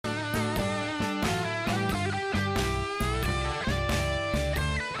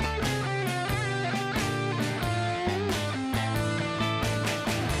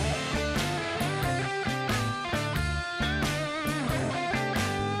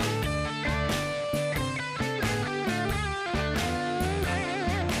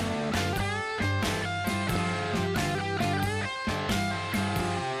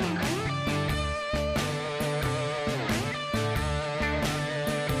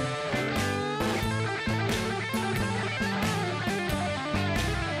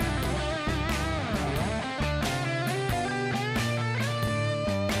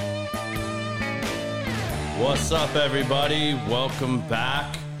What's up, everybody? Welcome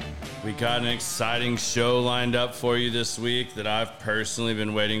back. We got an exciting show lined up for you this week that I've personally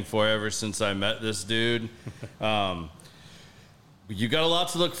been waiting for ever since I met this dude. You got a lot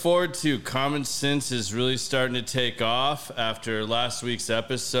to look forward to. Common Sense is really starting to take off after last week's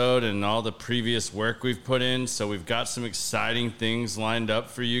episode and all the previous work we've put in. So we've got some exciting things lined up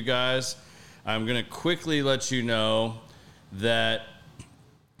for you guys. I'm going to quickly let you know that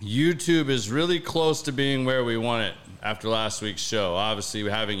YouTube is really close to being where we want it after last week's show. Obviously,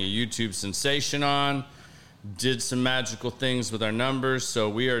 we're having a YouTube sensation on, did some magical things with our numbers, so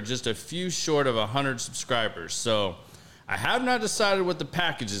we are just a few short of 100 subscribers. So I have not decided what the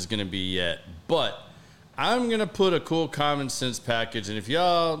package is going to be yet, but I'm going to put a cool Common Sense package, and if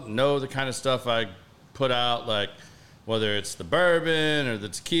y'all know the kind of stuff I put out, like whether it's the bourbon or the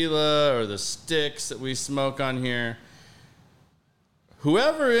tequila or the sticks that we smoke on here,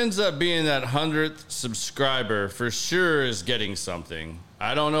 whoever ends up being that 100th subscriber for sure is getting something.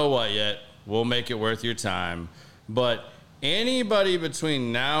 I don't know what yet. We'll make it worth your time. But anybody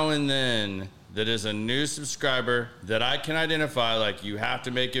between now and then that is a new subscriber that I can identify, like you have to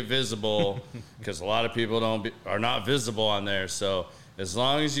make it visible because a lot of people are not visible on there. So as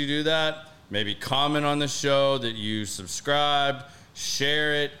long as you do that, maybe comment on the show that you subscribed,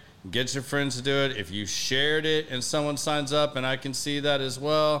 share it. Get your friends to do it. If you shared it and someone signs up and I can see that as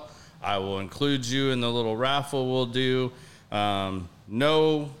well, I will include you in the little raffle we'll do.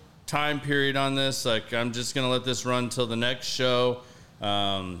 No time period on this. Like, I'm just going to let this run till the next show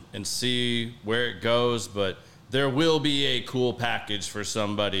and see where it goes. But there will be a cool package for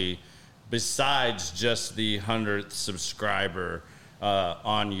somebody besides just the 100th subscriber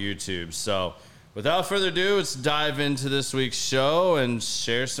on YouTube. So without further ado, let's dive into this week's show and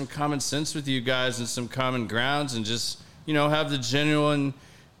share some common sense with you guys and some common grounds and just, you know, have the genuine,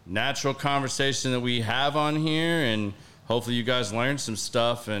 natural conversation that we have on here. And hopefully you guys learned some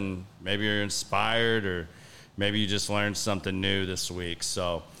stuff and maybe you're inspired or maybe you just learned something new this week.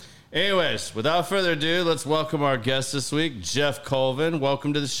 So anyways, without further ado, let's welcome our guest this week, Jeff Colvin.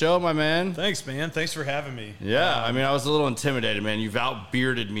 Welcome to the show, my man. Thanks, man. Thanks for having me. Yeah, I mean, I was a little intimidated, man. You've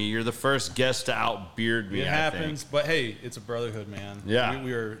out-bearded me. You're the first guest to out-beard me, It happens, but hey, it's a brotherhood, man. Yeah.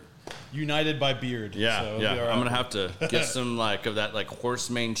 We are united by beard. Yeah, so yeah. I'm going to have to get some, like, of that, like, horse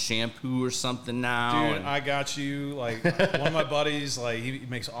mane shampoo or something now. Dude, I got you. Like, one of my buddies, like, he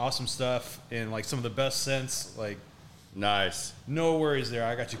makes awesome stuff and, like, some of the best scents, like, nice. no worries there.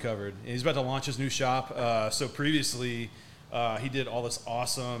 I got you covered. And he's about to launch his new shop. So previously, he did all this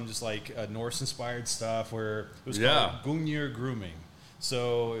awesome, just like Norse-inspired stuff where it was called Gungnir Grooming.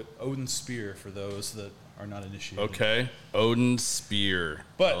 So Odin's Spear for those that are not initiated. Okay. Odin's Spear.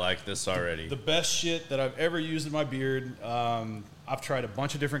 But I like this already. The best shit that I've ever used in my beard. I've tried a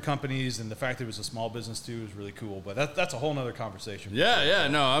bunch of different companies, and the fact that it was a small business too is really cool. But that's a whole nother conversation. Yeah.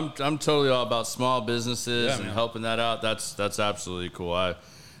 No, I'm totally all about small businesses and man. helping that out. That's absolutely cool. I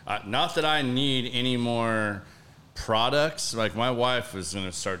not that I need any more products. Like, my wife was going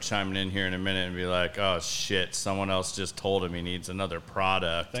to start chiming in here in a minute and be like, oh shit, someone else just told him he needs another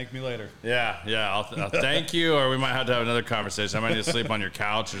product. Thank me later. Yeah, I'll thank you, or we might have to have another conversation. I might need to sleep on your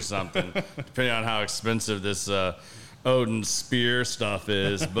couch or something, depending on how expensive this Odin Spear stuff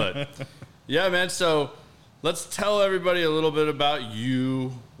is. But yeah, man, so let's tell everybody a little bit about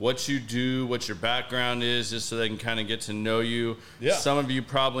you, what you do, what your background is, just so they can kind of get to know you. Yeah. Some of you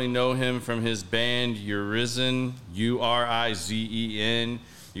probably know him from his band URIZEN, URIZEN.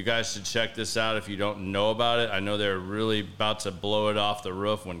 You guys should check this out if you don't know about it. I know they're really about to blow it off the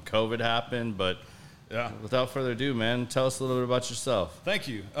roof when COVID happened, but yeah. Without further ado, man, tell us a little bit about yourself. Thank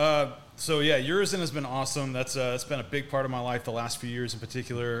you. So yeah, URIZEN has been awesome. It's been a big part of my life the last few years in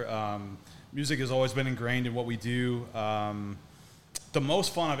particular. Music has always been ingrained in what we do. The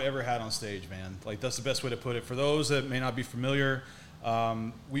most fun I've ever had on stage, man. Like, that's the best way to put it. For those that may not be familiar,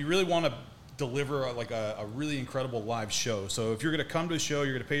 we really want to deliver a really incredible live show. So if you're going to come to a show,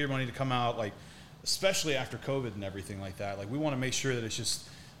 you're going to pay your money to come out, like, especially after COVID and everything like that. Like, we want to make sure that it's just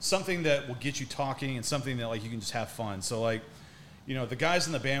something that will get you talking and something that, like, you can just have fun. So, like, you know, the guys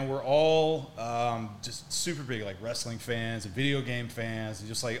in the band, we're all just super big, like, wrestling fans and video game fans and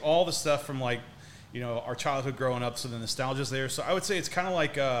just, like, all the stuff from, like, you know, our childhood growing up, so the nostalgia's there. So I would say it's kind of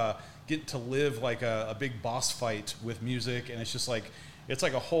like getting to live, like, a big boss fight with music, and it's just, like, it's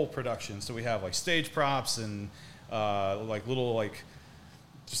like a whole production. So we have, like, stage props and, like, little, like,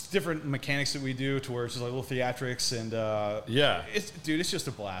 just different mechanics that we do to where it's just like little theatrics and it's just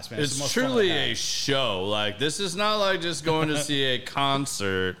a blast, man. It's the most truly a show. Like, this is not like just going to see a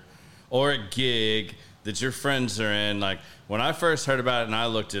concert or a gig that your friends are in. Like, when I first heard about it and I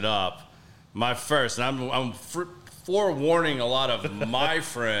looked it up, my first, and I'm forewarning a lot of my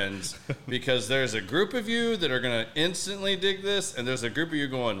friends, because there's a group of you that are going to instantly dig this, and there's a group of you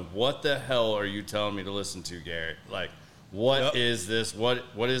going, what the hell are you telling me to listen to, Garrett? Like, what is this?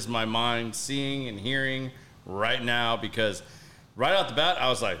 What is my mind seeing and hearing right now? Because right out the bat, I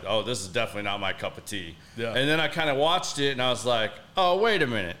was like, oh, this is definitely not my cup of tea. Yeah. And then I kind of watched it, and I was like, oh, wait a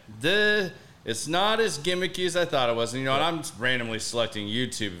minute. It's not as gimmicky as I thought it was. And, and I'm randomly selecting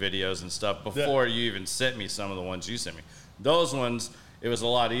YouTube videos and stuff before you even sent me some of the ones you sent me. Those ones, it was a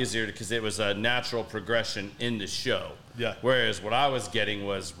lot easier because it was a natural progression in the show. Yeah. Whereas what I was getting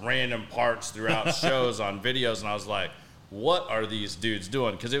was random parts throughout shows on videos, and I was like, what are these dudes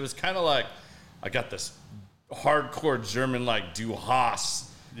doing? Because it was kind of like, I got this hardcore German, like, Du Hast,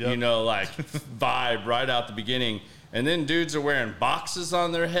 like, vibe right out the beginning. And then dudes are wearing boxes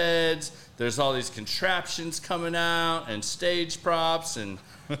on their heads. There's all these contraptions coming out and stage props and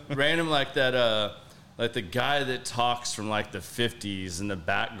random, like that, like the guy that talks from like the 50s in the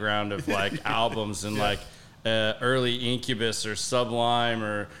background of like albums and like early Incubus or Sublime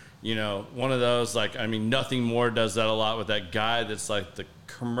or, one of those. Like, I mean, Nothing More does that a lot with that guy that's like the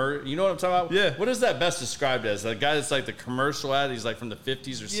commercial. You know what I'm talking about? Yeah. What is that best described as? The guy that's like the commercial ad. He's like from the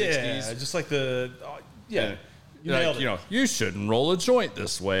 50s or 60s. Yeah, just like the, you shouldn't roll a joint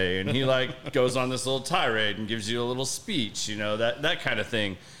this way. And he like goes on this little tirade and gives you a little speech, that kind of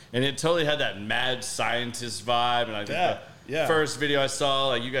thing. And it totally had that mad scientist vibe. And I think the first video I saw,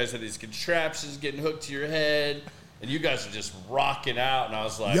 like, you guys had these contraptions getting hooked to your head. And you guys are just rocking out. And I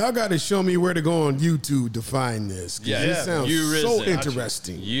was like, y'all got to show me where to go on YouTube to find this. This sounds URIZEN. So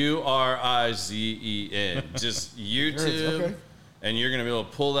interesting. URIZEN. Just YouTube. Okay. And you're going to be able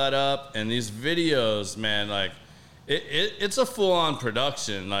to pull that up. And these videos, man, like, it's a full-on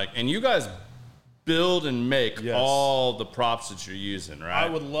production. Like, and you guys build and make all the props that you're using, right? I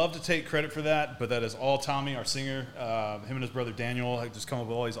would love to take credit for that, but that is all Tommy, our singer. Him and his brother Daniel have just come up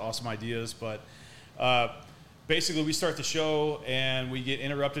with all these awesome ideas. But basically, we start the show, and we get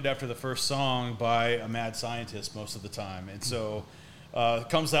interrupted after the first song by a mad scientist most of the time. And so it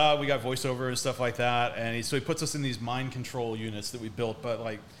comes out, we got voiceover and stuff like that. And so he puts us in these mind control units that we built. But,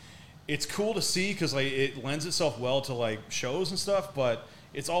 like, it's cool to see because, like, it lends itself well to, like, shows and stuff. But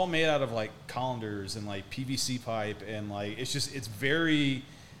it's all made out of, like, colanders and, like, PVC pipe. And, like, it's very,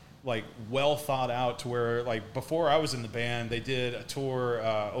 like, well thought out to where, like, before I was in the band, they did a tour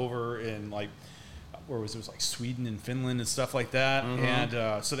over in, like, where was it? It was like Sweden and Finland and stuff like that. Mm-hmm.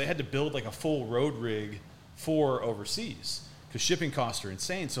 And so they had to build like a full road rig for overseas because shipping costs are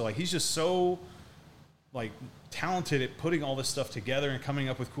insane. So like he's just so like talented at putting all this stuff together and coming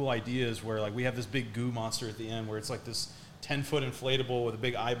up with cool ideas where like we have this big goo monster at the end where it's like this 10-foot inflatable with a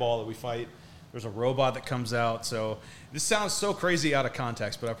big eyeball that we fight. There's a robot that comes out. So this sounds so crazy out of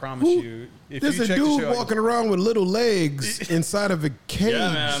context, but I promise you, if there's you check a dude the show, walking around with little legs inside of a cage.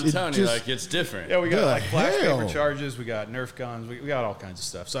 Yeah, man, I'm telling you, like, it's different. Yeah, we got like flash paper charges, we got Nerf guns, we got all kinds of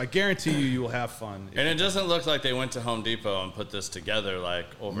stuff. So I guarantee you will have fun. And it doesn't look like they went to Home Depot and put this together like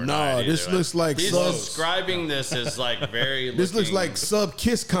overnight. No, this looks like he's describing this as like very. This looks like Sub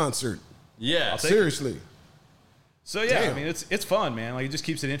Kiss concert. Yeah, seriously. So yeah, I mean it's fun, man. Like it just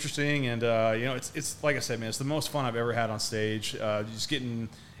keeps it interesting, and it's like I said, man, it's the most fun I've ever had on stage. Just getting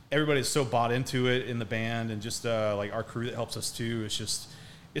everybody's so bought into it in the band, and just like our crew that helps us too.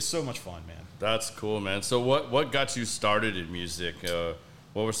 It's so much fun, man. That's cool, man. So what got you started in music?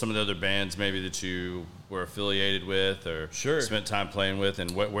 What were some of the other bands maybe that you were affiliated with or spent time playing with,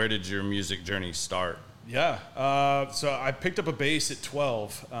 and where did your music journey start? Yeah, so I picked up a bass at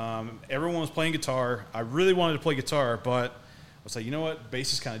 12. Everyone was playing guitar. I really wanted to play guitar, but I was like, you know what?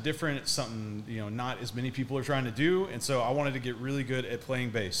 Bass is kind of different. It's something, not as many people are trying to do. And so I wanted to get really good at playing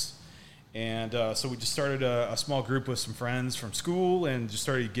bass. And so we just started a small group with some friends from school and just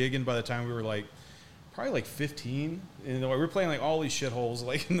started gigging by the time we were probably 15. And we were playing like all these shitholes,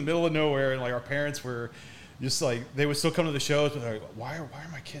 like in the middle of nowhere. And like our parents were just like, they would still come to the shows, but they're like, why are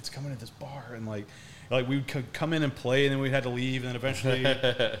my kids coming to this bar? And like we would come in and play, and then we had to leave, and then eventually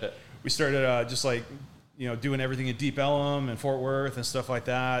we started just like doing everything in Deep Ellum and Fort Worth and stuff like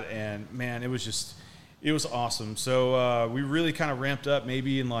that. And man, it was awesome. So we really kind of ramped up.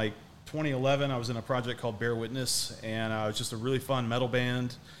 Maybe in like 2011, I was in a project called Bear Witness, and it was just a really fun metal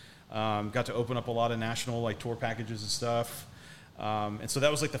band. Got to open up a lot of national like tour packages and stuff. And so that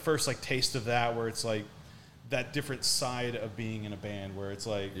was like the first like taste of that, where it's like that different side of being in a band where it's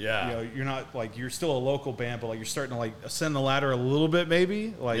like, you're not like, you're still a local band, but like you're starting to like ascend the ladder a little bit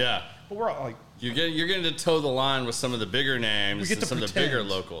maybe. Like, but we're all like, you're getting to toe the line with some of the bigger names and some of the bigger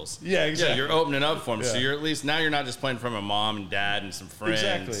locals. Yeah, exactly. Yeah, you're opening up for them. So you're at least, now you're not just playing from a mom and dad and some friends.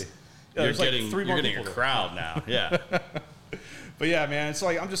 Exactly. you're getting a crowd now. Yeah. But yeah, man, it's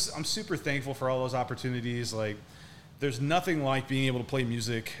like I'm super thankful for all those opportunities. Like, there's nothing like being able to play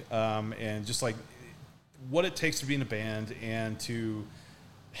music and just like what it takes to be in a band and to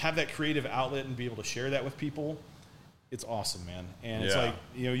have that creative outlet and be able to share that with people. It's awesome, man. And it's like,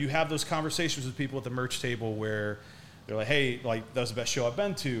 you know, you have those conversations with people at the merch table where they're like, hey, like, that was the best show I've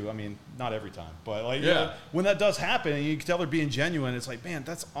been to. I mean, not every time, but like, you know, when that does happen and you can tell they're being genuine, it's like, man,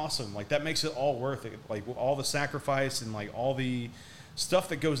 that's awesome. Like, that makes it all worth it. Like, all the sacrifice and like all the stuff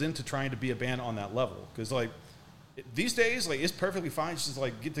that goes into trying to be a band on that level. Because like these days, like, it's perfectly fine just to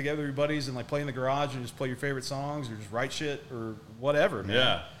like get together with your buddies and like play in the garage and just play your favorite songs or just write shit or whatever, man.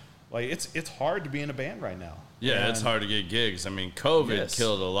 Yeah. Like, it's hard to be in a band right now. Yeah, and it's hard to get gigs. I mean, COVID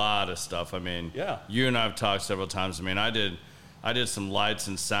killed a lot of stuff. I mean, you and I have talked several times. I mean, I did some lights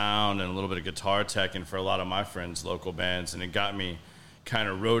and sound and a little bit of guitar teching for a lot of my friends' local bands, and it got me kind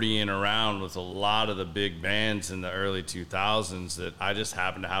of roadieing around with a lot of the big bands in the early 2000s that I just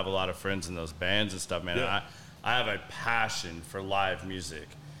happened to have a lot of friends in those bands and stuff, man. Yeah. I have a passion for live music,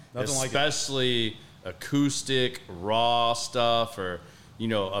 especially acoustic, raw stuff, or, you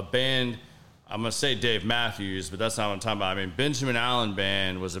know, a band. I'm going to say Dave Matthews, but that's not what I'm talking about. I mean, Benjamin Allen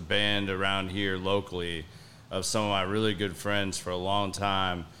Band was a band around here locally of some of my really good friends for a long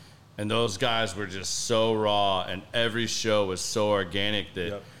time. And those guys were just so raw, and every show was so organic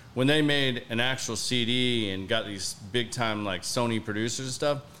that when they made an actual CD and got these big-time, like, Sony producers and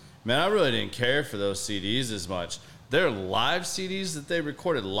stuff, man, I really didn't care for those CDs as much. Their live CDs that they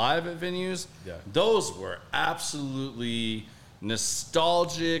recorded live at venues, those were absolutely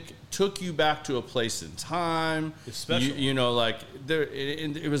nostalgic, took you back to a place in time. It's special. You know, like,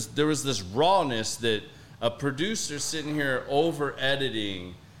 there was this rawness that a producer sitting here over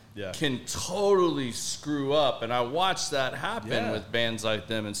editing can totally screw up, and I watched that happen with bands like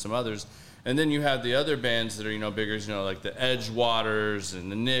them and some others. And then you have the other bands that are, you know, bigger, you know, like the Edgewaters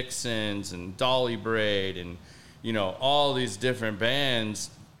and the Nixons and Dolly Braid and, you know, all these different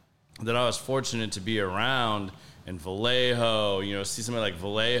bands that I was fortunate to be around. And Vallejo, you know, see somebody like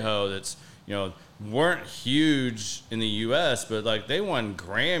Vallejo that's, you know, weren't huge in the U.S., but like they won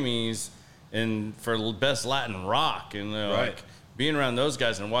Grammys for best Latin rock, and like being around those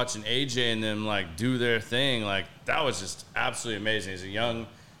guys and watching AJ and them like do their thing, like that was just absolutely amazing. As a young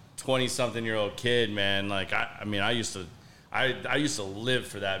 20-something-year-old kid, man, like I mean, I used to live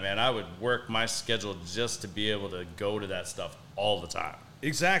for that, man. I would work my schedule just to be able to go to that stuff all the time.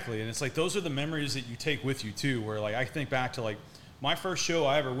 Exactly, and it's like those are the memories that you take with you too. Where like I think back to like my first show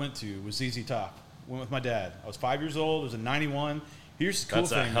I ever went to was ZZ Top. Went with my dad. I was 5 years old. It was in '91. Here's the cool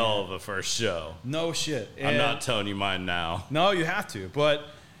thing. That's a hell of a first show. No shit. And I'm not telling you mine now. No, you have to. But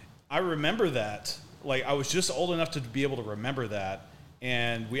I remember that. Like I was just old enough to be able to remember that.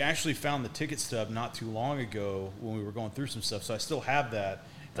 And we actually found the ticket stub not too long ago when we were going through some stuff. So I still have that.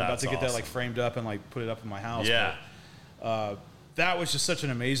 I'm about to get that like framed up and like put it up in my house. Yeah. But, that was just such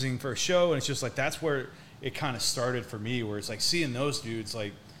an amazing first show, and it's just like that's where it kind of started for me, where it's like seeing those dudes,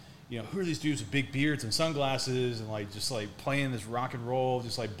 like, you know, who are these dudes with big beards and sunglasses and like just like playing this rock and roll,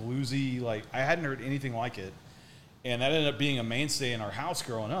 just like bluesy, like I hadn't heard anything like it, and that ended up being a mainstay in our house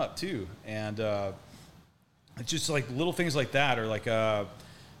growing up too, and it's just like little things like that, or like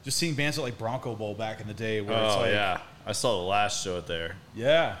just seeing bands at like Bronco Bowl back in the day, where it's like, I saw the last show there.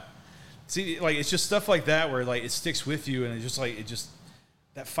 Yeah. See, like, it's just stuff like that where, like, it sticks with you, and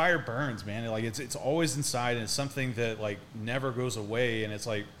that fire burns, man. Like, it's always inside, and it's something that, like, never goes away, and it's,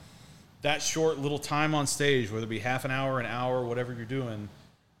 like, that short little time on stage, whether it be half an hour, whatever you're doing,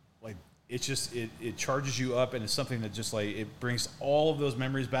 like, it's just, it charges you up, and it's something that just, like, it brings all of those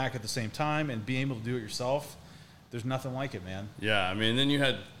memories back at the same time, and being able to do it yourself, there's nothing like it, man. Yeah, I mean, then you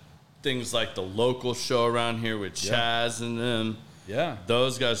had things like the local show around here with Chaz and them. Yeah.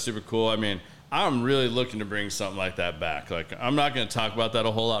 Those guys are super cool. I mean, I'm really looking to bring something like that back. Like, I'm not going to talk about that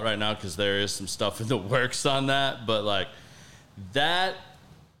a whole lot right now because there is some stuff in the works on that. But, like, that,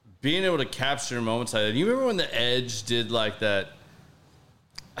 being able to capture moments like that. You remember when The Edge did, like, that,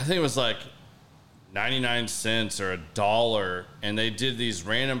 I think it was, like, 99 cents or $1, and they did these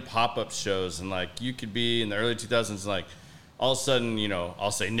random pop-up shows. And, like, you could be in the early 2000s, like, all of a sudden, you know,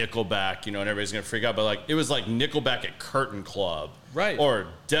 I'll say Nickelback, you know, and everybody's going to freak out. But, like, it was like Nickelback at Curtain Club. Right. Or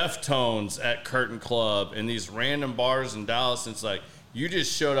Deftones at Curtain Club in these random bars in Dallas. And it's like, you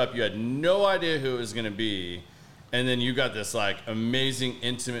just showed up. You had no idea who it was going to be. And then you got this, like, amazing,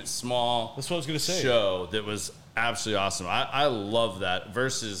 intimate, small That's what I was gonna say. show that was absolutely awesome. I love that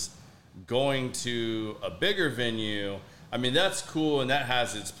versus going to a bigger venue. I mean, that's cool, and that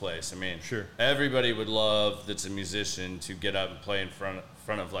has its place. I mean, sure, everybody would love that's a musician to get up and play in front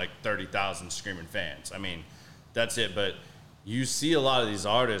front of like 30,000 screaming fans. I mean, that's it. But you see a lot of these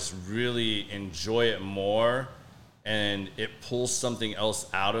artists really enjoy it more, and it pulls something else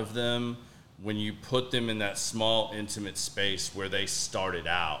out of them when you put them in that small, intimate space where they started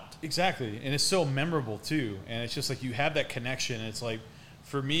out. Exactly. And it's so memorable, too. And it's just like you have that connection. It's like,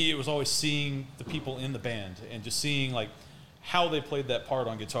 for me, it was always seeing the people in the band and just seeing, like, how they played that part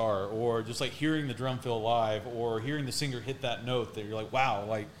on guitar, or just, like, hearing the drum fill live, or hearing the singer hit that note that you're like, wow,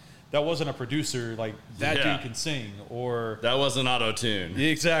 like, that wasn't a producer. Like, that dude can sing. Or that wasn't auto-tune.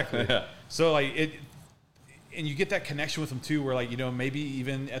 Exactly. So, like, and you get that connection with them too, where, like, you know, maybe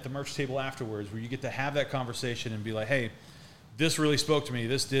even at the merch table afterwards, where you get to have that conversation and be like, hey, this really spoke to me,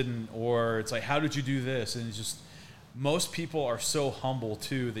 this didn't, or it's like, how did you do this? And it's just, most people are so humble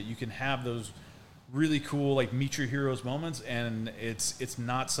too that you can have those really cool, like, meet your heroes moments, and it's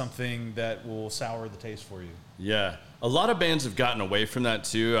not something that will sour the taste for you. Yeah. A lot of bands have gotten away from that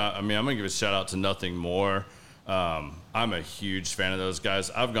too. I mean, I'm gonna give a shout out to Nothing More. I'm a huge fan of those guys.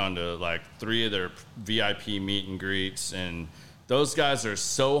 I've gone to like 3 of their VIP meet and greets, and those guys are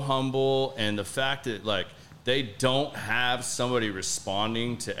so humble. And the fact that, like, they don't have somebody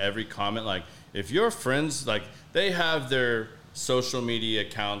responding to every comment. Like, if your friends, like, they have their social media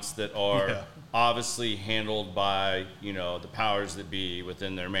accounts that are obviously handled by, you know, the powers that be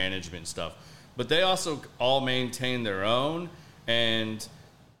within their management and stuff, but they also all maintain their own, and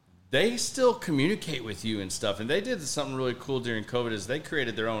they still communicate with you and stuff. And they did something really cool during COVID, is they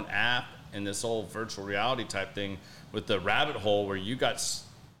created their own app and this whole virtual reality type thing with the rabbit hole, where you got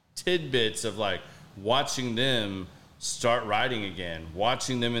tidbits of, like, watching them start writing again,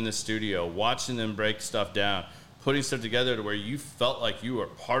 watching them in the studio, watching them break stuff down, putting stuff together to where you felt like you were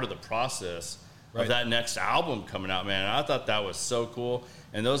part of the process of that next album coming out, man. And I thought that was so cool.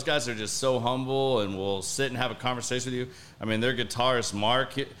 And those guys are just so humble and will sit and have a conversation with you. I mean, their guitarist,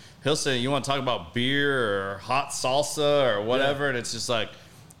 Mark, he'll say, you want to talk about beer or hot salsa or whatever? And it's just like,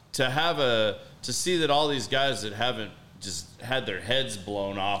 to see that all these guys that haven't just had their heads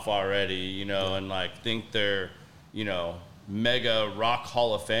blown off already, you know, and, like, think they're, you know, mega rock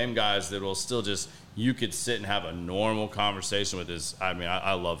Hall of Fame guys that will still just, you could sit and have a normal conversation with this. I mean,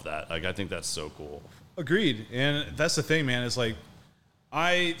 I love that. Like, I think that's so cool. Agreed. And that's the thing, man, is like,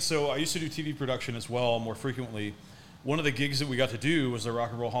 I used to do TV production as well more frequently. One of the gigs that we got to do was the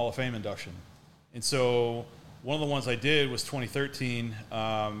Rock and Roll Hall of Fame induction. And so one of the ones I did was 2013.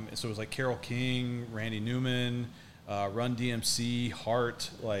 And so it was like Carole King, Randy Newman, Run DMC, Heart,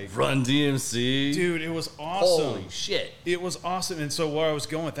 like Run DMC. Dude, it was awesome. Holy shit. It was awesome. And so where I was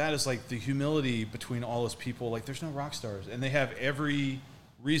going with that is, like, the humility between all those people. Like, there's no rock stars, and they have every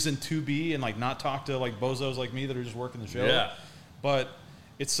reason to be, and, like, not talk to, like, bozos like me that are just working the show. Yeah. But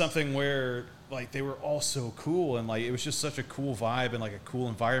it's something where, like, they were all so cool, and, like, it was just such a cool vibe and, like, a cool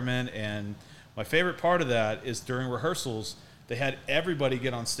environment. And my favorite part of that is during rehearsals, they had everybody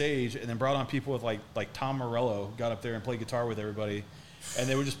get on stage and then brought on people with, like Tom Morello got up there and played guitar with everybody, and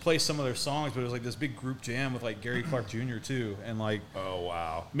they would just play some of their songs. But it was like this big group jam with, like, Gary Clark Jr. too, and, like, oh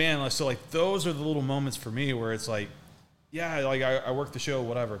wow, man, so, like, those are the little moments for me where it's like, yeah, like, I worked the show,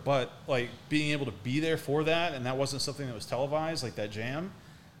 whatever, but, like, being able to be there for that, and that wasn't something that was televised, like that jam,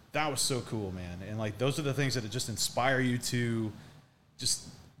 that was so cool, man. And, like, those are the things that just inspire you to just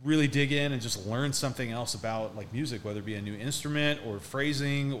really dig in and just learn something else about, like, music, whether it be a new instrument or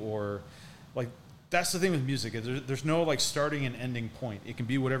phrasing, or, like, that's the thing with music. There's no, like, starting and ending point. It can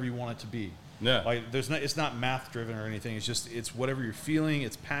be whatever you want it to be. Yeah. Like, it's not math driven or anything. It's whatever you're feeling.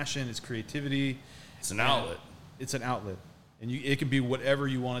 It's passion. It's creativity. It's an outlet. It's an outlet, and it can be whatever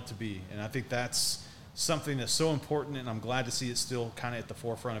you want it to be. And I think that's something that's so important. And I'm glad to see it still kind of at the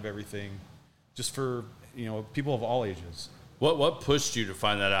forefront of everything, just for, you know, people of all ages. What pushed you to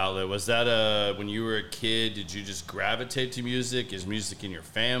find that outlet? Was that when you were a kid? Did you just gravitate to music? Is music in your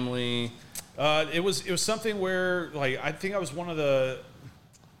family? It was something where, like, I think I'm the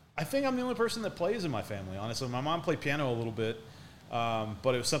only person that plays in my family, honestly. My mom played piano a little bit,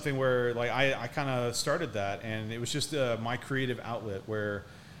 but it was something where, like, I kind of started that, and it was just my creative outlet where,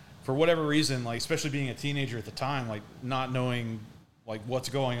 for whatever reason, like, especially being a teenager at the time, like, not knowing, like, what's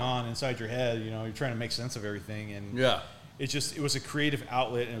going on inside your head, you know, you're trying to make sense of everything, and it was a creative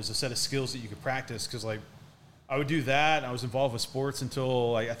outlet, and it was a set of skills that you could practice, because, like, I would do that, and I was involved with sports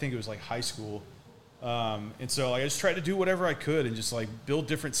until, like, I think it was, like, high school. And so, like, I just tried to do whatever I could and just, like, build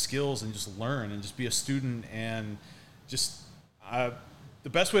different skills and just learn and just be a student. And just the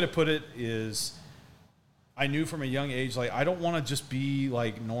best way to put it is, I knew from a young age, like, I don't want to just be,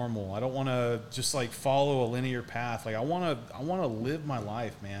 like, normal. I don't want to just, like, follow a linear path. Like, I want to live my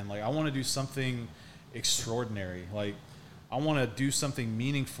life, man. Like, I want to do something extraordinary. Like, I want to do something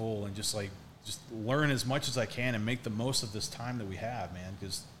meaningful and just learn as much as I can and make the most of this time that we have, man,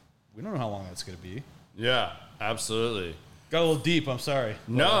 because we don't know how long that's going to be. Yeah, absolutely. Got a little deep, I'm sorry.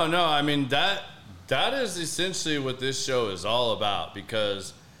 No, I mean, that is essentially what this show is all about,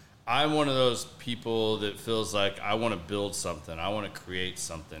 because I'm one of those people that feels like I want to build something. I want to create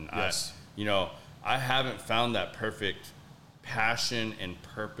something. Yes. I haven't found that perfect passion and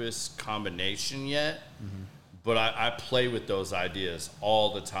purpose combination yet, but I play with those ideas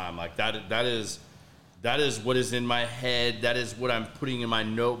all the time. Like that is what is in my head. That is what I'm putting in my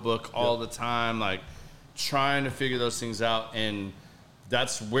notebook all the time, like trying to figure those things out. And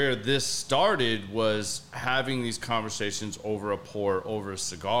that's where this started, was having these conversations over a pour, over a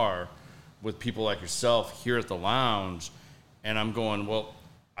cigar with people like yourself here at the lounge. And I'm going, well,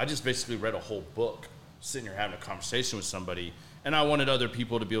 I just basically read a whole book sitting here having a conversation with somebody. And I wanted other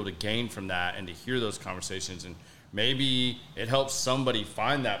people to be able to gain from that and to hear those conversations. And maybe it helps somebody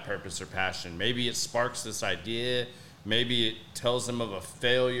find that purpose or passion. Maybe it sparks this idea. Maybe it tells them of a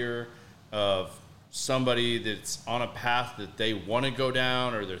failure of somebody that's on a path that they want to go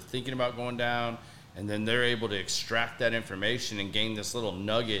down or they're thinking about going down. And then they're able to extract that information and gain this little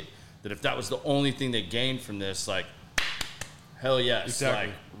nugget that if that was the only thing they gained from this, like, hell yes. Exactly.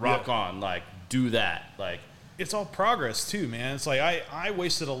 Like, rock on. Like, do that. Like, it's all progress too, man. It's like I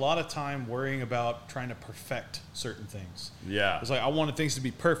wasted a lot of time worrying about trying to perfect certain things. Yeah. It's like I wanted things to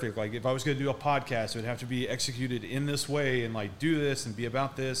be perfect. Like if I was going to do a podcast, it would have to be executed in this way and like do this and be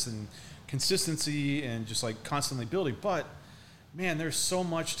about this and consistency and just like constantly building. But man, there's so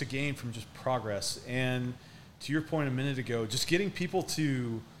much to gain from just progress. And to your point a minute ago, just getting people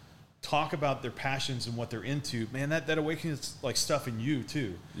to talk about their passions and what they're into, man, that awakens like stuff in you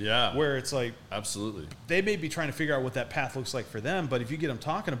too. Yeah. Where it's like, absolutely, they may be trying to figure out what that path looks like for them, but if you get them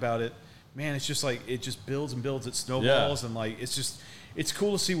talking about it, man, it's just like, it just builds and builds, it snowballs. Yeah. And like, it's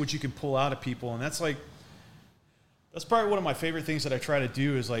cool to see what you can pull out of people. And that's probably one of my favorite things that I try to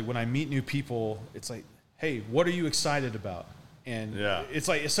do is like when I meet new people, it's like, hey, what are you excited about? And it's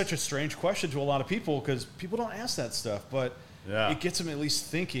like, it's such a strange question to a lot of people because people don't ask that stuff, but it gets them at least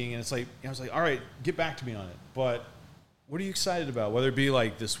thinking. And it's like, I was like, all right, get back to me on it. But what are you excited about? Whether it be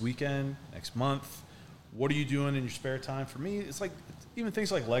like this weekend, next month, what are you doing in your spare time? For me, it's like even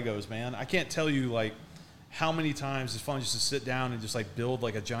things like Legos, man. I can't tell you like how many times it's fun just to sit down and just like build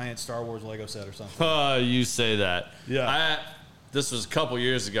like a giant Star Wars Lego set or something. Oh, you say that. Yeah. This was a couple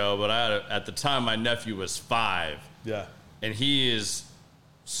years ago, but at the time my nephew was 5. Yeah. And he is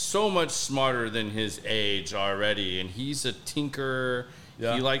so much smarter than his age already, and he's a tinkerer.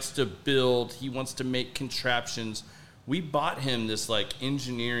 He likes to build. He wants to make contraptions. We bought him this like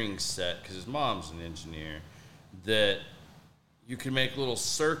engineering set because his mom's an engineer, that you can make little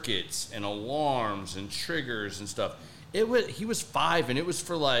circuits and alarms and triggers and stuff. He was 5, and it was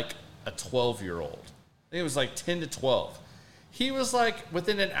for like a 12-year-old. I think it was like 10 to 12. He was like,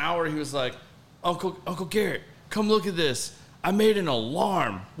 within an hour, he was like, Uncle Garrett, come look at this. I made an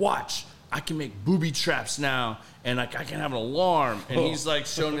alarm. Watch. I can make booby traps now, and like I can have an alarm. And he's like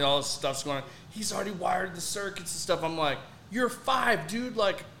showing me all this stuff's going on. He's already wired the circuits and stuff. I'm like, you're 5, dude.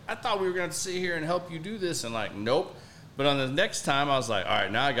 Like, I thought we were going to sit here and help you do this. And like, nope. But on the next time, I was like, all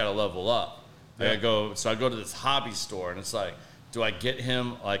right, now I got to level up. I go to this hobby store, and it's like, do I get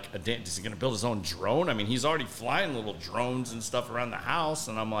him like is he going to build his own drone? I mean, he's already flying little drones and stuff around the house.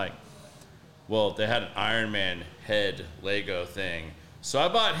 And I'm like, well, they had an Iron Man head Lego thing. So I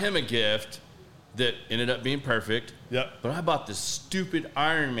bought him a gift that ended up being perfect. Yep. But I bought this stupid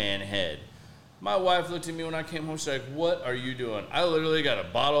Iron Man head. My wife looked at me when I came home. She's like, what are you doing? I literally got a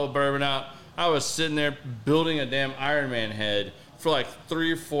bottle of bourbon out. I was sitting there building a damn Iron Man head for like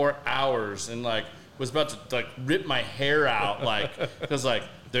 3 or 4 hours and like was about to like rip my hair out. Like, because like,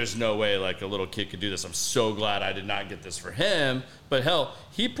 there's no way like a little kid could do this. I'm so glad I did not get this for him. But hell,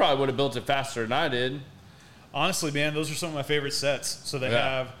 he probably would have built it faster than I did. Honestly, man, those are some of my favorite sets. So they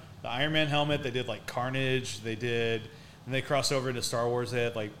have the Iron Man helmet. They did like Carnage. And they crossed over into Star Wars. They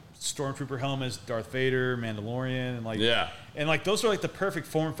had like Stormtrooper helmets, Darth Vader, Mandalorian, and like and like those are like the perfect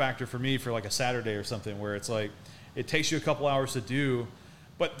form factor for me for like a Saturday or something where it's like it takes you a couple hours to do.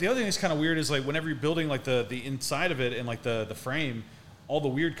 But the other thing that's kind of weird is like whenever you're building like the inside of it and like the frame, all the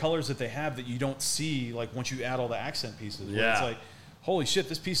weird colors that they have that you don't see like once you add all the accent pieces. Where it's like, holy shit,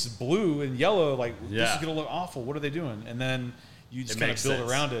 this piece is blue and yellow. Like, this is going to look awful. What are they doing? And then you just kind of build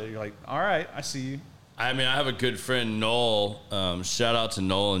around it. You're like, all right, I see you. I mean, I have a good friend, Noel. Shout out to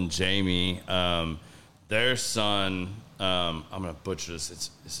Noel and Jamie. Their son, I'm going to butcher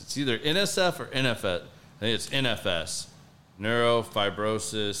this. It's either NSF or NFS. I think it's NFS.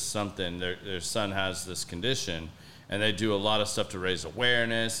 Neurofibrosis, something. Their son has this condition. and they do a lot of stuff to raise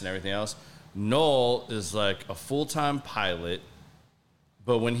awareness and everything else. Noel is like a full-time pilot,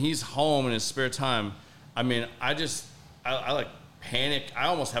 but when he's home in his spare time, I mean, I like panic. I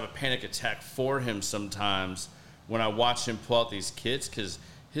almost have a panic attack for him sometimes when I watch him pull out these kits, because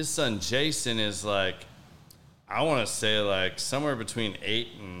his son Jason is like, I want to say like somewhere between 8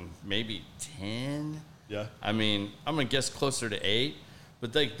 and maybe 10. Yeah. I mean, I'm going to guess closer to 8.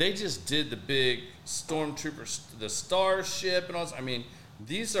 But they just did the big Stormtrooper, the Starship and all this. I mean,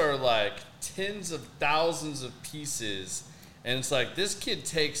 these are like tens of thousands of pieces. And it's like this kid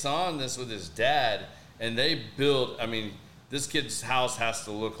takes on this with his dad, and they build, I mean, this kid's house has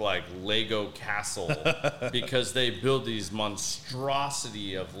to look like Lego Castle because they build these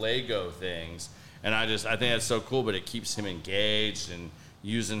monstrosity of Lego things. And I think that's so cool, but it keeps him engaged and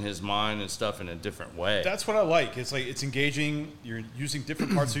using his mind and stuff in a different way. That's what I like. It's like it's engaging. You're using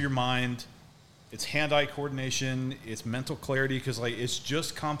different parts of your mind. It's hand-eye coordination. It's mental clarity, because like it's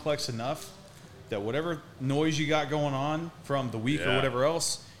just complex enough that whatever noise you got going on from the week or whatever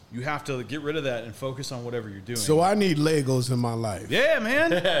else, you have to get rid of that and focus on whatever you're doing. So I need Legos in my life. Yeah,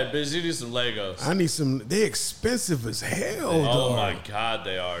 man. Yeah, bitch, you do some Legos. I need some. They're expensive as hell, Oh, dog. my God,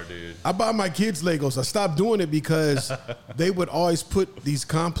 they are, dude. I buy my kids Legos. I stopped doing it because they would always put these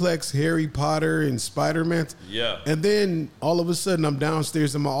complex Harry Potter and Spider-Man. Yeah. And then all of a sudden I'm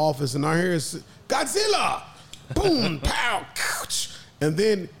downstairs in my office and I hear Godzilla. Boom, pow, couch. And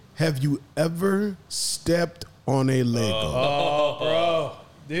then, have you ever stepped on a Lego? Oh, bro.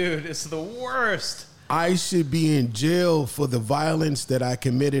 Dude, it's the worst. I should be in jail for the violence that I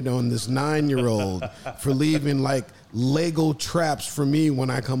committed on this 9-year-old for leaving like Lego traps for me when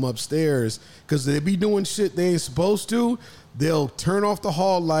I come upstairs, because they be doing shit they ain't supposed to. They'll turn off the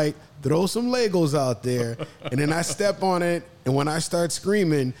hall light, throw some Legos out there, and then I step on it, and when I start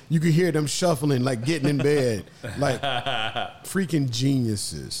screaming, you can hear them shuffling, like getting in bed. Like freaking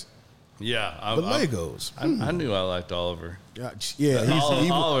geniuses. Yeah. The Legos. I knew I liked Oliver. Yeah, he's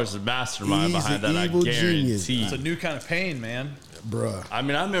Oliver's the mastermind he's behind an that, evil I guarantee. genius. It's a new kind of pain, man. Bruh. I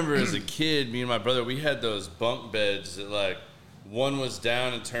mean, I remember as a kid, me and my brother, we had those bunk beds that like one was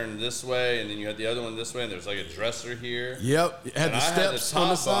down and turned this way, and then you had the other one this way, and there was like a dresser here. Yep. It had And the steps on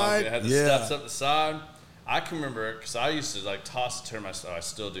the side. It had the steps up the side. I can remember, because I used to like toss and turn my, I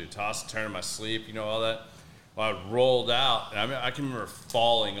still do, toss and turn in my sleep, you know, all that. Well, I rolled out, and I mean, I can remember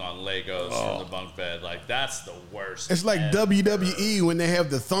falling on Legos from the bunk bed. Like, that's the worst. It's like ever. WWE when they have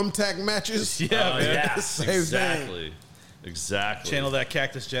the thumbtack matches. Yeah, man. Yeah, Same exactly. thing. Exactly. Channel that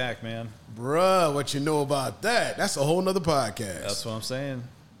Cactus Jack, man. Bruh, what you know about that? That's a whole nother podcast. That's what I'm saying.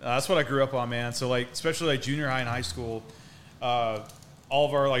 That's what I grew up on, man. So, like, especially like junior high and high school, all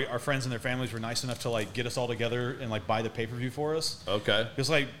of our friends and their families were nice enough to like get us all together and like buy the pay-per-view for us. Okay. Because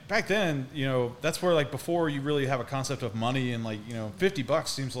like back then, you know, that's where like before you really have a concept of money, and like, you know, $50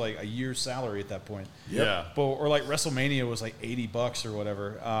 seems like a year's salary at that point. Yep. Yeah. But or like WrestleMania was like $80 or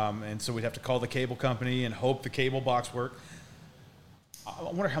whatever, and so we'd have to call the cable company and hope the cable box worked. I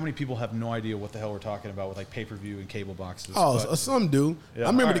wonder how many people have no idea what the hell we're talking about with like pay-per-view and cable boxes. Oh, some do. Yeah. I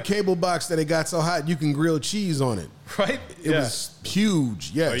remember Right. the cable box that it got so hot you can grill cheese on it. Right? It was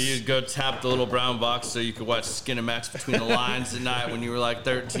huge. Yes. Or you'd go tap the little brown box so you could watch Skinamax between the lines at night when you were like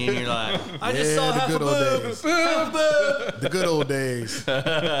 13. You're like, I just saw half a boob. days. Half a boob. The good old days.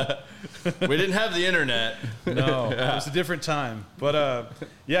 We didn't have the internet. No, it was a different time. But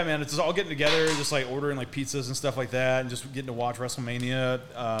yeah, man, it's just all getting together, just like ordering like pizzas and stuff like that, and just getting to watch WrestleMania.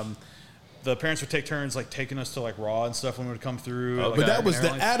 The parents would take turns like taking us to like Raw and stuff when we would come through. Okay. But that was the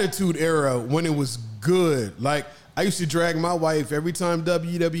Airlines. Attitude Era when it was good. Like, I used to drag my wife every time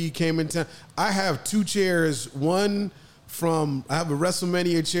WWE came in town. I have 2 chairs. One from, I have a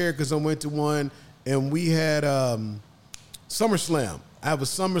WrestleMania chair because I went to one, and we had SummerSlam. I have a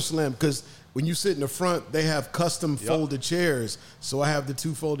SummerSlam because when you sit in the front, they have custom folded chairs. So I have the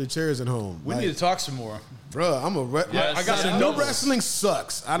 2 folded chairs at home. We need to talk some more. Bruh, I'm a Yeah, I got see, some. I No was- wrestling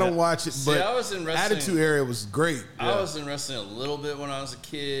sucks. I don't watch it, but I was in wrestling- Attitude Era was great. I was in wrestling a little bit when I was a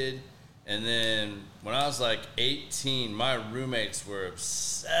kid. And then when I was like 18, my roommates were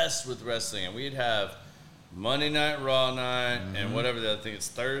obsessed with wrestling. And we'd have Monday Night Raw night and whatever the other thing. It's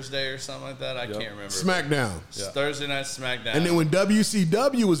Thursday or something like that. I can't remember. SmackDown. It's Thursday Night SmackDown. And then when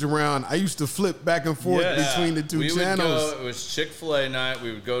WCW was around, I used to flip back and forth between the 2 we channels. Would go, it was Chick-fil-A night.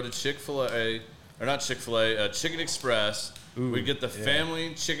 We would go to Chick-fil-A, or not Chick-fil-A, Chicken Express. We'd get the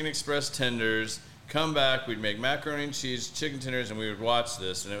family Chicken Express tenders, come back, we'd make macaroni and cheese, chicken tenders, and we would watch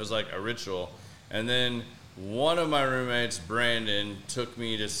this. And it was like a ritual. And then one of my roommates, Brandon, took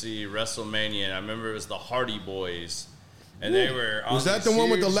me to see WrestleMania. And I remember it was the Hardy Boys. And they were on Was that the one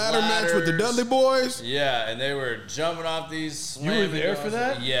with the ladder match with the Dudley Boys? Yeah, and they were jumping off these. You were there for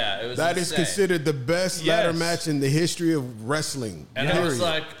that? Yeah, it was. That insane. is considered the best ladder match in the history of wrestling. And I was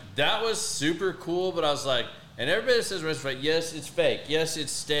like, that was super cool. But I was like, and everybody says wrestling, yes, it's fake. Yes,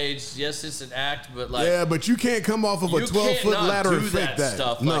 it's staged. Yes, it's an act. But like, yeah, but you can't come off of a 12-foot ladder and fake that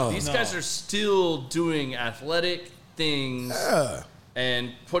stuff. No, like, these guys are still doing athletic things. Yeah.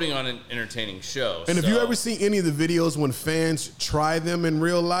 And putting on an entertaining show. And if you ever see any of the videos when fans try them in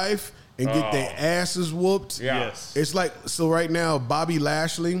real life and get their asses whooped, Yes. it's like, so right now, Bobby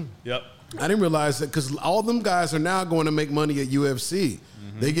Lashley, Yep. I didn't realize that because all them guys are now going to make money at UFC.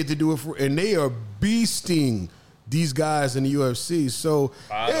 They get to do it and they are beasting these guys in the UFC. So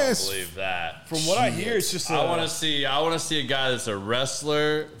I don't believe that. From what I hear, it's just I want to see a guy that's a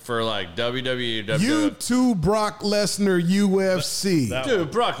wrestler for like WWE. you too, Brock Lesnar, UFC.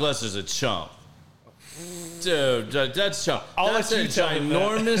 Dude, Brock Lesnar's a chump. Dude, that's chump. That's a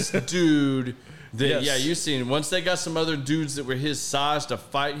ginormous dude. That, yeah, you've seen. Once they got some other dudes that were his size to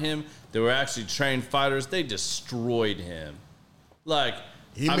fight him, that were actually trained fighters, they destroyed him. Like,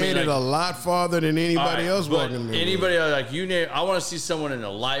 he made it a lot farther than anybody else walking there. Anybody else, like you name, I want to see someone in a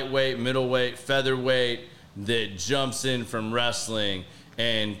lightweight, middleweight, featherweight that jumps in from wrestling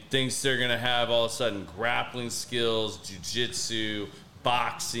and thinks they're gonna have all of a sudden grappling skills, jiu-jitsu,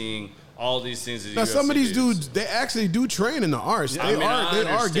 boxing, all these things. That now, some of these dudes, they actually do train in the arts. Yeah, they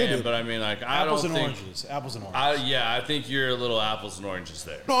are getting. But I mean, like, apples and oranges. Apples and oranges. I think you're a little apples and oranges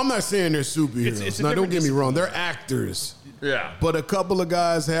there. No, I'm not saying they're superheroes. It's now, don't get me wrong. They're actors. Yeah. But a couple of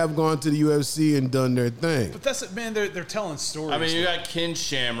guys have gone to the UFC and done their thing. But that's it, man. They're telling stories. I mean, you got Ken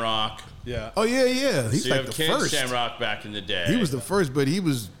Shamrock. Yeah. Oh, yeah. He's so like you have the Ken first. Shamrock back in the day. He was the first, but he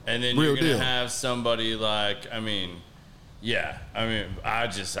was and then real you're going deal. to have somebody like, I mean, yeah. I mean,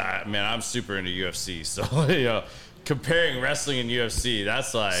 I'm super into UFC. So, you know, comparing wrestling and UFC,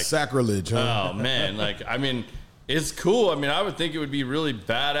 that's like sacrilege, huh? Oh, man. Like, I mean, it's cool. I mean, I would think it would be really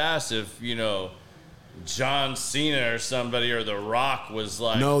badass if, you know, John Cena or somebody or The Rock was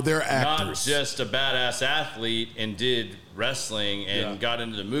like, no, they're not actors. just a badass athlete and did wrestling and got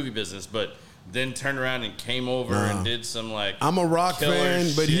into the movie business, but then turned around and came over and did some like. I'm a Rock fan,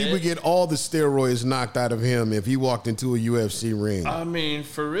 but he would get all the steroids knocked out of him if he walked into a UFC ring. I mean,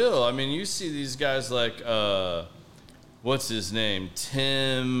 for real. I mean, you see these guys like, what's his name?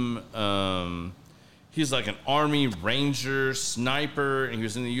 Tim. He's like an Army Ranger sniper, and he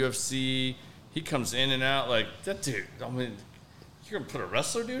was in the UFC. He comes in and out like that dude. I mean, you're gonna put a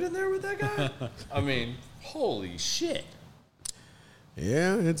wrestler dude in there with that guy? I mean, holy shit.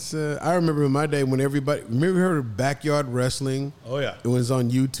 Yeah, it's. I remember in my day when everybody. Remember you heard of backyard wrestling? Oh yeah, it was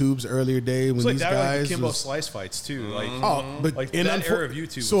on YouTube's earlier day when it's like these that, guys. Like the Kimbo Slice fights too. Like but like in that era of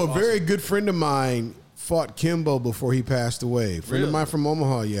YouTube. So was a awesome. very good friend of mine fought Kimbo before he passed away. Friend of mine from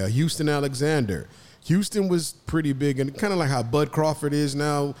Omaha, Houston Alexander. Houston was pretty big, and kind of like how Bud Crawford is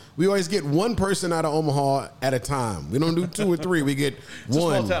now. We always get one person out of Omaha at a time. We don't do two or three. We get one. It's a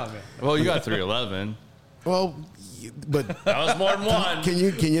small town, man. Well, you got 311. Well, but that was more than one. Can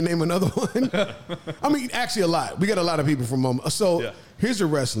you name another one? I mean, actually, a lot. We got a lot of people from Omaha. So here's a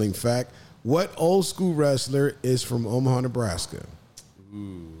wrestling fact: what old school wrestler is from Omaha, Nebraska?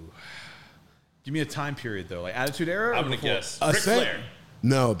 Ooh. Give me a time period though, like Attitude Era. I'm gonna guess. Ric Flair.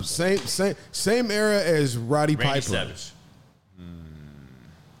 No, same era as Roddy Piper. Savage.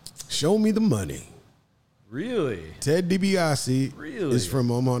 Show me the money. Really? Ted DiBiase really? Is from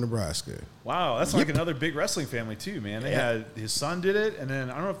Omaha, Nebraska. Wow, that's like another big wrestling family too, man. They had his son did it, and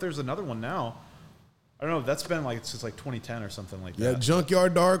then I don't know if there's another one now. I don't know if that's been like since like 2010 or something like that. Yeah,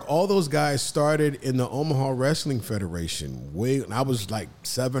 Junkyard Dog. All those guys started in the Omaha Wrestling Federation. I was like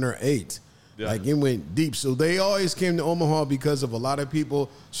 7 or 8. Yeah. Like it went deep. So they always came to Omaha because of a lot of people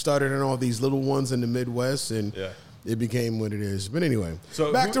started in all these little ones in the Midwest, and it became what it is. But anyway,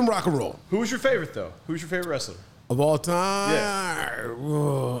 so back to rock and roll. Who was your favorite though? Who's your favorite wrestler of all time?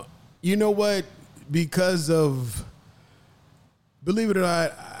 Yeah. You know what? Because of, believe it or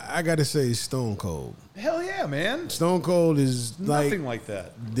not, I got to say Stone Cold. Hell yeah, man. Stone Cold is nothing like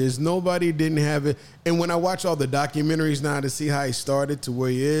that. There's nobody didn't have it. And when I watch all the documentaries now to see how he started to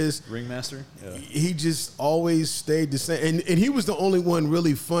where he is. Ringmaster? Yeah. He just always stayed the same. And he was the only one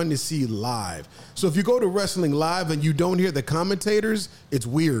really fun to see live. So if you go to wrestling live and you don't hear the commentators, it's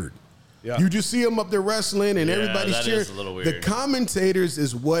weird. Yeah. You just see them up there wrestling and everybody's cheering. Is a little weird. The commentators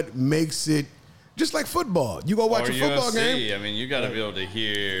is what makes it just like football. You go watch a football game. I mean, you got to be able to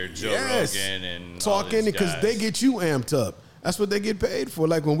hear Joe Rogan and talking because they get you amped up. That's what they get paid for.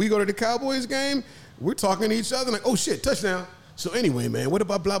 Like when we go to the Cowboys game, we're talking to each other like, oh shit, touchdown. So anyway, man, what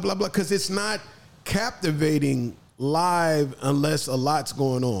about blah, blah, blah? Because it's not captivating live unless a lot's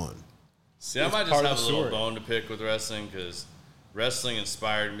going on. See, I might just have a little bone to pick with wrestling because wrestling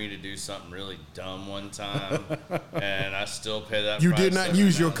inspired me to do something really dumb one time, and I still pay that price. You did not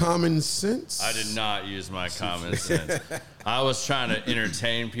use your common sense? I did not use my common sense. I was trying to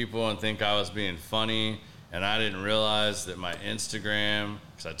entertain people and think I was being funny, and I didn't realize that my Instagram,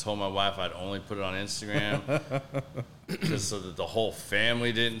 because I told my wife I'd only put it on Instagram, just so that the whole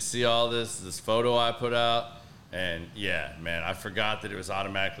family didn't see all this photo I put out. And yeah, man, I forgot that it was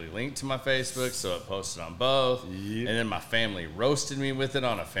automatically linked to my Facebook, so it posted on both. Yep. And then my family roasted me with it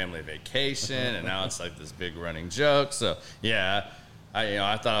on a family vacation, and now it's like this big running joke. So yeah,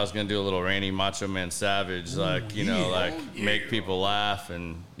 I thought I was gonna do a little Randy Macho Man Savage, make people laugh,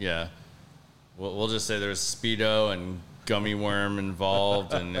 and yeah, we'll just say there was Speedo and gummy worm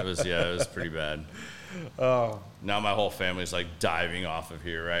involved, and it was pretty bad. Oh. Now my whole family's like diving off of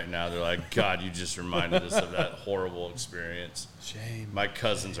here right now. They're like, God, you just reminded us of that horrible experience. Shame. My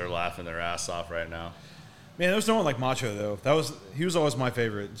cousins are laughing their ass off right now. Man, there's no one like Macho though. He was always my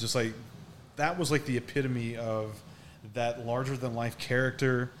favorite. Just like that was like the epitome of that larger than life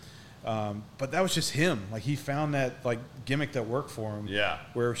character. But that was just him. Like he found that like gimmick that worked for him. Yeah.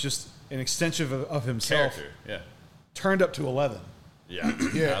 Where it was just an extension of himself. Character. Yeah. Turned up to 11. Yeah.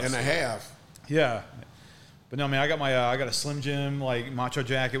 Yeah, and a half. Yeah. But no, man, I got a Slim Jim like macho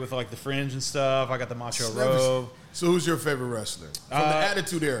jacket with like the fringe and stuff. I got the macho robe. So who's your favorite wrestler from the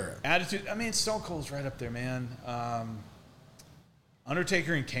Attitude Era? I mean, Stone Cold's right up there, man.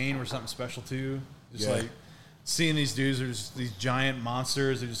 Undertaker and Kane were something special too. Just like seeing these dudes are just these giant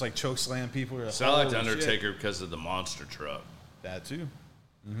monsters. They just like choke slam people. Like, so I liked Undertaker because of the monster truck. That too.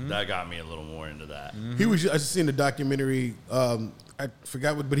 Mm-hmm. That got me a little more into that. Mm-hmm. I just seen the documentary. I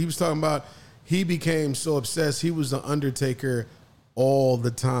forgot what, but he was talking about. He became so obsessed. He was the Undertaker all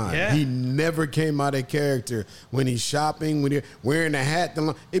the time. Yeah. He never came out of character. When he's shopping, when he's wearing a hat,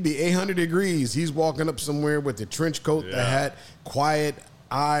 it'd be 800 degrees. He's walking up somewhere with the trench coat, the hat, quiet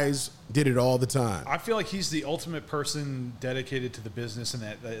eyes, did it all the time. I feel like he's the ultimate person dedicated to the business, and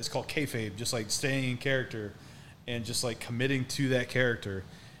that it's called kayfabe, just like staying in character and just like committing to that character.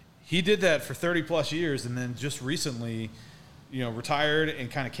 He did that for 30 plus years, and then just recently, retired and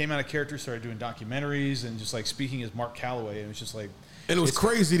kind of came out of character, started doing documentaries and just like speaking as Mark Calloway. And it was just like, and it was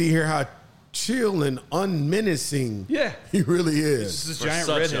crazy to hear how chill and unmenacing he really is. He's this giant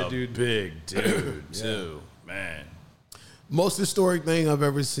redhead dude. Big dude, too, man. Most historic thing I've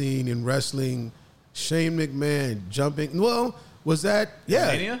ever seen in wrestling, Shane McMahon jumping. Well, was that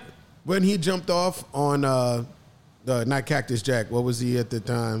Mania? When he jumped off on not Cactus Jack. What was he at the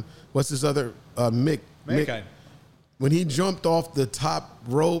time? What's his other Mick? When he jumped off the top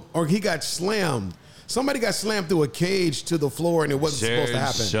rope, or he got slammed. Somebody got slammed through a cage to the floor, and it wasn't supposed to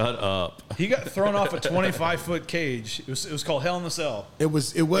happen. Shut up. He got thrown off a 25-foot cage. It was called Hell in the Cell. It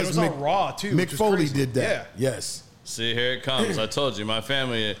was on Raw too. Mick Foley did that. Yeah. Yes. See, here it comes. I told you, my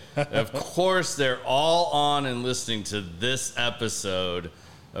family, of course, they're all on and listening to this episode.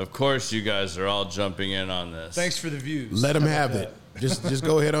 Of course, you guys are all jumping in on this. Thanks for the views. Let them have it. Just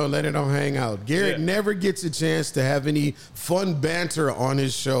go ahead on, let it all hang out. Garrett never gets a chance to have any fun banter on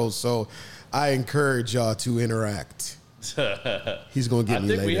his show, so I encourage y'all to interact. He's going to get me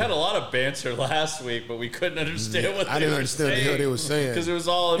later. I think we had a lot of banter last week, but we couldn't understand what I didn't understand what the hell they were saying. Because it was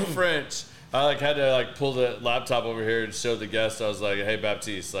all in French. I had to pull the laptop over here and show the guest. I was like, hey,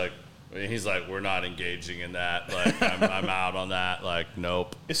 Baptiste, he's like, we're not engaging in that. I'm out on that.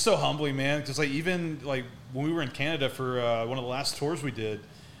 Nope. It's so humbling, man. Because even when we were in Canada for one of the last tours we did,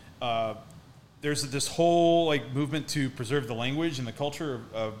 there's this whole movement to preserve the language and the culture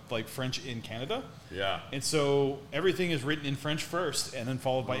of French in Canada. Yeah. And so everything is written in French first and then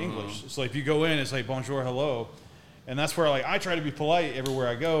followed by English. So if you go in, it's bonjour, hello. And that's where I try to be polite everywhere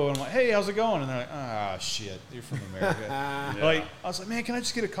I go. And I'm like, hey, how's it going? And they're like, shit, you're from America. I was like, man, can I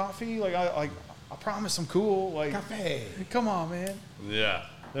just get a coffee? I promise I'm cool. Cafe. Come on, man. Yeah.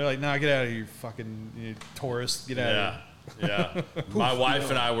 They're like, nah, get out of here, you fucking tourist. Get out of here. Yeah. My wife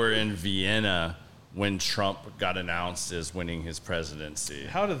and I were in Vienna when Trump got announced as winning his presidency.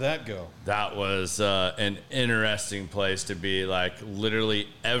 How did that go? That was an interesting place to be. Literally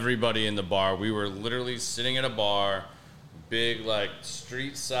everybody in the bar. We were literally sitting at a bar, big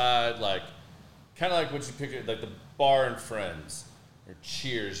street side, kind of like what you picture, the bar in Friends or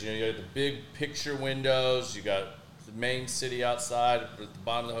Cheers. You got the big picture windows. You got the main city outside at the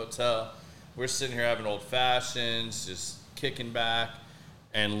bottom of the hotel. We're sitting here having old fashions, just kicking back.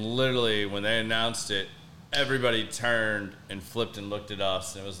 And literally, when they announced it, everybody turned and flipped and looked at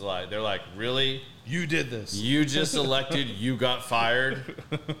us. And it was they're like, really? You did this. You just elected, you got fired?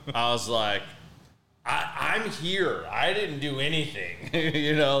 I was like, I I'm here. I didn't do anything.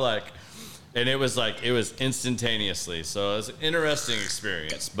 You know, like, and it was instantaneously. So it was an interesting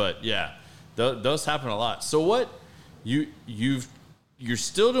experience. But yeah, those happen a lot. So what you're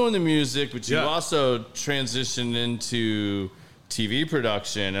still doing the music, but you also transitioned into TV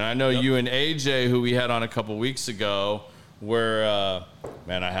production. And I know you and AJ, who we had on a couple weeks ago, were,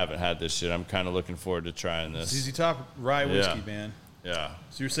 man, I haven't had this shit. I'm kind of looking forward to trying this. ZZ Top rye whiskey, man. Yeah.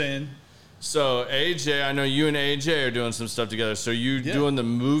 So you're saying? So AJ, I know you and AJ are doing some stuff together. So you doing the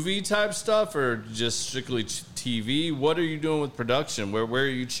movie type stuff or just strictly TV? What are you doing with production? Where are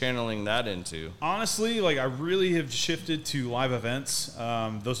you channeling that into? Honestly, like I really have shifted to live events.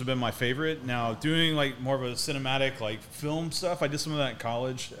 Those have been my favorite. Now doing like more of a cinematic like film stuff. I did some of that in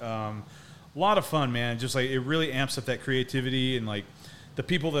college. A lot of fun, man. Just like it really amps up that creativity and like the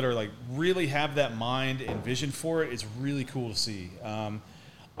people that are like really have that mind and vision for it. It's really cool to see.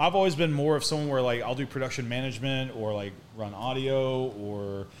 I've always been more of someone where like I'll do production management or like run audio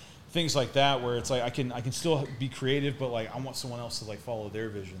or things like that where it's like I can still be creative, but like I want someone else to like follow their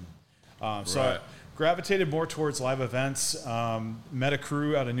vision. So I gravitated more towards live events. Met a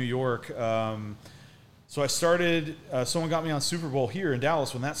crew out of New York. So I started. Someone got me on Super Bowl here in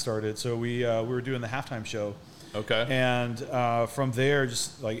Dallas when that started. So we were doing the halftime show. Okay. And from there,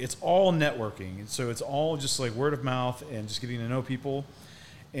 just like it's all networking. So it's all just like word of mouth and just getting to know people.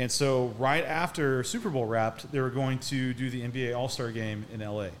 And so right after Super Bowl wrapped, they were going to do the NBA All-Star Game in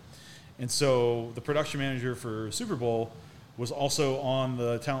LA. And so the production manager for Super Bowl was also on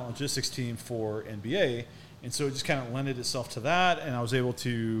the talent logistics team for NBA. And so it just kind of lended itself to that. And I was able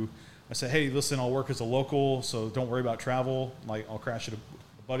to, I said, hey, listen, I'll work as a local, so don't worry about travel. Like I'll crash at a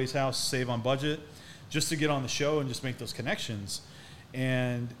buddy's house, save on budget, just to get on the show and just make those connections.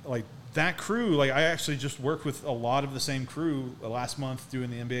 And like that crew, like I actually just worked with a lot of the same crew last month doing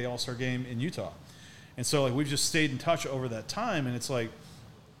the NBA All-Star Game in Utah. And so like we've just stayed in touch over that time. And it's like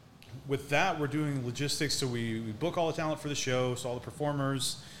with that, we're doing logistics. So we book all the talent for the show. So all the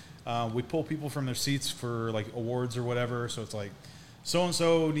performers, we pull people from their seats for like awards or whatever. So it's like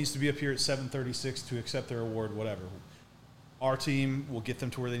so-and-so needs to be up here at 7:36 to accept their award, whatever. Our team will get them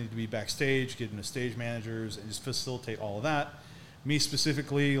to where they need to be backstage, get them to stage managers, and just facilitate all of that. Me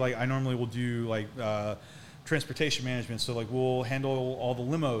specifically, like I normally will do like transportation management. So like we'll handle all the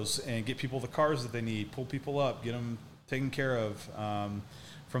limos and get people the cars that they need, pull people up, get them taken care of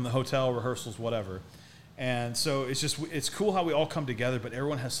from the hotel, rehearsals, whatever. And so it's cool how we all come together, but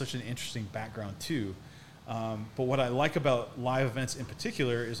everyone has such an interesting background too. But what I like about live events in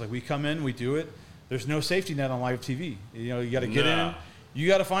particular is like we come in, we do it. There's no safety net on live TV. You know, you got to get in. You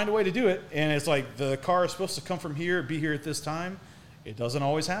got to find a way to do it. And it's like the car is supposed to come from here, be here at this time. It doesn't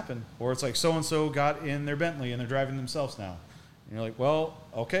always happen. Or it's like so-and-so got in their Bentley and they're driving themselves now. And you're like, well,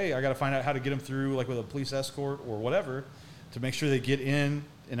 okay, I got to find out how to get them through like with a police escort or whatever to make sure they get in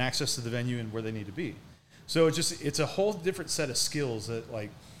and access to the venue and where they need to be. So it's a whole different set of skills that like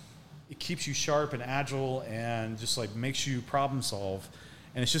it keeps you sharp and agile and just like makes you problem solve.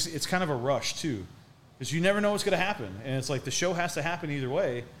 And it's kind of a rush too. Because you never know what's going to happen. And it's like the show has to happen either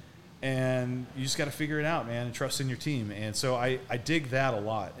way. And you just got to figure it out, man, and trust in your team. And so I dig that a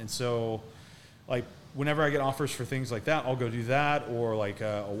lot. And so, like, whenever I get offers for things like that, I'll go do that or, like,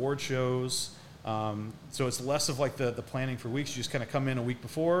 award shows. So it's less of, like, the planning for weeks. You just kind of come in a week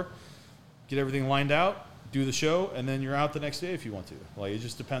before, get everything lined out, do the show, and then you're out the next day if you want to. Like, it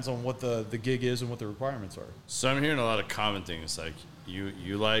just depends on what the gig is and what the requirements are. So I'm hearing a lot of common things. Like,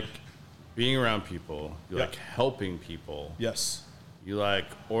 you like being around people. You like helping people. Yes. You like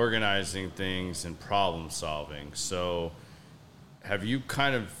organizing things and problem solving. So have you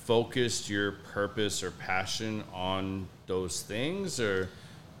kind of focused your purpose or passion on those things? Or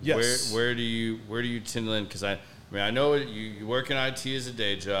yes. where do you tend to lean? Because I know you work in IT as a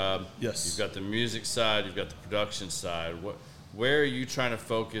day job. Yes. You've got the music side. You've got the production side. Where are you trying to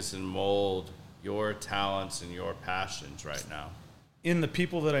focus and mold your talents and your passions right now? In the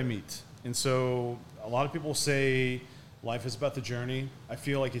people that I meet. And so a lot of people say life is about the journey. I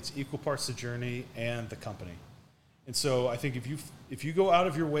feel like it's equal parts the journey and the company. And so I think if you go out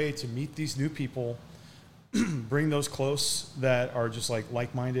of your way to meet these new people, bring those close that are just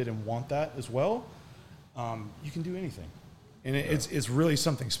like-minded and want that as well, you can do anything. And it's really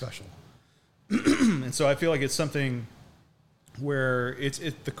something special. And so I feel like it's something where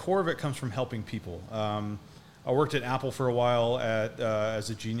the core of it comes from helping people. I worked at Apple for a while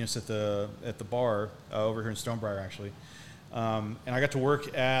as a genius at the bar over here in Stonebriar, actually. And I got to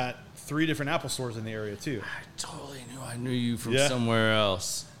work at 3 different Apple stores in the area, too. I totally knew I knew you from somewhere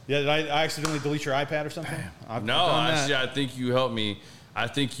else. Yeah, did I accidentally delete your iPad or something? No, actually, I think you helped me. I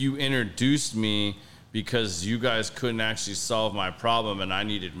think you introduced me because you guys couldn't actually solve my problem and I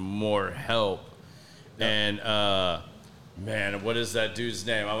needed more help. Yeah. And, man, what is that dude's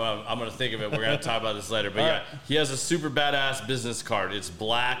name? I'm going to think of it. We're going to talk about this later. But, yeah, he has a super badass business card. It's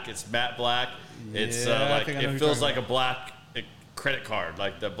black. It's matte black. It's like it feels like a black credit card,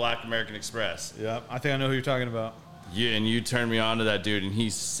 like the Black American Express. Yeah, I think I know who you're talking about. Yeah, and you turned me on to that dude, and he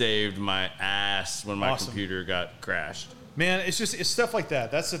saved my ass when my computer got crashed. Man, it's stuff like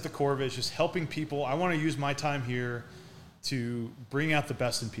that. That's at the core of it. It's just helping people. I want to use my time here to bring out the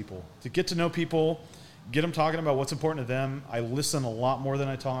best in people, to get to know people, get them talking about what's important to them. I listen a lot more than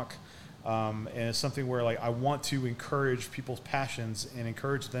I talk, and it's something where like I want to encourage people's passions and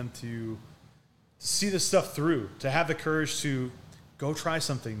encourage them to see this stuff through, to have the courage to go try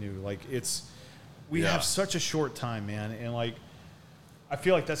something new. Like we have such a short time, man, and like I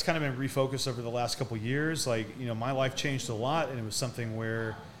feel like that's kind of been refocused over the last couple of years. Like, you know, my life changed a lot, and it was something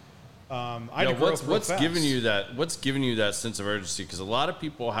where I had to grow up real fast. Giving you that? What's giving you that sense of urgency? Because a lot of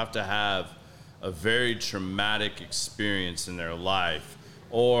people have to have a very traumatic experience in their life,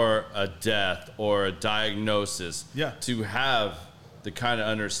 or a death, or a diagnosis, to have the kind of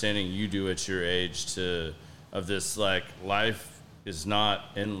understanding you do at your age of this, like, life is not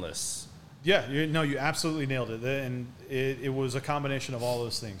endless. Yeah, you absolutely nailed it. And it was a combination of all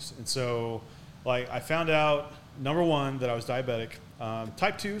those things. And so, like, I found out, number one, that I was diabetic.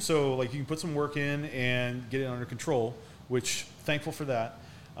 Type 2, so, like, you can put some work in and get it under control, which, thankful for that.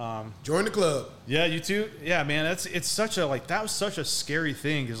 Join the club. Yeah, you too? Yeah, man, it's such a, like, that was such a scary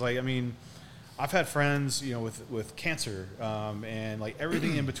thing. Because, like, I mean, I've had friends, you know, with cancer and, like,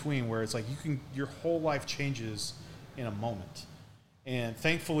 everything in between where it's like your whole life changes in a moment. And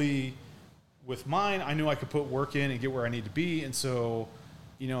thankfully, with mine, I knew I could put work in and get where I need to be. And so,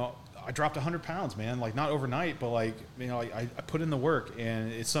 you know, I dropped 100 pounds, man. Like, not overnight, but, like, you know, I put in the work.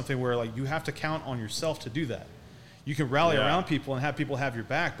 And it's something where, like, you have to count on yourself to do that. You can rally around people and have people have your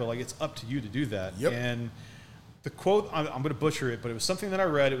back, but, like, it's up to you to do that. Yep. And the quote, I'm going to butcher it, but it was something that I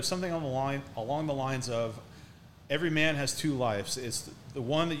read. It was something along the lines of, every man has two lives. It's the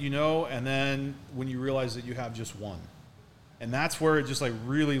one that you know, and then when you realize that you have just one. And that's where it just, like,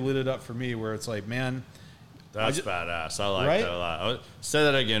 really lit it up for me, where it's like, man. That's badass. I like that a lot. Say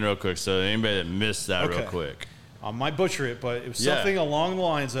that again real quick so anybody that missed that real quick. I might butcher it, but it was something along the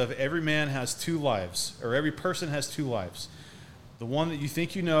lines of, every man has two lives, or every person has two lives. The one that you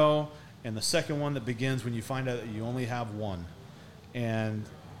think you know, and the second one that begins when you find out that you only have one. And,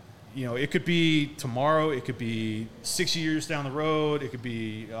 you know, it could be tomorrow, it could be 6 years down the road, it could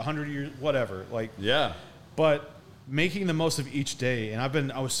be 100 years, whatever. Like, but making the most of each day.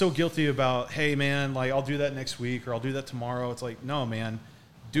 And I was so guilty about, hey, man, like, I'll do that next week, or I'll do that tomorrow. It's like, no, man,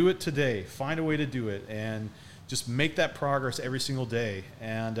 do it today. Find a way to do it, and just make that progress every single day.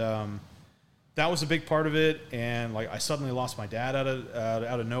 And that was a big part of it. And, like, I suddenly lost my dad out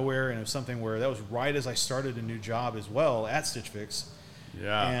of nowhere, and it was something where that was right as I started a new job as well at Stitch Fix.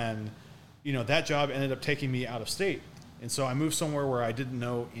 Yeah. And, you know, that job ended up taking me out of state. And so I moved somewhere where I didn't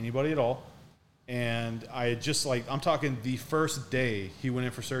know anybody at all. And I had just, like, I'm talking the first day he went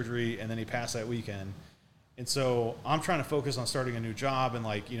in for surgery, and then he passed that weekend. And so I'm trying to focus on starting a new job and,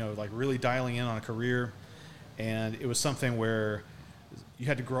 like, you know, like, really dialing in on a career. And it was something where you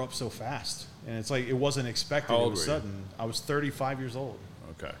had to grow up so fast. And it's like, it wasn't expected. All of a sudden. I was 35 years old.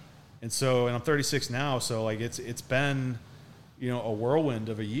 Okay. And I'm 36 now. So, like, it's been, you know, a whirlwind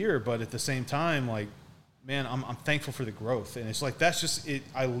of a year. But at the same time, like, man, I'm thankful for the growth. And it's like, that's just it.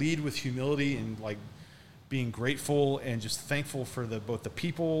 I lead with humility and, like, being grateful and just thankful for both the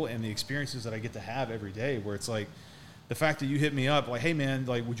people and the experiences that I get to have every day, where it's like, the fact that you hit me up, like, hey, man,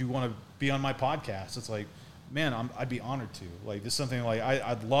 like, would you want to be on my podcast? It's like, man, I'd be honored to. Like, this is something, like,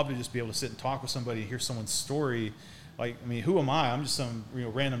 I'd love to just be able to sit and talk with somebody and hear someone's story. Like, I mean, who am I? I'm just some, you know,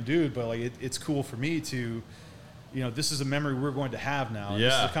 random dude, but, like, it's cool for me to, you know, this is a memory we're going to have now. And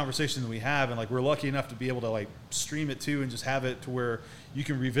this is a conversation that we have, and, like, we're lucky enough to be able to, like, stream it too and just have it to where you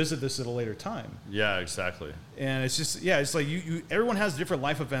can revisit this at a later time. Yeah, exactly. And it's just, it's like everyone has different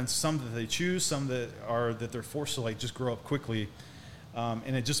life events, some that they choose, some that they're forced to, like, just grow up quickly.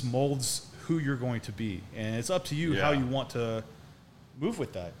 And it just molds who you're going to be. And it's up to you how you want to move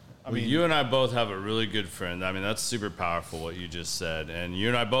with that. I mean, you and I both have a really good friend. I mean, that's super powerful what you just said. And you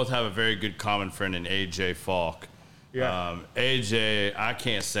and I both have a very good common friend in AJ Falk. Yeah. AJ, I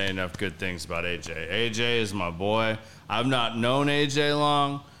can't say enough good things about AJ. AJ is my boy. I've not known AJ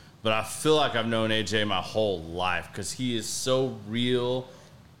long, but I feel like I've known AJ my whole life because he is so real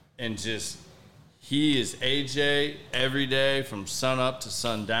and just, he is AJ every day from sun up to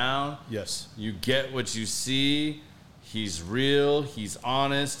sundown. Yes. You get what you see. he's real, he's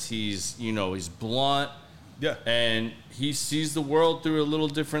honest, he's blunt. Yeah. And he sees the world through a little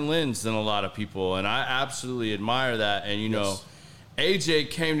different lens than a lot of people. And I absolutely admire that. And, Yes.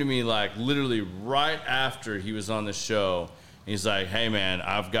 AJ came to me like literally right after he was on the show. He's like, hey, man,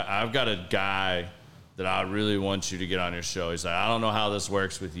 I've got a guy that I really want you to get on your show. He's like, I don't know how this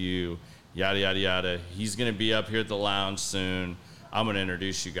works with you, yada, yada, yada. He's going to be up here at the lounge soon. I'm going to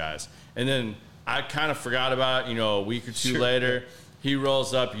introduce you guys. And then I kind of forgot about it, a week or two later. He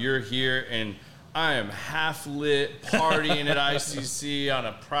rolls up, you're here, and I am half lit, partying at ICC on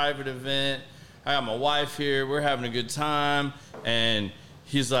a private event. I got my wife here. We're having a good time. And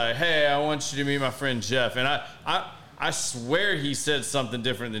he's like, hey, I want you to meet my friend Jeff. And I swear he said something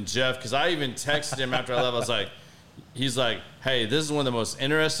different than Jeff, because I even texted him after I left. I was like, he's like, hey, this is one of the most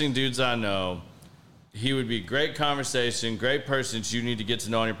interesting dudes I know. He would be great conversation, great person that you need to get to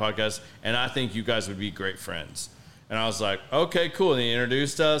know on your podcast. And I think you guys would be great friends. And I was like, okay, cool. And he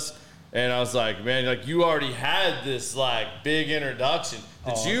introduced us. And I was like, man, like you already had this like big introduction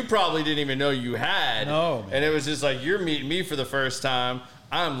that you probably didn't even know you had. No, man. And it was just like, you're meeting me for the first time.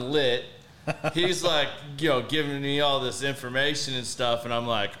 I'm lit. He's like, giving me all this information and stuff. And I'm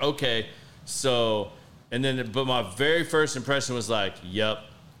like, okay. So, but my very first impression was like, yep,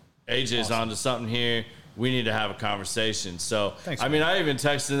 AJ's onto something here. We need to have a conversation. So, thanks, I mean, I even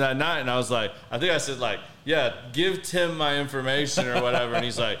texted him that night and I was like, I think I said like, yeah, give Tim my information or whatever. And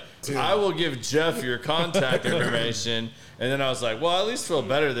he's like, I will give Jeff your contact information. And then I was like, well, I at least feel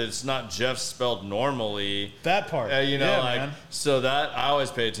better that it's not Jeff spelled normally. That part. Man. So that I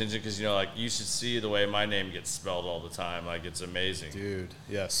always pay attention because, you should see the way my name gets spelled all the time. Like, it's amazing. Dude,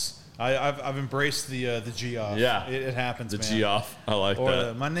 yes. I've embraced the GEOFF. Yeah. It happens, man. The GEOFF. I like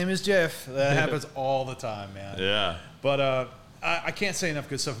that. My name is Jeff. That happens all the time, man. Yeah. But I can't say enough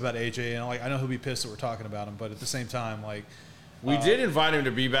good stuff about AJ. And I know he'll be pissed that we're talking about him, but at the same time, we did invite him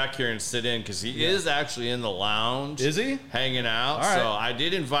to be back here and sit in because he is actually in the lounge. Is he? Hanging out. All right. So I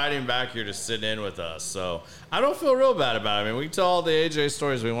did invite him back here to sit in with us. So I don't feel real bad about it. I mean, we can tell all the AJ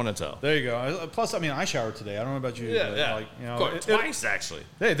stories we want to tell. There you go. Plus, I showered today. I don't know about you. Yeah. Twice, actually.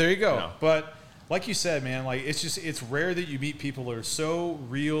 Hey, there you go. But like you said, man, it's rare that you meet people that are so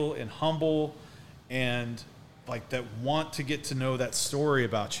real and humble and that want to get to know that story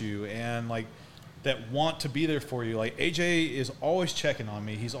about you and that want to be there for you. AJ is always checking on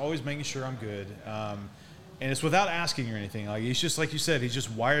me. He's always making sure I'm good. And it's without asking or anything. He's just, like you said, he's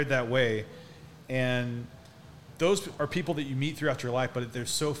just wired that way. And those are people that you meet throughout your life, but they're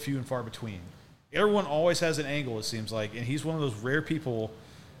so few and far between. Everyone always has an angle, it seems like. And he's one of those rare people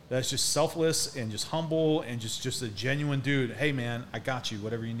that's just selfless and just humble and just a genuine dude. Hey, man, I got you,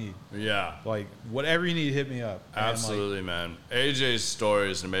 whatever you need. Yeah. Whatever you need, hit me up. Absolutely, man. AJ's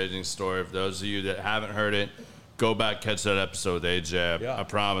story is an amazing story. For those of you that haven't heard it, go back, catch that episode with AJ. Yeah. I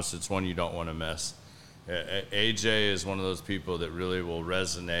promise it's one you don't want to miss. AJ is one of those people that really will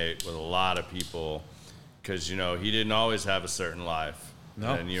resonate with a lot of people because, he didn't always have a certain life.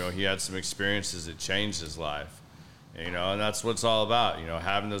 No. And, he had some experiences that changed his life. And that's what it's all about,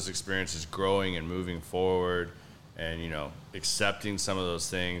 having those experiences, growing and moving forward and, accepting some of those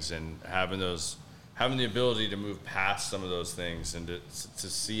things and having the ability to move past some of those things and to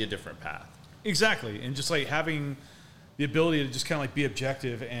see a different path. Exactly. And just having the ability to just kind of be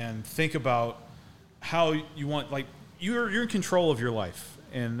objective and think about how you want, you're in control of your life.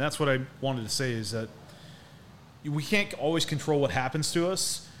 And that's what I wanted to say is that we can't always control what happens to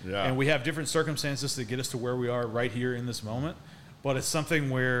us. Yeah. And we have different circumstances that get us to where we are right here in this moment. But it's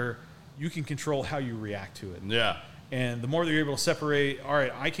something where you can control how you react to it. Yeah. And the more that you're able to separate, all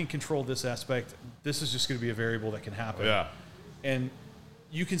right, I can control this aspect. This is just going to be a variable that can happen. Yeah. And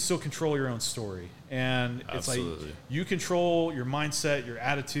you can still control your own story. And it's Absolutely. You control your mindset, your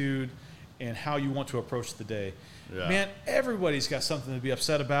attitude, and how you want to approach the day. Yeah. Man, everybody's got something to be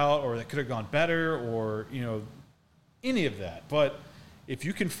upset about or that could have gone better or, any of that. But if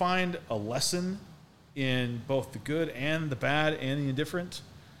you can find a lesson in both the good and the bad and the indifferent,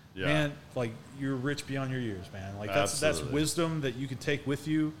 man, you're rich beyond your years, man. That's wisdom that you can take with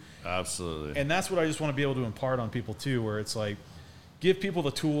you. Absolutely. And that's what I just want to be able to impart on people too, where it's give people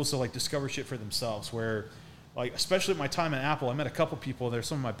the tools to discover shit for themselves. Where especially at my time at Apple, I met a couple people. They're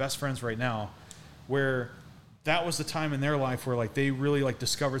some of my best friends right now, where that was the time in their life where they really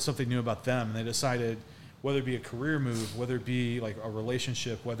discovered something new about them, and they decided, whether it be a career move, whether it be a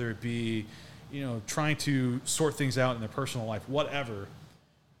relationship, whether it be, trying to sort things out in their personal life, whatever.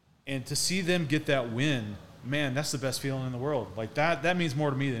 And to see them get that win, man, that's the best feeling in the world. That means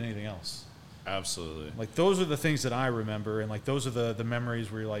more to me than anything else. Absolutely. Those are the things that I remember, and those are the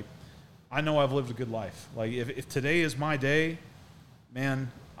memories where you're I know I've lived a good life. Like if today is my day,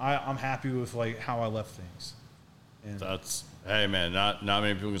 man, I'm happy with like how I left things. And That's, hey man, not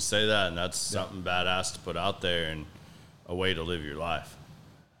many people can say that, and that's something badass to put out there and a way to live your life.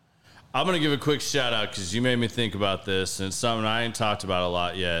 I'm going to give a quick shout out because you made me think about this, and it's something I ain't talked about a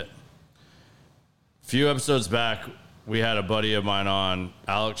lot yet. A few episodes back, we had a buddy of mine on,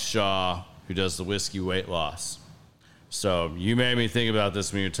 Alex Shaw, who does the whiskey weight loss. So you made me think about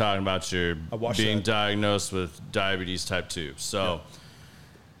this when you're talking about your being diagnosed with diabetes type 2. So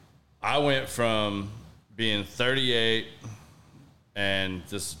I went from being 38 and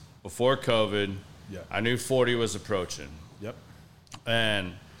this before COVID, I knew 40 was approaching. Yep.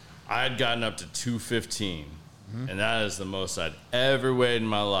 And I had gotten up to 215. And that is the most I'd ever weighed in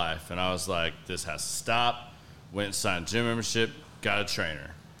my life. And I was like, this has to stop. Went and signed gym membership, got a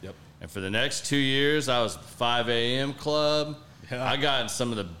trainer. Yep. And for the next 2 years, I was 5 a.m. club. Yeah. I got in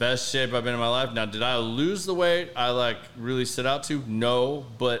some of the best shape I've been in my life. Now, did I lose the weight I like really set out to? No,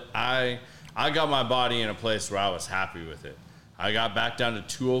 but I got my body in a place where I was happy with it. I got back down to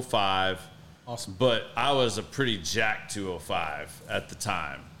 205. Awesome. But I was a pretty jacked 205 at the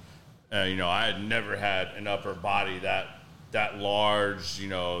time. You know, I had never had an upper body that large, you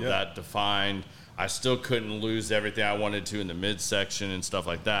know, that defined. I still couldn't lose everything I wanted to in the midsection and stuff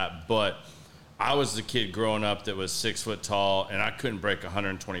like that. But I was the kid growing up that was 6 foot tall, and I couldn't break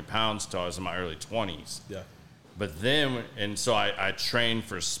 120 pounds till I was in my early 20s. Yeah. But then, and so I trained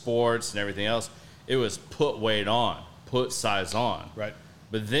for sports and everything else. It was put weight on, put size on. Right.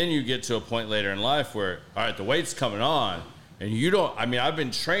 But then you get to a point later in life where, all right, the weight's coming on, and you don't, I mean, I've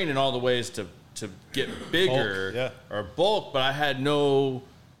been trained in all the ways to get bigger or bulk, but I had no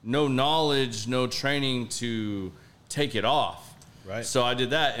knowledge, no training to take it off. Right. So I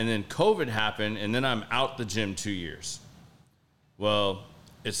did that, and then COVID happened, and then I'm out the gym 2 years. Well,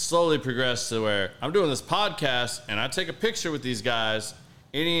 it slowly progressed to where I'm doing this podcast, and I take a picture with these guys,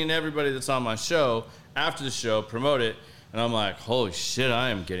 any and everybody that's on my show, after the show, promote it, and I'm like, holy shit, I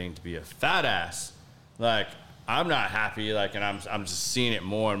am getting to be a fat ass. Like, I'm not happy, like, and I'm just seeing it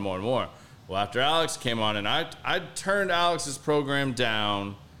more and more and more. Well, after Alex came on, and I turned Alex's program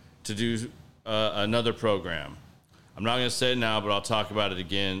down to do another program. I'm not going to say it now, but I'll talk about it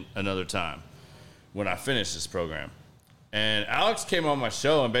again another time when I finish this program. And Alex came on my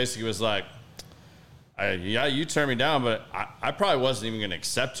show and basically was like, yeah, you turned me down, but I probably wasn't even going to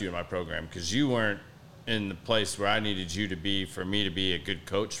accept you in my program because you weren't in the place where I needed you to be for me to be a good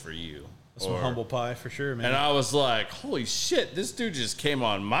coach for you. That's some humble pie for sure, man. And I was like, holy shit, this dude just came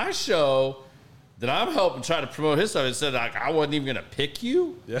on my show that I'm helping try to promote his stuff and said, like, I wasn't even going to pick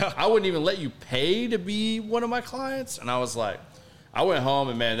you. Yeah. I wouldn't even let you pay to be one of my clients. And I was like, I went home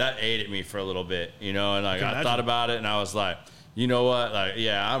and, man, that ate at me for a little bit, you know, and like I thought about it and I was like, you know what? Like,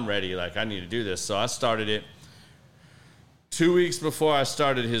 yeah, I'm ready. Like, I need to do this. So I started it. 2 weeks before I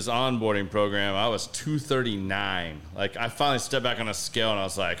started his onboarding program, I was 239. Like, I finally stepped back on a scale and I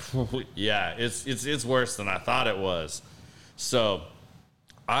was like, yeah, it's worse than I thought it was. So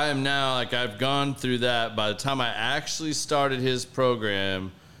I am now, like, I've gone through that. By the time I actually started his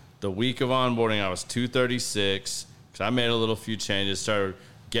program, the week of onboarding, I was 236 because I made a little few changes, started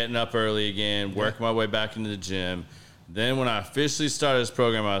getting up early again, working my way back into the gym. Then when I officially started his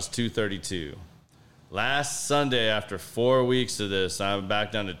program, I was 232. Last Sunday, after 4 weeks of this, I'm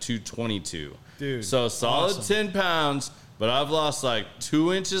back down to 222. Dude, so solid awesome. 10 pounds, but I've lost like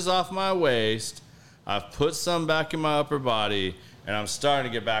 2 inches off my waist. I've put some back in my upper body, and I'm starting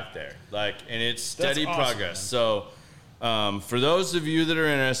to get back there. Like, and it's steady progress. Man. So for those of you that are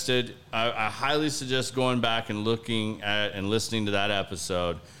interested, I highly suggest going back and looking at and listening to that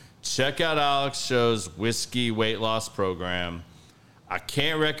episode. Check out Alex Show's Whiskey Weight Loss Program. I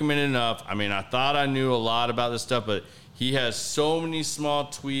can't recommend it enough. I mean, I thought I knew a lot about this stuff, but he has so many small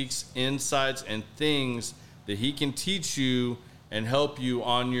tweaks, insights, and things that he can teach you and help you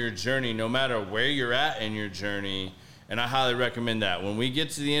on your journey, no matter where you're at in your journey. And I highly recommend that. When we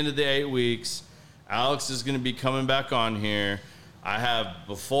get to the end of the 8 weeks, Alex is going to be coming back on here. I have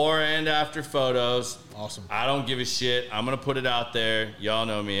before and after photos. Awesome. I don't give a shit. I'm going to put it out there. Y'all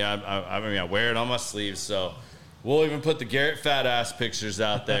know me. I mean, I wear it on my sleeve, so we'll even put the Garrett fat ass pictures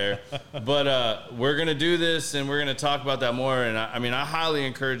out there. But we're going to do this, and we're going to talk about that more. And I mean, I highly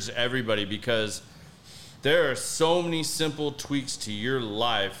encourage everybody because there are so many simple tweaks to your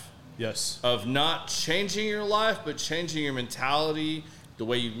life. Yes. Of not changing your life, but changing your mentality, the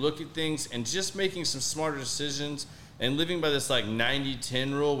way you look at things, and just making some smarter decisions and living by this like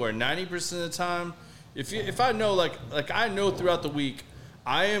 90-10 rule where 90% of the time, if I know, like I know throughout the week,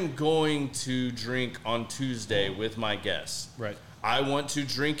 I am going to drink on Tuesday with my guests. Right. I want to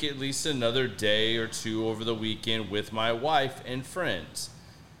drink at least another day or two over the weekend with my wife and friends.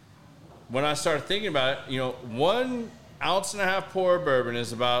 When I started thinking about it, 1.5 ounces pour of bourbon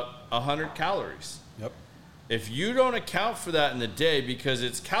is about 100 calories. Yep. If you don't account for that in the day, because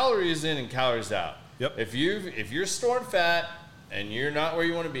it's calories in and calories out. Yep. If you're storing fat and you're not where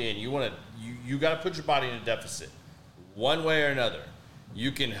you want to be, and you got to put your body in a deficit one way or another.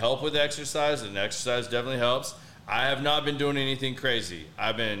 You can help with exercise, and exercise definitely helps. I have not been doing anything crazy.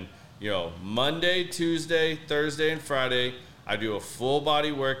 I've been, Monday, Tuesday, Thursday, and Friday, I do a full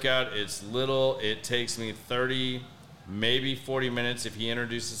body workout. It's little. It takes me 30, maybe 40 minutes if he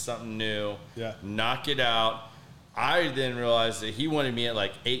introduces something new. Yeah. Knock it out. I then realized that he wanted me at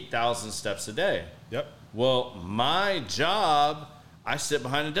like 8,000 steps a day. Yep. Well, my job, I sit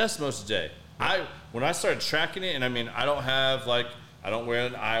behind a desk most of the day. When I started tracking it, and I don't wear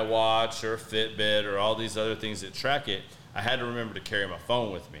an iWatch or a Fitbit or all these other things that track it. I had to remember to carry my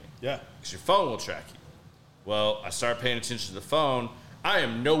phone with me. Yeah. Because your phone will track you. Well, I started paying attention to the phone. I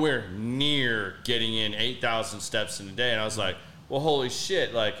am nowhere near getting in 8,000 steps in a day. And I was like, well, holy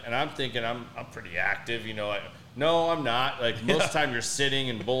shit. And I'm thinking I'm pretty active, no, I'm not. Most of the time you're sitting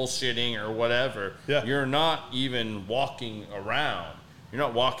and bullshitting or whatever. Yeah. You're not even walking around. You're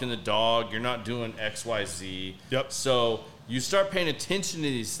not walking the dog. You're not doing X, Y, Z. Yep. So you start paying attention to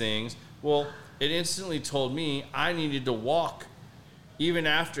these things. Well, it instantly told me I needed to walk even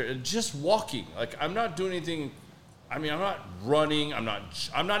after just walking. I'm not doing anything. I'm not running. I'm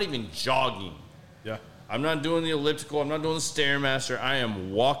not even jogging. Yeah. I'm not doing the elliptical. I'm not doing the Stairmaster. I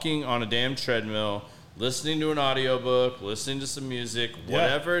am walking on a damn treadmill, listening to an audiobook, listening to some music,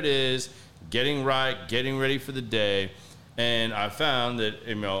 whatever it is, getting ready for the day. And I found that,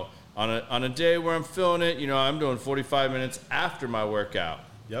 on a day where I'm feeling it, I'm doing 45 minutes after my workout.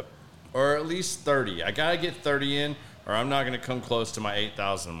 Yep. Or at least 30. I got to get 30 in, or I'm not going to come close to my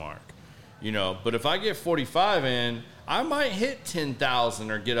 8,000 mark. But if I get 45 in, I might hit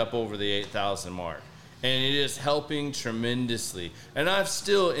 10,000 or get up over the 8,000 mark. And it is helping tremendously. And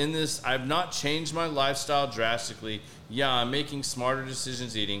I've not changed my lifestyle drastically. Yeah, I'm making smarter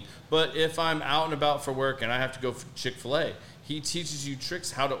decisions eating. But if I'm out and about for work and I have to go for Chick-fil-A, he teaches you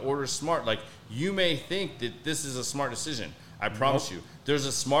tricks how to order smart. You may think that this is a smart decision. I promise you, there's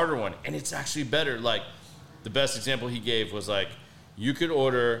a smarter one, and it's actually better. The best example he gave was you could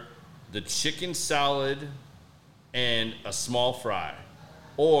order the chicken salad and a small fry,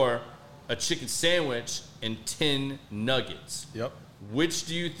 or a chicken sandwich and 10 nuggets. Yep. Which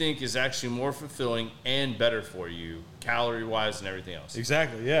do you think is actually more fulfilling and better for you, calorie-wise and everything else?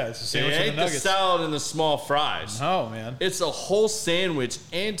 Exactly, yeah. It's a sandwich it and ain't the nuggets. The salad and the small fries. No, man. It's a whole sandwich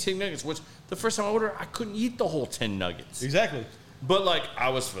and 10 nuggets, which the first time I ordered, I couldn't eat the whole 10 nuggets. Exactly. But I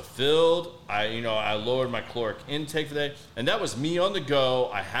was fulfilled. I lowered my caloric intake for the day, and that was me on the go.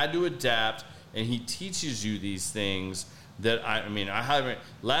 I had to adapt, and he teaches you these things that I haven't.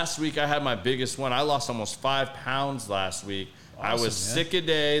 Last week I had my biggest one. I lost almost 5 pounds last week. Awesome, I was sick a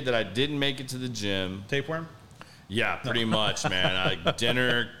day that I didn't make it to the gym. Tapeworm? Yeah, pretty much, man.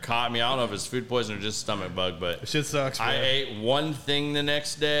 Dinner caught me. I don't know if it's food poisoning or just stomach bug, but shit sucks. I ate one thing the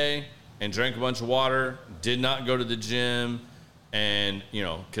next day and drank a bunch of water. Did not go to the gym. And,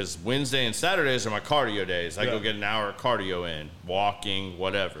 because Wednesday and Saturdays are my cardio days. I go get an hour of cardio in, walking,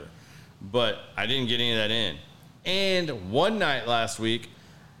 whatever. But I didn't get any of that in. And one night last week,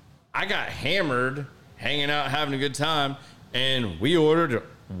 I got hammered, hanging out, having a good time, and we ordered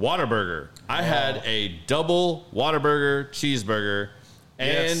Whataburger. I had a double Whataburger cheeseburger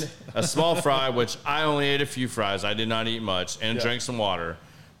and a small fry, which I only ate a few fries. I did not eat much, and drank some water.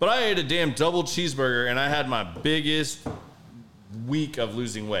 But I ate a damn double cheeseburger, and I had my biggest week of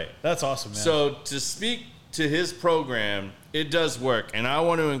losing weight. That's awesome, man. So to speak to his program, it does work, and I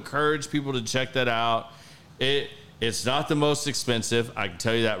want to encourage people to check that out. It's not the most expensive. I can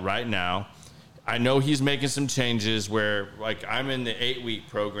tell you that right now. I know he's making some changes where, I'm in the 8-week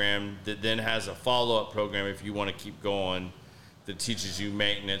program that then has a follow-up program if you want to keep going that teaches you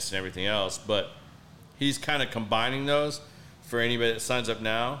maintenance and everything else. But he's kind of combining those for anybody that signs up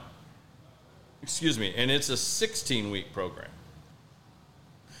now. Excuse me. And it's a 16-week program.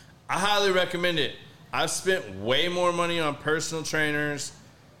 I highly recommend it. I've spent way more money on personal trainers,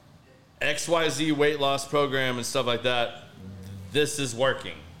 XYZ weight loss program and stuff like that. This is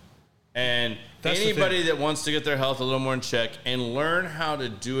working. And anybody that wants to get their health a little more in check and learn how to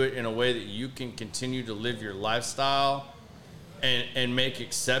do it in a way that you can continue to live your lifestyle and make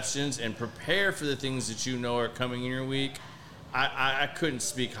exceptions and prepare for the things that you know are coming in your week, I couldn't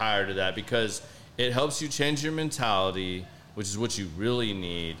speak higher to that, because it helps you change your mentality. which is what you really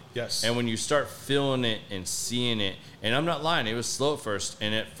need. Yes. And when you start feeling it and seeing it, and I'm not lying, it was slow at first.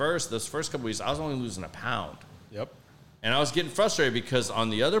 And at first, those first couple weeks, I was only losing a pound. Yep. And I was getting frustrated because on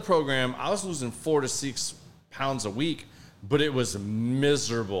the other program, I was losing 4 to 6 pounds a week, but it was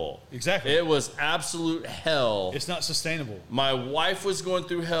miserable. Exactly. It was absolute hell. It's not sustainable. My wife was going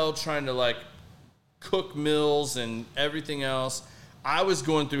through hell trying to like cook meals and everything else. I was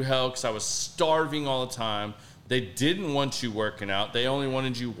going through hell because I was starving all the time. They didn't want you working out. They only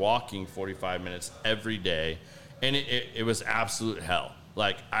wanted you walking 45 minutes every day. And it was absolute hell.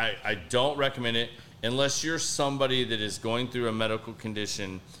 Like, I don't recommend it unless you're somebody that is going through a medical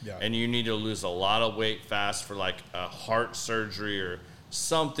condition and you need to lose a lot of weight fast for like a heart surgery or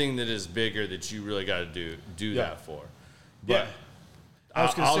something that is bigger that you really got to do that for. But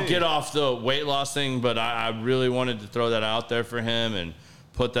I'll get off the weight loss thing, but I really wanted to throw that out there for him and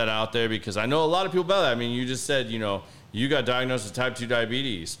put that out there because I know a lot of people about that. I mean, you just said, you got diagnosed with type 2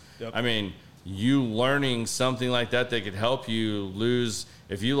 diabetes. Yep. I mean, you learning something like that could help you lose,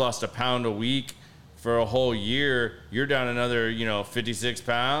 if you lost a pound a week for a whole year, you're down another, 56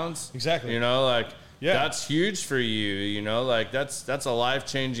 pounds. Exactly. That's huge for you, that's a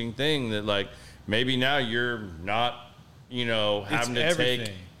life-changing thing that like maybe now you're not, having to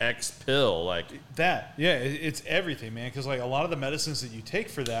take X pill like that. Yeah, it's everything, man. Because like a lot of the medicines that you take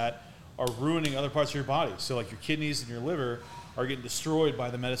for that are ruining other parts of your body. So like your kidneys and your liver are getting destroyed by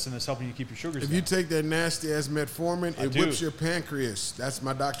the medicine that's helping you keep your sugars down. If you take that nasty ass metformin, it whips your pancreas. That's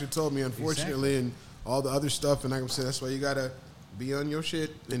my doctor told me, unfortunately, and all the other stuff. And like I said, that's why you gotta be on your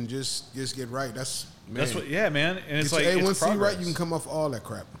shit and just get right. That's what, man. And it's like A1C right, you can come off all that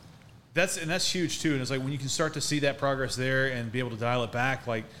crap. That's huge too. And it's like when you can start to see that progress there and be able to dial it back,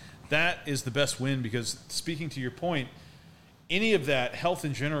 like that is the best win. Because speaking to your point, any of that health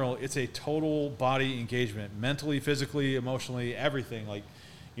in general, it's a total body engagement, mentally, physically, emotionally, everything. Like,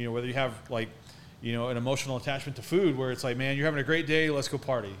 whether you have like, an emotional attachment to food where it's like, man, you're having a great day, let's go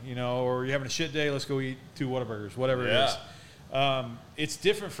party, or you're having a shit day, let's go eat 2 Whataburgers, whatever it is. It's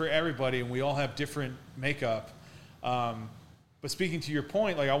different for everybody, and we all have different makeup. But speaking to your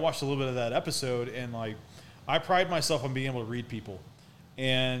point, like I watched a little bit of that episode, and like I pride myself on being able to read people.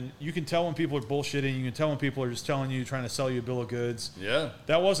 And you can tell when people are bullshitting. You can tell when people are just telling you, trying to sell you a bill of goods. Yeah.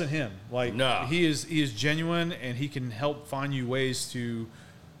 That wasn't him. Like, no. He is genuine, and he can help find you ways to,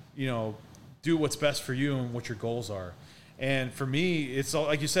 do what's best for you and what your goals are. And for me, it's all,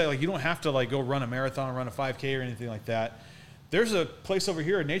 like you said, like you don't have to like go run a marathon, run a 5K or anything like that. There's a place over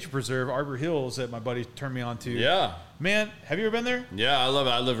here at Nature Preserve, Arbor Hills, that my buddy turned me on to. Yeah. Man, have you ever been there? Yeah, I love it.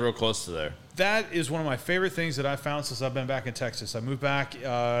 I live real close to there. That is one of my favorite things that I've found since I've been back in Texas. I moved back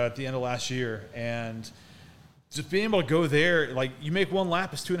at the end of last year, and just being able to go there, like you make one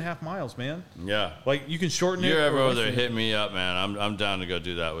lap, it's 2.5 miles, man. Yeah. Like you can shorten it. You're ever over there, hit me up, man. I'm down to go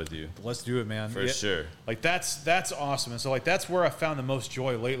do that with you. Let's do it, man. For sure. Like that's awesome. And so like that's where I found the most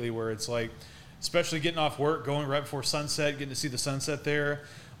joy lately, where it's like, especially getting off work, going right before sunset, getting to see the sunset there,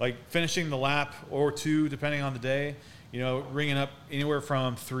 like finishing the lap or 2, depending on the day, ringing up anywhere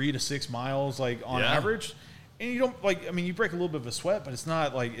from 3 to 6 miles, like on average. And you don't you break a little bit of a sweat, but it's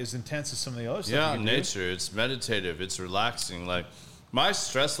not like as intense as some of the other stuff. Yeah, nature. It's meditative. It's relaxing. Like my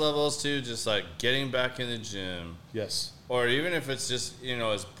stress levels too, just like getting back in the gym. Yes. Or even if it's just,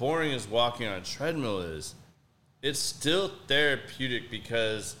 as boring as walking on a treadmill is, it's still therapeutic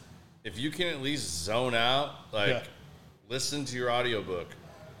because if you can at least zone out, listen to your audiobook,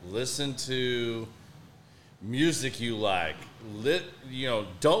 listen to music you like,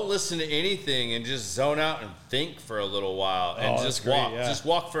 don't listen to anything and just zone out and think for a little while and just walk. Yeah. Just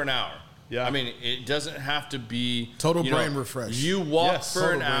walk for an hour. Yeah. I mean, it doesn't have to be total brain refresh. You walk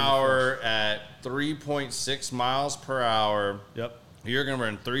for an hour at 3.6 miles per hour. Yep. You're going to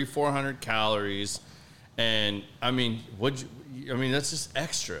burn 300-400 calories. And that's just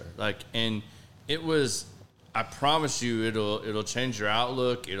extra. And it was, I promise you, it'll change your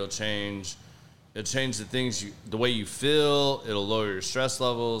outlook. It'll change the things the way you feel. It'll lower your stress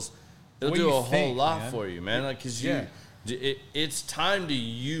levels. It'll do a whole lot for you, man. Because it's time to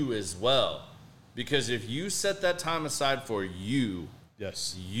you as well. Because if you set that time aside for you,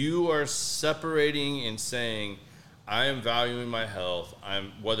 yes, you are separating and saying, I am valuing my health.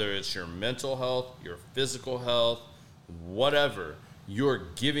 Whether it's your mental health, your physical health, whatever, you're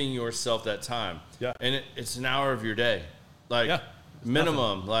giving yourself that time. Yeah. And it's an hour of your day.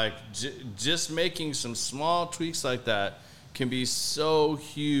 Minimum. Just making some small tweaks like that can be so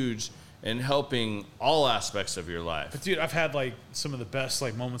huge in helping all aspects of your life. But dude, I've had some of the best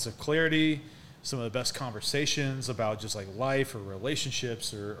moments of clarity, some of the best conversations about just like life or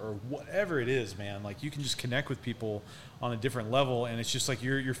relationships or whatever it is, man. Like you can just connect with people on a different level, and it's just like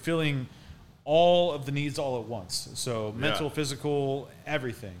you're feeling all of the needs all at once. So mental, physical,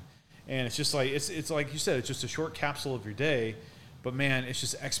 everything. And it's just like it's like you said, it's just a short capsule of your day, but man, it's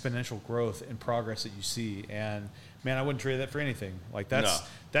just exponential growth and progress that you see. And man, I wouldn't trade that for anything. Like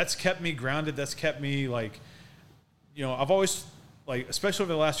that's kept me grounded. That's kept me like, you know, I've always like, especially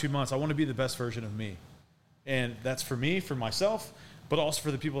over the last few months, I want to be the best version of me. And that's for me, for myself, but also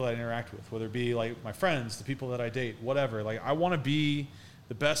for the people that I interact with, whether it be like my friends, the people that I date, whatever. Like I want to be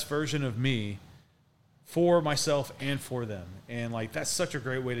the best version of me for myself and for them. And like, that's such a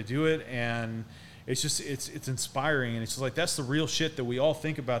great way to do it. And it's just, it's inspiring. And it's just like, that's the real shit that we all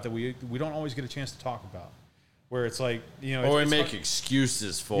think about that we don't always get a chance to talk about. Where it's like, you know, or we it's make hard.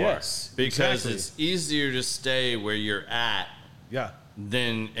 Excuses for. Yes, because exactly. it's easier to stay where you're at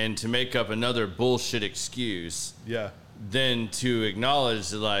and to make up another bullshit excuse than to acknowledge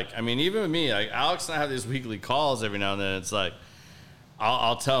that, like, I mean, even with me, like Alex and I have these weekly calls every now and then. It's like,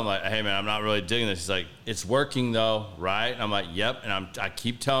 I'll tell him, like, hey man, I'm not really digging this. He's like, it's working though, right? And I'm like, yep. And I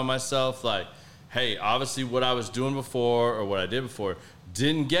keep telling myself, like, hey, obviously what I was doing before or what I did before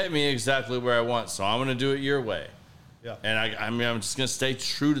didn't get me exactly where I want, so I'm going to do it your way. Yeah. And I mean, I'm just going to stay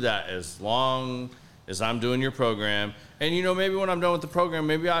true to that as long as I'm doing your program. And, you know, maybe when I'm done with the program,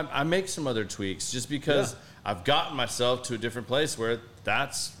 maybe I make some other tweaks just because I've gotten myself to a different place where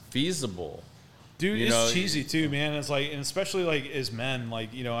that's feasible. Dude, it's cheesy too, man. It's like, and especially like as men,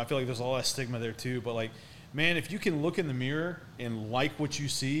 like, you know, I feel like there's all that stigma there too. But like, man, if you can look in the mirror and like what you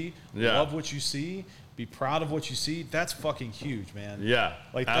see, love what you see, be proud of what you see, that's fucking huge, man. Yeah.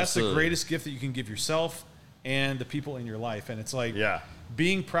 Like that's the greatest gift that you can give yourself and the people in your life. And it's like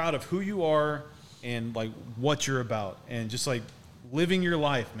being proud of who you are and like what you're about and just like living your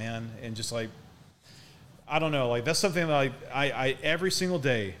life, man. And just like, I don't know, like that's something that I every single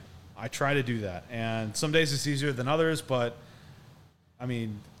day I try to do that. And some days it's easier than others, but I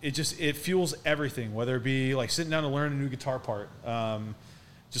mean, it fuels everything, whether it be like sitting down to learn a new guitar part,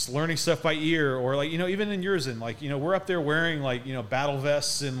 just learning stuff by ear, or like, you know, even in URIZEN, like, you know, we're up there wearing like, you know, battle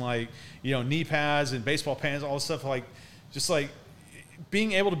vests and like, you know, knee pads and baseball pants, all this stuff, like just like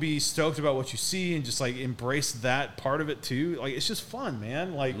being able to be stoked about what you see and just like embrace that part of it too. Like, it's just fun,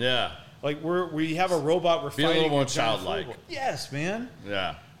 man. Like, like we have a robot, we're fighting. Be a little more childlike. Yes, man.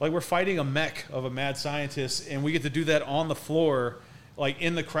 Yeah. Like we're fighting a mech of a mad scientist, and we get to do that on the floor, like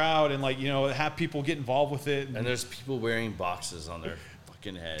in the crowd, and like, you know, have people get involved with it. And there's people wearing boxes on their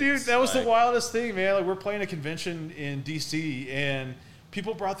fucking heads. Dude, that was the wildest thing, man. Like we're playing a convention in DC, and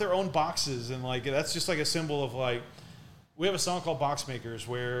people brought their own boxes, and like that's just like a symbol of like, we have a song called Box Makers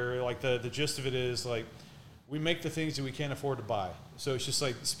where like the gist of it is like, we make the things that we can't afford to buy. So it's just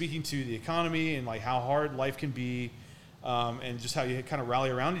like speaking to the economy and like how hard life can be. And just how you kind of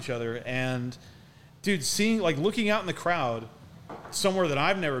rally around each other. And dude, seeing, like looking out in the crowd somewhere that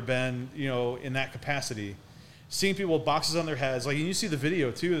I've never been, you know, in that capacity, seeing people with boxes on their heads, like, and you see the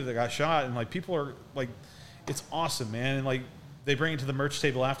video too that got shot, and like people are like, it's awesome, man. And like they bring it to the merch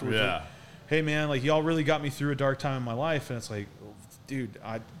table afterwards. Like, hey man, like y'all really got me through a dark time in my life. And it's like, dude,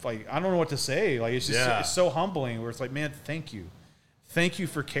 I don't know what to say. Like, it's just it's so humbling where it's like, man, thank you. Thank you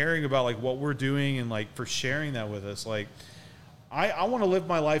for caring about like what we're doing and like for sharing that with us. Like, I want to live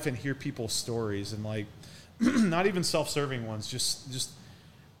my life and hear people's stories, and like not even self-serving ones, just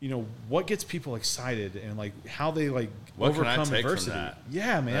you know, what gets people excited and like how they like overcome adversity.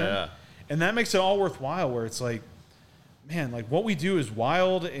 Yeah, man. Yeah. And that makes it all worthwhile, where it's like, man, like what we do is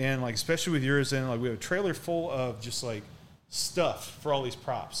wild, and like especially with URIZEN, like we have a trailer full of just like stuff for all these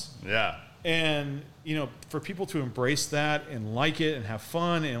props. Yeah. And, you know, for people to embrace that and like it and have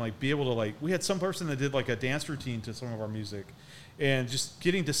fun and like be able to like, we had some person that did like a dance routine to some of our music, and just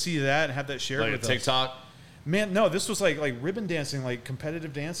getting to see that and have that shared like with a TikTok? us. Man, no, this was like ribbon dancing, like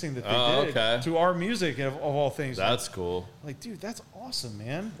competitive dancing that they did to our music of all things. That's cool. Like, dude, that's awesome,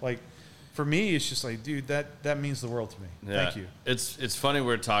 man. Like, for me, it's just like, dude, that means the world to me. Yeah. Thank you. It's funny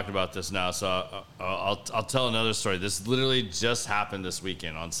we're talking about this now, so I'll tell another story. This literally just happened this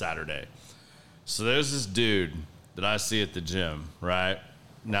weekend on Saturday. So there's this dude that I see at the gym, right?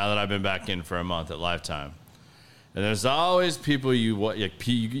 Now that I've been back in for a month at Lifetime. And there's always people if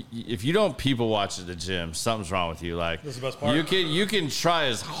you don't people watch at the gym, something's wrong with you. Like, that's the best part. You can try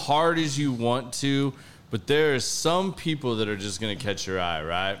as hard as you want to, but there are some people that are just going to catch your eye,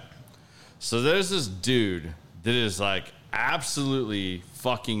 right? So there's this dude that is like absolutely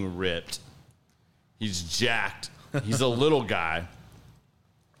fucking ripped. He's jacked. He's a little guy.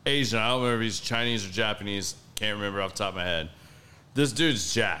 Asian. I don't remember if he's Chinese or Japanese. Can't remember off the top of my head. This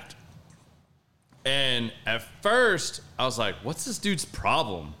dude's jacked. And at first, I was like, what's this dude's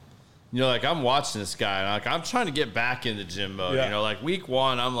problem? You know, like, I'm watching this guy, and like, I'm trying to get back into gym mode. Yeah. You know, like, week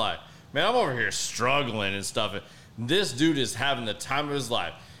one, I'm like, man, I'm over here struggling and stuff. And this dude is having the time of his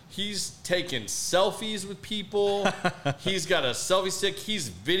life. He's taking selfies with people. He's got a selfie stick. He's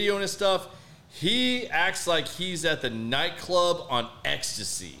videoing his stuff. He acts like he's at the nightclub on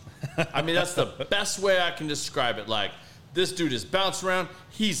ecstasy. I mean, that's the best way I can describe it. Like, this dude is bouncing around.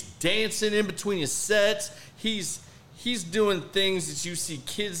 He's dancing in between his sets. He's doing things that you see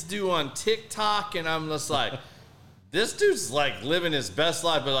kids do on TikTok. And I'm just like, this dude's like living his best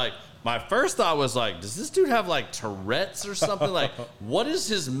life. But like, my first thought was like, does this dude have like Tourette's or something? Like, what is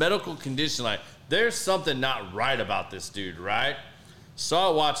his medical condition? Like, there's something not right about this dude, right? So I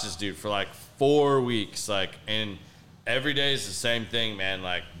watched this dude for like 4 weeks, like, and every day is the same thing, man.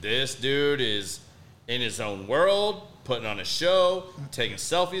 Like, this dude is in his own world, putting on a show, taking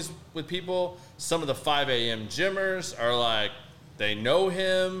selfies with people. Some of the 5 a.m. gymmers are like, they know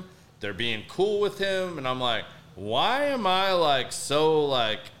him, they're being cool with him, and I'm like, why am I like so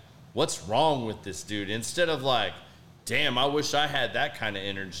like, what's wrong with this dude? Instead of like, damn, I wish I had that kind of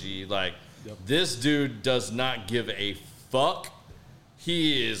energy. Like, This dude does not give a fuck.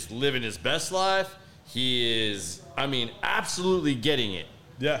 He is living his best life. He is, I mean, absolutely getting it.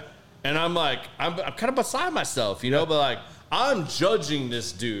 Yeah. And I'm like, I'm kind of beside myself, you know, but like, I'm judging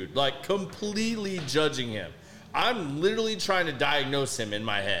this dude, like completely judging him. I'm literally trying to diagnose him in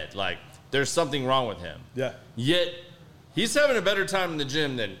my head. Like, there's something wrong with him. Yeah. Yet, he's having a better time in the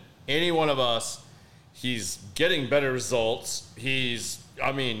gym than any one of us. He's getting better results.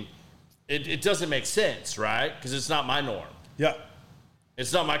 I mean, it doesn't make sense, right? Because it's not my norm. Yeah.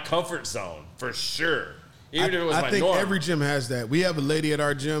 It's not my comfort zone, for sure. Even if it was my I think norm. every gym has that. We have a lady at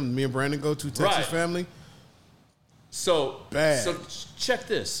our gym, me and Brandon go to, Texas Right. family. So, Bad. so check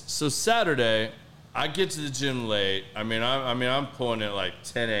this. So Saturday, I get to the gym late. I'm pulling at like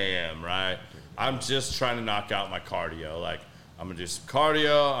 10 a.m., right? I'm just trying to knock out my cardio. Like, I'm going to do some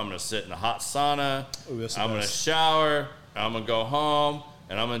cardio. I'm going to sit in a hot sauna. Ooh, that's the I'm going to best. shower. I'm going to go home,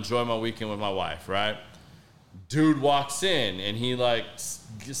 and I'm going to enjoy my weekend with my wife, right? Dude walks in, and he, like,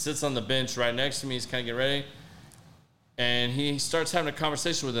 sits on the bench right next to me. He's kind of getting ready. And he starts having a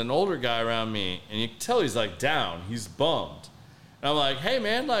conversation with an older guy around me. And you can tell he's, like, down. He's bummed. And I'm like, hey,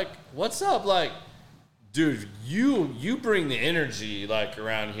 man, like, what's up? Like, dude, you bring the energy, like,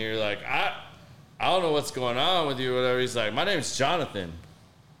 around here. Like, I don't know what's going on with you or whatever. He's like, my name's Jonathan.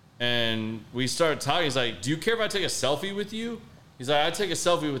 And we started talking. He's like, do you care if I take a selfie with you? He's like, I take a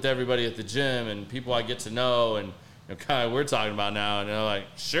selfie with everybody at the gym and people I get to know. And, you know, kind of we're talking about now. And they're like,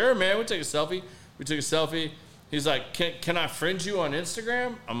 sure, man, we'll take a selfie. We took a selfie. He's like, can I friend you on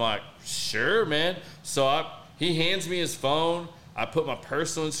Instagram? I'm like, sure, man. So he hands me his phone. I put my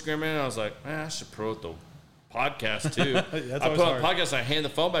personal Instagram in, and I was like, man, I should promote the podcast too. I put on a podcast, and I hand the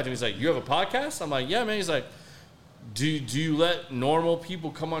phone back to him. He's like, you have a podcast? I'm like, yeah, man. He's like, do you let normal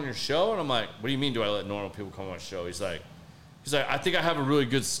people come on your show? And I'm like, what do you mean, do I let normal people come on my show? He's like, I think I have a really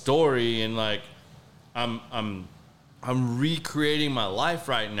good story, and like, I'm recreating my life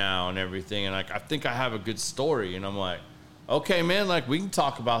right now and everything, and like, I think I have a good story. And I'm like, okay, man, like, we can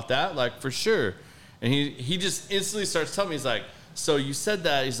talk about that, like, for sure. And he just instantly starts telling me, he's like, so you said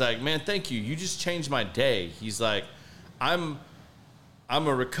that. He's like, man, thank you. You just changed my day. He's like, I'm a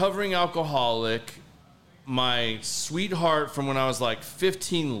recovering alcoholic. My sweetheart from when I was like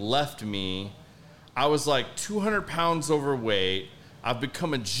 15 left me. I was like 200 pounds overweight. I've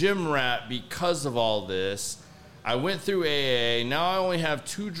become a gym rat because of all this. I went through AA. Now I only have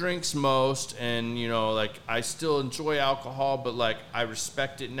 2 drinks most. And, you know, like, I still enjoy alcohol, but like, I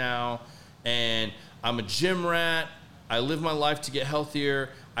respect it now. And I'm a gym rat. I live my life to get healthier.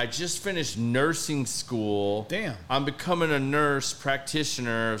 I just finished nursing school. Damn. I'm becoming a nurse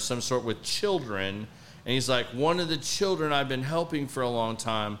practitioner of some sort with children. And he's like, one of the children I've been helping for a long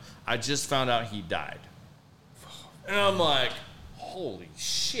time, I just found out he died. And I'm like, holy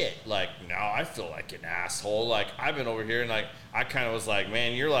shit. Like, now I feel like an asshole. Like, I've been over here and like, I kind of was like,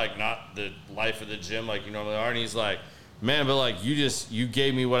 man, you're like not the life of the gym like you normally are. And he's like, man, but like, you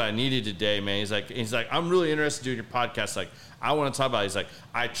gave me what I needed today, man. He's like, I'm really interested in doing your podcast. Like, I want to talk about it. He's like,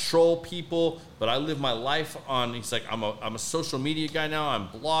 I troll people, but I live my life on, he's like, I'm a social media guy now. I'm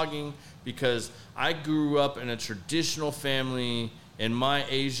blogging because I grew up in a traditional family in my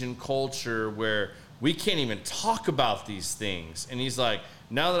Asian culture where we can't even talk about these things. And he's like,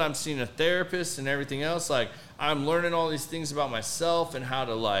 now that I'm seeing a therapist and everything else, like, I'm learning all these things about myself and how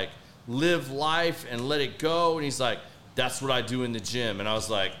to like live life and let it go. And he's like, that's what I do in the gym. And I was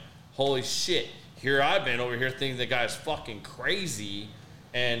like, holy shit, here I've been over here thinking the guy's fucking crazy.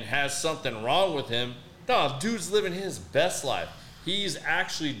 and has something wrong with him. No, dude's living his best life. He's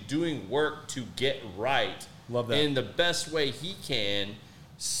actually doing work to get right. Love that. In the best way he can,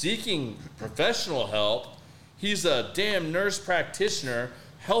 seeking professional help. He's a damn nurse practitioner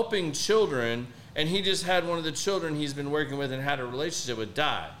helping children, and he just had one of the children he's been working with and had a relationship with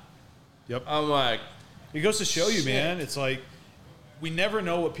die. Yep. I'm like, it goes to show you, shit. man. It's like we never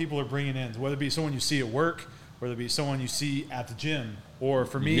know what people are bringing in, whether it be someone you see at work, whether it be someone you see at the gym, or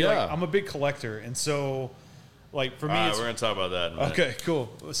for me, like, I'm a big collector, and so like for me, we're gonna talk about that in a minute. Okay, cool.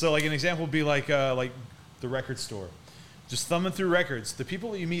 So like an example would be like the record store. Just thumbing through records. The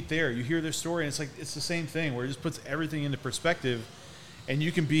people that you meet there, you hear their story, and it's like it's the same thing where it just puts everything into perspective, and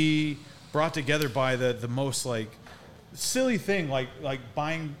you can be brought together by the most like silly thing, like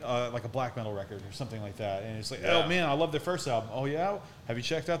buying like a black metal record or something like that, and it's like, oh man, I love their first album. Oh yeah, have you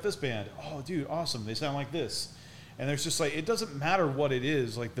checked out this band? Oh dude, awesome, they sound like this. And there's just like, it doesn't matter what it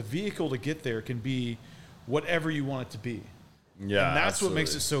is, like the vehicle to get there can be whatever you want it to be. Yeah, and that's absolutely. what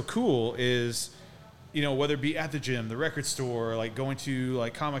makes it so cool is, you know, whether it be at the gym, the record store, like going to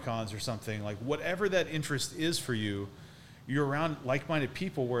like Comic-Cons or something, like whatever that interest is for you, you're around like-minded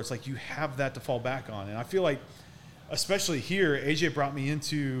people where it's like you have that to fall back on. And I feel like, especially here, AJ brought me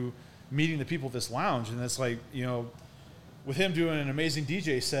into meeting the people at this lounge, and it's like, you know, with him doing an amazing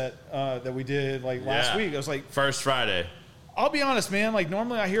DJ set that we did like last week, I was like, First Friday. I'll be honest, man, like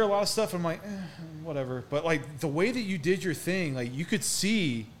normally I hear a lot of stuff, I'm like, whatever. But like the way that you did your thing, like you could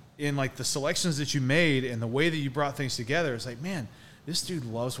see in like the selections that you made and the way that you brought things together, it's like, man, this dude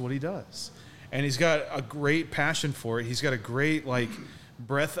loves what he does. And he's got a great passion for it. He's got a great like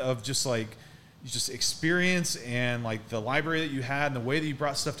breadth of just like just experience, and like the library that you had and the way that you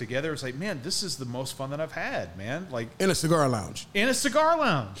brought stuff together. It's like, man, this is the most fun that I've had, man. Like In a cigar lounge. in a cigar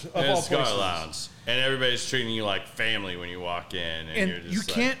lounge of all Cigar places. lounge. And everybody's treating you like family when you walk in. And you're And just you like,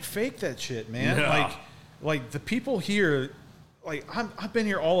 can't fake that shit, man. No. Like the people here, like I've been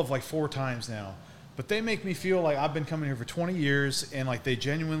here all of like 4 times now, but they make me feel like I've been coming here for 20 years, and like they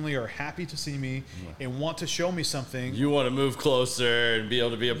genuinely are happy to see me and want to show me something. You want to move closer and be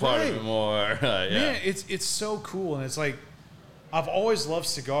able to be a part of Right. it more. Yeah. Man, it's so cool, and it's like I've always loved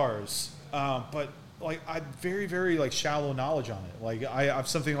cigars, but like I very very like shallow knowledge on it. Like I have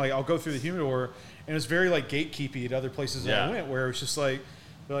something like I'll go through the humidor, and it's very like gatekeepy at other places that I went, where it's just like,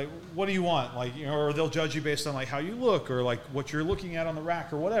 they're like, what do you want? Like, you know, or they'll judge you based on like how you look or like what you're looking at on the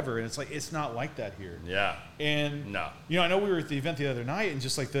rack or whatever. And it's like, it's not like that here. Yeah. And No. you know, I know we were at the event the other night, and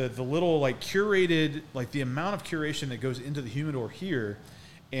just like the little like curated, like the amount of curation that goes into the humidor here,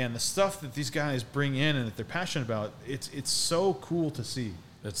 and the stuff that these guys bring in and that they're passionate about, it's so cool to see.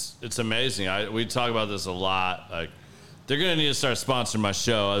 It's amazing. We talk about this a lot. Like, they're gonna need to start sponsoring my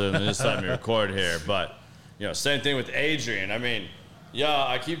show other than just letting me record here. But you know, same thing with Adrian. I mean, yeah,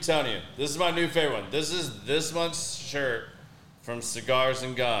 I keep telling you, this is my new favorite one. This is this month's shirt from Cigars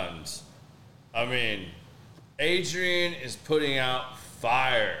and Guns. I mean, Adrian is putting out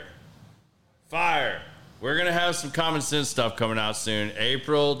fire. We're gonna have some common sense stuff coming out soon.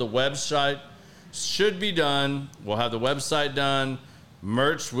 April, the website should be done. We'll have the website done.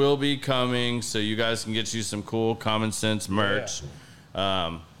 Merch will be coming, so you guys can get you some cool common sense merch.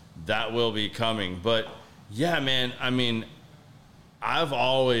 That will be coming. But yeah, man, I mean, I've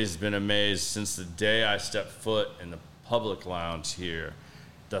always been amazed since the day I stepped foot in the public lounge here.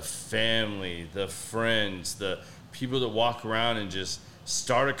 The family, the friends, the people that walk around and just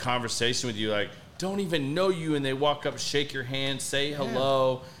start a conversation with you, like, don't even know you, and they walk up, shake your hand, say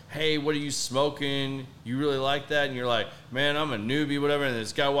hello. Hey, what are you smoking? You really like that? And you're like, man, I'm a newbie, whatever. And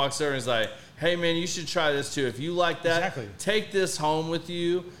this guy walks over and is like, hey, man, you should try this too. If you like that, take this home with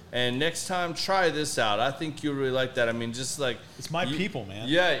you. And next time, try this out. I think you'll really like that. I mean, just like... It's my people, man.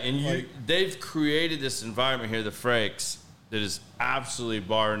 Yeah, and they've created this environment here, the Frakes, that is absolutely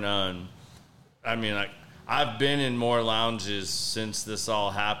bar none. I mean, like, I've been in more lounges since this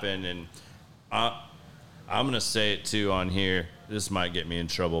all happened, and I'm going to say it too on here. This might get me in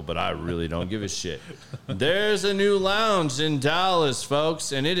trouble, but I really don't give a shit. There's a new lounge in Dallas,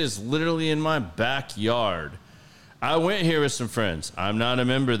 folks, and it is literally in my backyard. I went here with some friends. I'm not a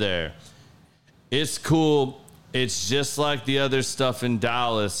member there. It's cool. It's just like the other stuff in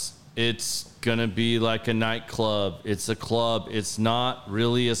Dallas. It's going to be like a nightclub. It's a club. It's not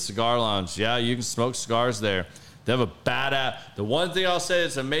really a cigar lounge. Yeah, you can smoke cigars there. They have a badass... The one thing I'll say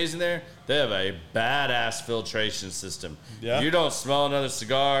that's amazing there, they have a badass filtration system. Yeah. You don't smell another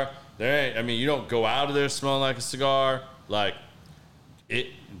cigar. You don't go out of there smelling like a cigar. Like,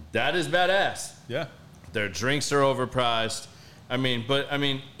 that is badass. Yeah. Their drinks are overpriced. I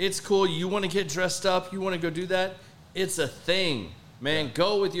mean, it's cool. You want to get dressed up. You want to go do that. It's a thing. Man,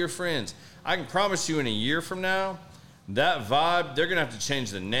 go with your friends. I can promise you in a year from now, that vibe, they're going to have to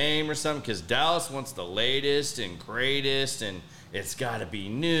change the name or something because Dallas wants the latest and greatest and it's got to be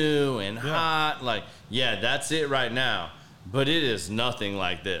new and hot. Like, yeah, that's it right now. But it is nothing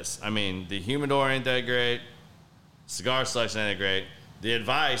like this. I mean, the humidor ain't that great. Cigar selection ain't that great. The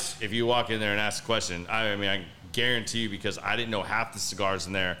advice, if you walk in there and ask a question, I guarantee you because I didn't know half the cigars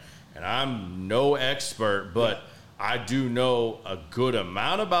in there. And I'm no expert, but I do know a good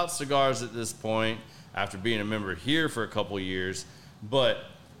amount about cigars at this point after being a member here for a couple of years. But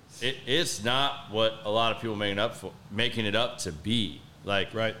it's not what a lot of people making it up to be. Like,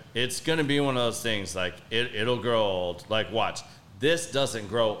 it's going to be one of those things, like, it'll grow old. Like, watch. This doesn't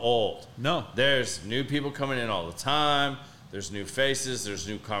grow old. No. There's new people coming in all the time. There's new faces. There's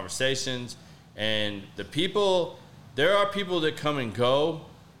new conversations. And there are people that come and go,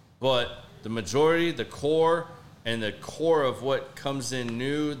 but the majority, the core of what comes in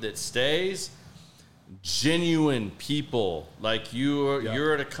new that stays, genuine people. Like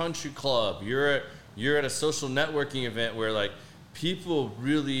you're at a country club, you're at a social networking event where like people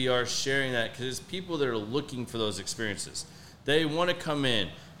really are sharing that because it's people that are looking for those experiences. They want to come in,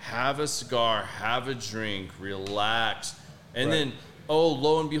 have a cigar, have a drink, relax, and then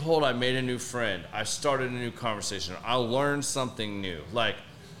lo and behold, I made a new friend. I started a new conversation. I learned something new. Like,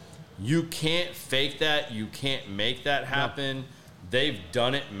 you can't fake that. You can't make that happen. No. They've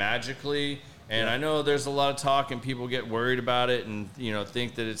done it magically. And I know there's a lot of talk and people get worried about it and,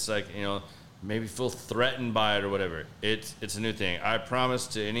 think that it's like, maybe feel threatened by it or whatever. It's a new thing. I promise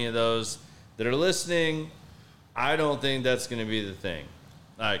to any of those that are listening, I don't think that's going to be the thing.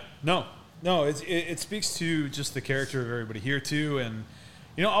 Like, no, it speaks to just the character of everybody here too. And,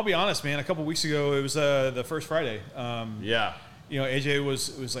 I'll be honest, man, a couple weeks ago, it was the first Friday. AJ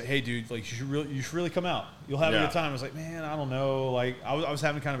was like, hey, dude, like, you should really come out. You'll have a good time. I was like, man, I don't know. Like, I was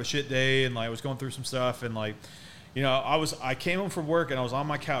having kind of a shit day, and, like, I was going through some stuff. And, like, I came home from work, and I was on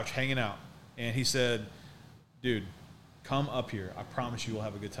my couch hanging out. And he said, dude, come up here. I promise you we'll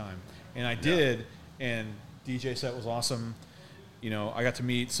have a good time. And I did, and DJ set was awesome. I got to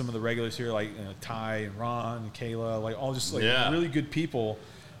meet some of the regulars here, like Ty and Ron and Kayla, like, all just, like, really good people.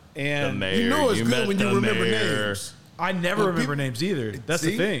 And the mayor, it's good when you remember names. I never remember names either. That's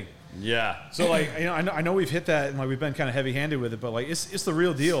the thing. Yeah. So, like, I know we've hit that, and, like, we've been kind of heavy-handed with it, but, like, it's the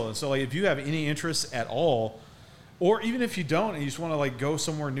real deal. And so, like, if you have any interest at all, or even if you don't and you just want to, like, go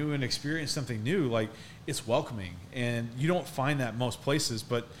somewhere new and experience something new, like, it's welcoming. And you don't find that most places.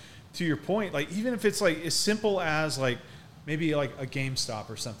 But to your point, like, even if it's, like, as simple as, like, maybe, like, a GameStop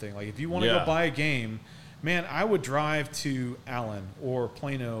or something. Like, if you want to go buy a game, man, I would drive to Allen or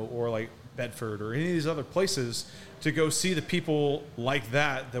Plano or, like, Bedford or any of these other places to go see the people like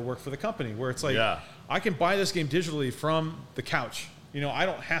that work for the company, where it's like, I can buy this game digitally from the couch. I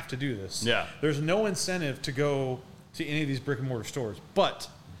don't have to do this. Yeah. There's no incentive to go to any of these brick and mortar stores, but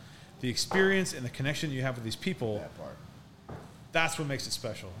the experience and the connection you have with these people, that's what makes it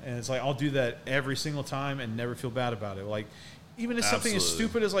special. And it's like, I'll do that every single time and never feel bad about it. Like, even if something as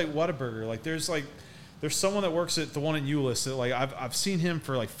stupid as, like, Whataburger, like, there's someone that works at the one in Euless that, like, I've seen him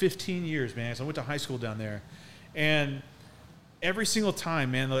for, like, 15 years, man. So I went to high school down there. And every single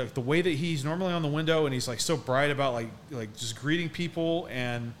time, man, like, the way that he's normally on the window and he's, like, so bright about, like just greeting people.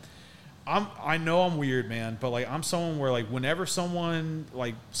 And I know I'm weird, man, but, like, I'm someone where, like, whenever someone,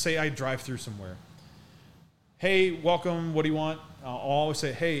 like, say I drive through somewhere, hey, welcome, what do you want? I'll always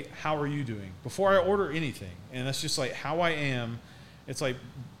say, hey, how are you doing? Before I order anything. And that's just, like, how I am. It's like,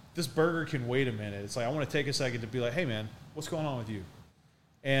 this burger can wait a minute. It's like, I want to take a second to be like, hey, man, what's going on with you?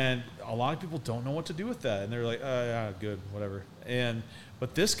 And a lot of people don't know what to do with that. And they're like, yeah, good, whatever.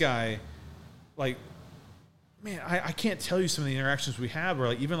 But this guy, like, man, I can't tell you some of the interactions we had where,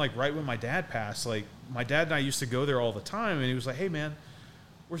 like, even, like, right when my dad passed, like, my dad and I used to go there all the time. And he was like, hey, man,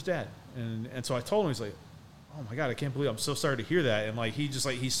 where's Dad? And so I told him, he's like, oh, my God, I can't believe I'm so sorry to hear that. And, like, he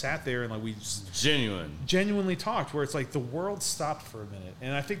sat there and, like, we just genuinely talked where it's like the world stopped for a minute.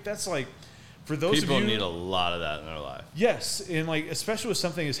 And I think that's, like, for those people of you, need a lot of that in their life. Yes, and, like, especially with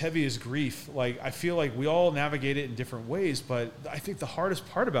something as heavy as grief, like, I feel like we all navigate it in different ways, but I think the hardest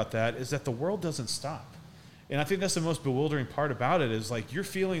part about that is that the world doesn't stop. And I think that's the most bewildering part about it is, like, you're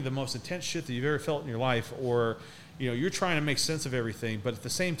feeling the most intense shit that you've ever felt in your life, or, you're trying to make sense of everything, but at the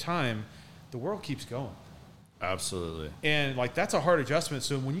same time, the world keeps going. Absolutely. And, like, that's a hard adjustment.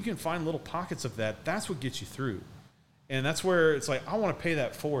 So when you can find little pockets of that, that's what gets you through. And that's where it's like, I want to pay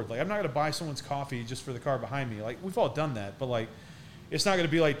that forward. Like, I'm not going to buy someone's coffee just for the car behind me. Like, we've all done that. But, like, it's not going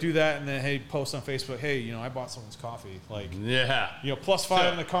to be like do that and then hey post on Facebook, hey, I bought someone's coffee, like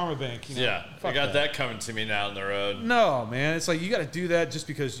 +5 in the karma bank. I got that coming to me now on the road. No, man, it's like you got to do that just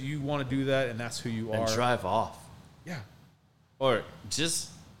because you want to do that and that's who you are. And drive off. Yeah. Or just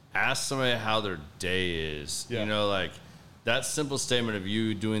ask somebody how their day is. Yeah. Like that simple statement of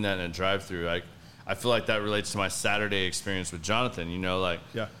you doing that in a drive-through. Like I feel like that relates to my Saturday experience with Jonathan.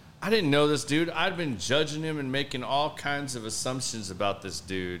 I didn't know this dude. I'd been judging him and making all kinds of assumptions about this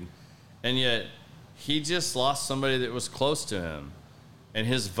dude. And yet, he just lost somebody that was close to him. And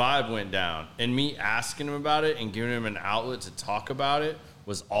his vibe went down. And me asking him about it and giving him an outlet to talk about it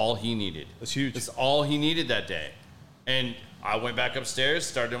was all he needed. That's huge. That's all he needed that day. And I went back upstairs,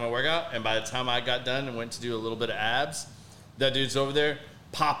 started doing my workout. And by the time I got done and went to do a little bit of abs, that dude's over there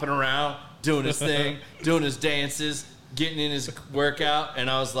popping around, doing his thing, doing his dances, getting in his workout, and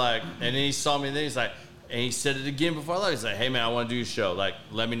I was like, and then he saw me, and then he's like, and he said it again before I left. He's like, hey man, I want to do your show. Like,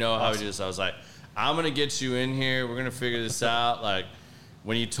 let me know how we do this. I was like, I'm gonna get you in here. We're gonna figure this out. Like,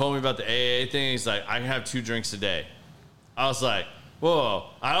 when he told me about the AA thing, he's like, I can have 2 drinks a day. I was like, whoa,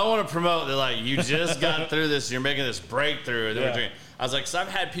 I don't want to promote that. Like, you just got through this, you're making this breakthrough. And then we're drinking. I was like, because I've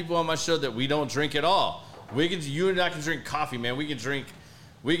had people on my show that we don't drink at all. You and I can drink coffee, man. We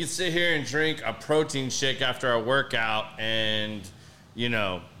can sit here and drink a protein shake after our workout and,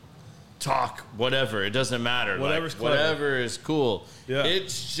 talk whatever. It doesn't matter. Whatever is cool. Yeah.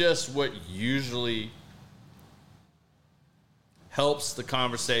 It's just what usually helps the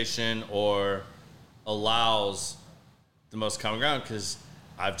conversation or allows the most common ground, because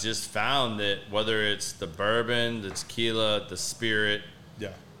I've just found that whether it's the bourbon, the tequila, the spirit,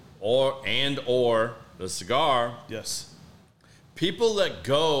 or the cigar, people let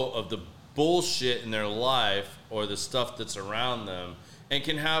go of the bullshit in their life or the stuff that's around them and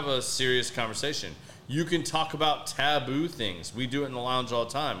can have a serious conversation. You can talk about taboo things. We do it in the lounge all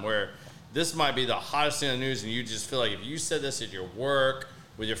the time, where this might be the hottest thing on the news and you just feel like if you said this at your work,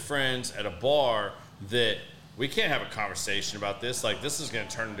 with your friends, at a bar, that we can't have a conversation about this. Like, this is going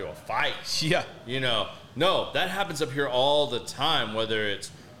to turn into a fight. Yeah. No, that happens up here all the time, whether it's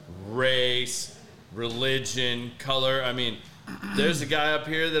race, religion, color. I mean, there's a guy up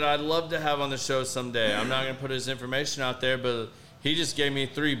here that I'd love to have on the show someday. I'm not going to put his information out there, but he just gave me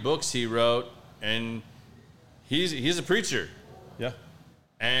 3 books he wrote, and he's a preacher. Yeah.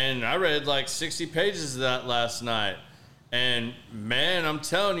 And I read like 60 pages of that last night. And, man, I'm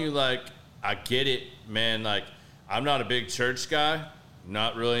telling you, like, I get it, man. Like, I'm not a big church guy.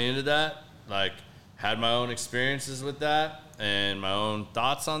 Not really into that. Like, had my own experiences with that and my own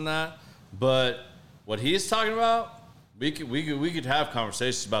thoughts on that. But what he's talking about, we could have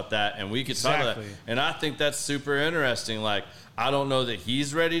conversations about that, and we could talk about that. And I think that's super interesting. Like, I don't know that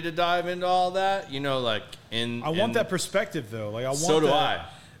he's ready to dive into all that. I want that perspective, though. Like, so do I.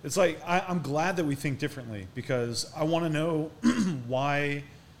 It's like I'm glad that we think differently, because I want to know why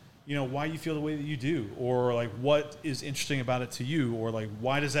you feel the way that you do, or like what is interesting about it to you, or like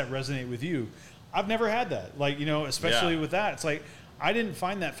why does that resonate with you. I've never had that, like, especially with that. It's like I didn't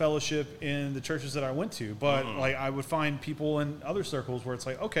find that fellowship in the churches that I went to, but like I would find people in other circles where it's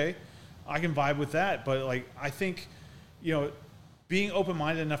like, okay, I can vibe with that. But like, I think, being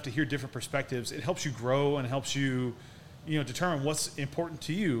open-minded enough to hear different perspectives, it helps you grow and helps you, determine what's important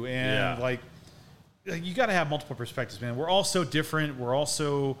to you. And like you got to have multiple perspectives, man. We're all so different. We're all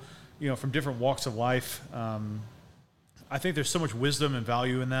so, from different walks of life. I think there's so much wisdom and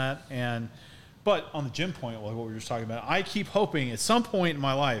value in that. But on the gym point, like what we were just talking about, I keep hoping at some point in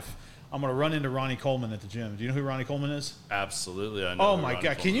my life, I'm going to run into Ronnie Coleman at the gym. Do you know who Ronnie Coleman is? Absolutely, I know. Oh, my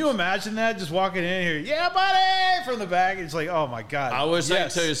God. Can you imagine that? Just walking in here, yeah, buddy, from the back. It's like, oh, my God. I wish I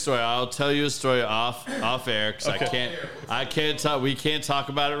could tell you a story. I'll tell you a story off air, because I can't talk. We can't talk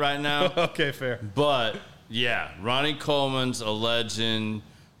about it right now. Okay, fair. But, yeah, Ronnie Coleman's a legend.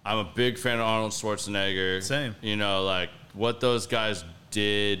 I'm a big fan of Arnold Schwarzenegger. Same. Like what those guys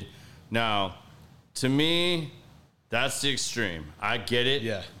did. Now, to me, that's the extreme. I get it.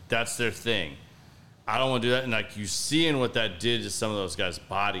 Yeah. That's their thing. I don't want to do that. And like, you seeing what that did to some of those guys'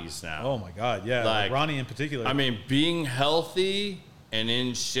 bodies now. Oh my God. Yeah. Like Ronnie in particular. I mean, being healthy and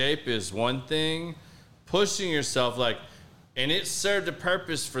in shape is one thing. Pushing yourself, like, and it served a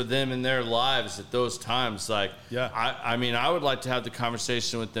purpose for them in their lives at those times. Like, I mean, I would like to have the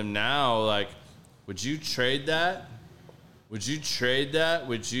conversation with them now. Like, would you trade that? Would you trade that?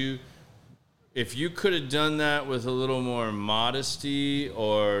 Would you, if you could have done that with a little more modesty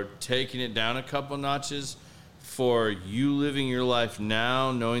or taking it down a couple notches for you living your life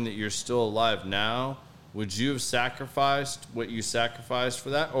now, knowing that you're still alive now, would you have sacrificed what you sacrificed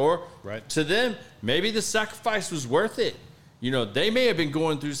for that? Or to them, maybe the sacrifice was worth it. they may have been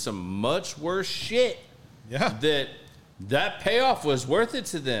going through some much worse shit. Yeah. That payoff was worth it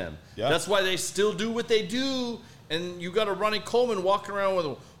to them. Yeah. That's why they still do what they do. And you got a Ronnie Coleman walking around with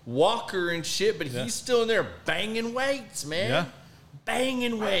a walker and shit, but he's still in there banging weights, man. Yeah.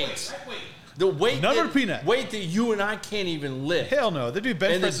 Banging weights. The weight that you and I can't even lift. Hell no. They do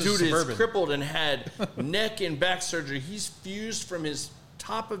bench presses. And the dude Suburban. is crippled and had neck and back surgery. He's fused from his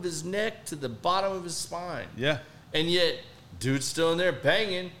top of his neck to the bottom of his spine. Yeah. And yet, dude's still in there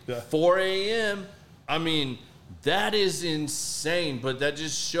banging. 4 a.m. I mean, that is insane. But that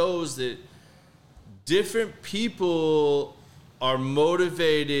just shows that different people are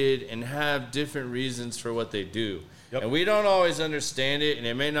motivated and have different reasons for what they do. Yep. And we don't always understand it, and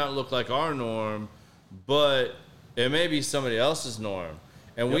it may not look like our norm, but it may be somebody else's norm.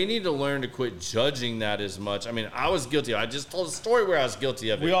 And we need to learn to quit judging that as much. I mean, I was guilty. I just told a story where I was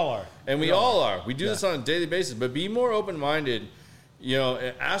guilty of it. We all are. And we all are. We do this on a daily basis. But be more open-minded.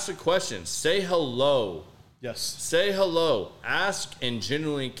 Ask a question. Say hello. Yes. Say hello. Ask and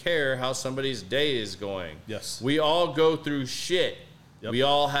genuinely care how somebody's day is going. Yes. We all go through shit. Yep. We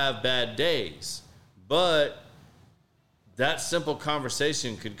all have bad days. But that simple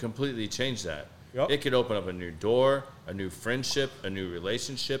conversation could completely change that. Yep. It could open up a new door, a new friendship, a new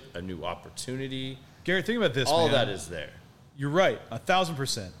relationship, a new opportunity. Gary, think about this, All man. that is there. You're right,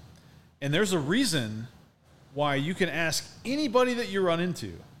 1,000%. And there's a reason why you can ask anybody that you run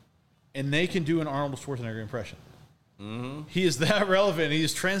into, and they can do an Arnold Schwarzenegger impression. Mm-hmm. He is that relevant. He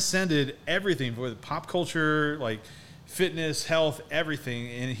has transcended everything, with pop culture, like fitness, health, everything.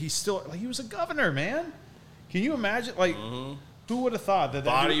 And he's still, he was a governor, man. Can you imagine, who would have thought that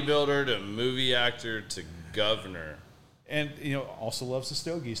bodybuilder to movie actor to governor, and also loves the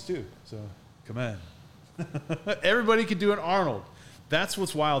Stogies too. So come on, everybody could do an Arnold. That's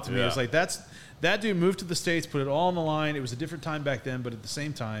what's wild to me. It's like that dude moved to the States, put it all on the line. It was a different time back then, but at the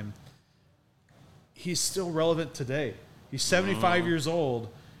same time, he's still relevant today. He's 75 years old,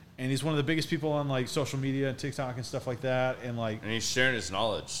 and he's one of the biggest people on like social media and TikTok and stuff like that. And he's sharing his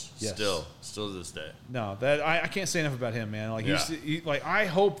knowledge still to this day. No, that I can't say enough about him, man. I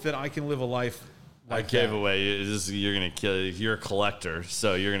hope that I can live a life. I gave away. You're gonna kill. You're a collector,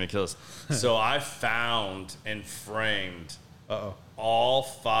 so you're gonna kill us. So I found and framed all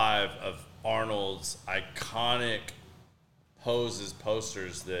 5 of Arnold's iconic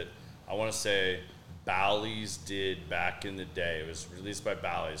posters that I want to say Bally's did back in the day. It was released by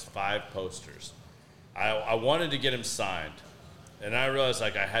Bally's, 5 posters. I wanted to get him signed, and I realized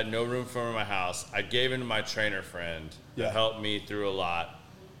I had no room for him in my house. I gave him to my trainer friend that helped me through a lot.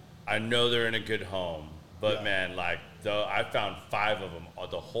 I know they're in a good home, but man, I found 5 of them,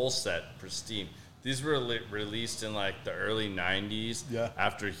 the whole set, pristine. These were released in the early 90s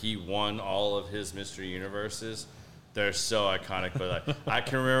after he won all of his Mystery Universes. They're so iconic, but I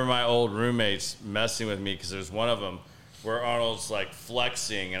can remember my old roommates messing with me because there's one of them where Arnold's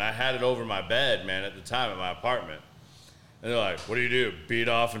flexing, and I had it over my bed, man, at the time at my apartment. And they're like, "What do you do? Beat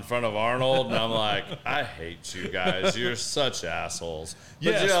off in front of Arnold?" And I'm like, "I hate you guys. You're such assholes."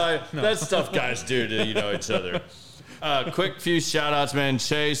 But that's stuff guys do to each other. Quick few shout outs, man.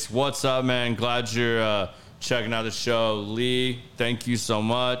 Chase, what's up, man? Glad you're checking out the show. Lee, thank you so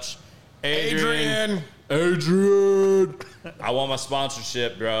much. Adrian. I want my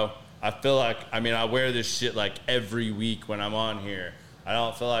sponsorship, bro. I feel I wear this shit every week when I'm on here. I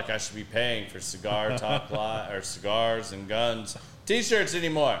don't feel like I should be paying for Cigar Talk Live or cigars and guns, t-shirts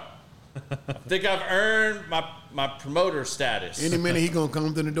anymore. I think I've earned my promoter status. Any minute he gonna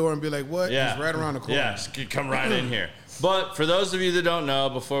come to the door and be like, "What?" Yeah. He's right around the corner. Yeah, come right in here. But for those of you that don't know,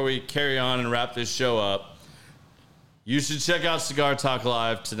 before we carry on and wrap this show up, you should check out Cigar Talk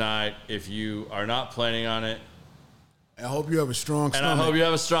Live tonight if you are not planning on it. I hope you have a strong stomach. And I hope you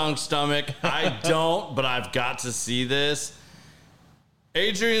have a strong stomach. I don't, but I've got to see this.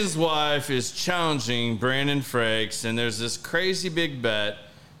 Adrian's wife is challenging Brandon Frakes, and there's this crazy big bet.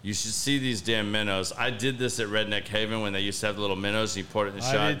 You should see these damn minnows. I did this at Redneck Haven when they used to have the little minnows, and you poured it in the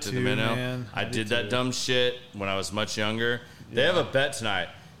shot to the minnow. Man. I did that dumb shit when I was much younger. They have a bet tonight.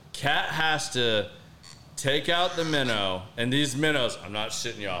 Kat has to take out the minnow, and these minnows, I'm not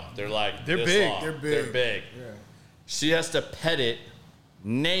shitting y'all, they're big. long. They're big. They're big. Yeah. She has to pet it,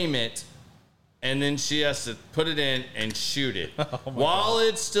 name it, and then she has to put it in and shoot it while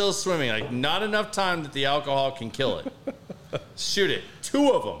it's still swimming. Not enough time that the alcohol can kill it. Shoot it.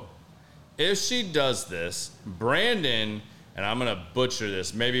 2 of them. If she does this, Brandon, and I'm going to butcher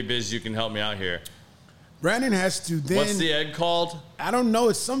this. Maybe, Biz, you can help me out here. Brandon has to then. What's the egg called? I don't know.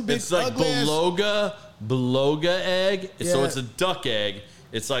 It's some big. It's beluga egg. Yeah. So it's a duck egg.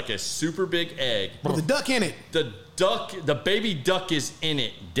 It's like a super big egg. With a duck in it. The the baby duck is in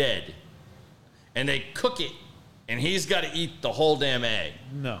it, dead. And they cook it, and he's got to eat the whole damn egg.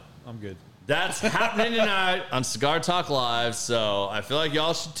 No, I'm good. That's happening tonight on Cigar Talk Live, so I feel like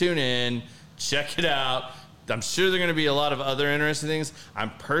y'all should tune in, check it out. I'm sure there are going to be a lot of other interesting things. I'm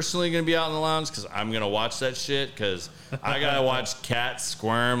personally going to be out in the lounge because I'm going to watch that shit because I got to watch Kat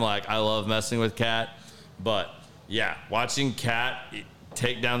squirm. Like, I love messing with Kat. But, yeah, watching Kat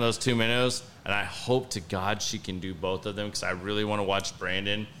take down those 2 minnows, and I hope to God she can do both of them because I really want to watch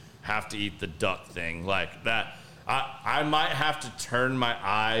Brandon have to eat the duck thing. Like, that. I might have to turn my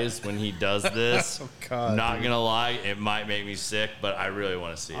eyes when he does this. Oh, God, not going to lie. It might make me sick, but I really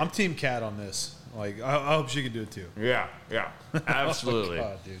want to see it. I'm Team Cat on this. Like, I hope she can do it too. Yeah, absolutely. Oh,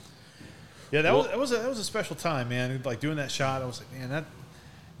 God, dude. Yeah, that was a special time, man. Like doing that shot, I was like, man, that.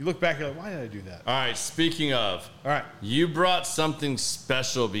 You look back, you're like, why did I do that? All right, speaking of, all right, you brought something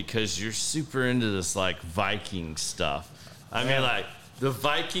special because you're super into this like Viking stuff. I mean, like the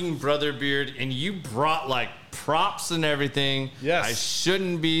Viking brother beard, and you brought like props and everything. Yes. I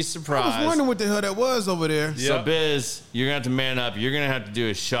shouldn't be surprised. I was wondering what the hell that was over there. So, Biz, you're going to have to man up. You're going to have to do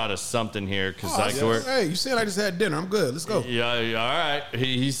a shot of something here. Cause hey, you said I just had dinner. I'm good. Let's go. Yeah, all right.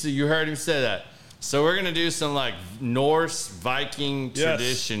 You heard him say that. So we're going to do some, like, Norse Viking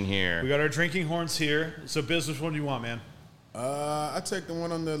tradition here. We got our drinking horns here. So, Biz, which one do you want, man? I take the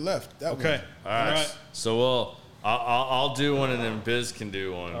one on the left. That okay. one. All right. So, I'll do one, and then Biz can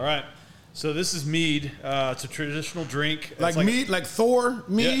do one. All right. So this is mead. It's a traditional drink. Like mead, like Thor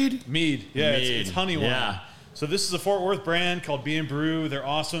mead? Yeah, mead. Yeah, mead. It's honey wine. Yeah. So this is a Fort Worth brand called B & Brew. They're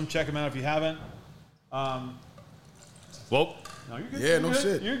awesome. Check them out if you haven't. Whoa. No, you're good. Yeah, no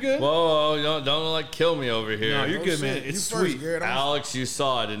shit. You're good. Whoa, don't like kill me over here. No, you're good, shit. man. You It's first, sweet. Garrett. Alex, you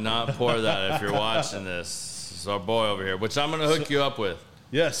saw I did not pour that if you're watching this. This is our boy over here, which I'm going to hook you up with.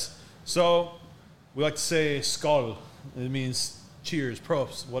 Yes. So we like to say skål. It means cheers,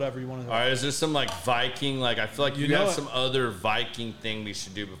 props, whatever you want to. All right, is there some like Viking? Like I feel like you know have it. some other Viking thing we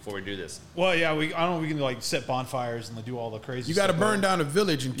should do before we do this. Well, yeah, I don't know. We can like set bonfires and do all the crazy. You got to stuff. burn down a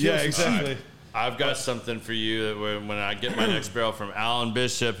village and kill Yeah, some exactly. sheep. I've got something for you that when I get my next barrel from Alan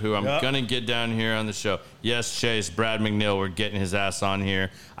Bishop, who I'm Yep. going to get down here on the show. Yes, Chase, Brad McNeil, we're getting his ass on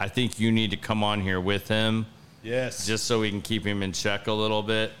here. I think you need to come on here with him. Yes. Just so we can keep him in check a little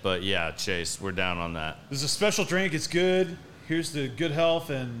bit. But yeah, Chase, we're down on that. This is a special drink. It's good. Here's to good health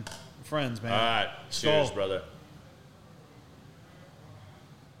and friends, man. All right. Cheers, Skål. brother.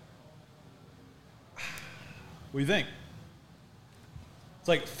 What do you think? It's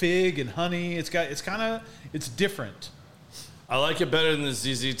like fig and honey. It's different. I like it better than the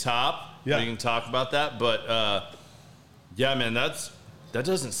ZZ Top. Yeah. We can talk about that. But yeah, man, that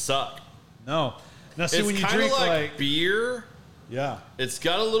doesn't suck. No. Now see It's when you kind drink of like beer. yeah. It's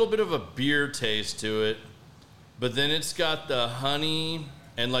got a little bit of a beer taste to it, but then it's got the honey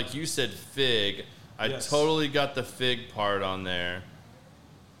and, like you said, fig. I Yes. totally got the fig part on there.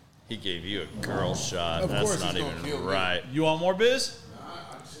 He gave you a girl shot. Of That's course not he's gonna even kill me. right. You want more, Biz?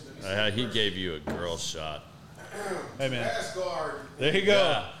 He gave you a girl shot. Hey man. Asgard. There you go.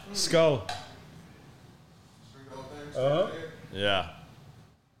 Yeah. Skål. Yeah.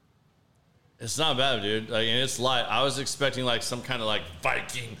 It's not bad, dude. Like, and it's light. I was expecting like some kind of like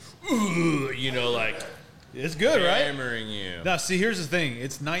Viking, like It's good, right? hammering you. Now, see, here's the thing.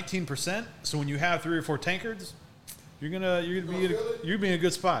 It's 19%. So when you have 3 or 4 tankards, you're gonna be in a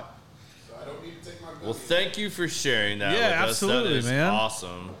good spot. So I don't need to take my gun. Well, thank you for sharing that Yeah, with us. absolutely, That is man.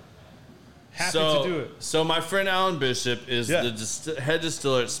 awesome. Happy to do it. So my friend Alan Bishop is Yeah. the head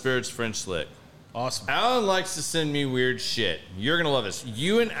distiller at Spirits French Lick. Awesome. Alan likes to send me weird shit. You're going to love this.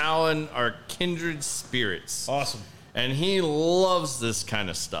 You and Alan are kindred spirits. Awesome. And he loves this kind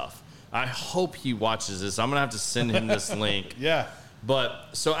of stuff. I hope he watches this. I'm going to have to send him this link. Yeah. But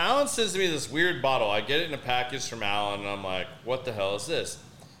so Alan sends me this weird bottle. I get it in a package from Alan, and I'm like, what the hell is this?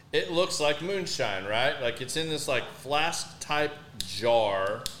 It looks like moonshine, right? Like it's in this like flask type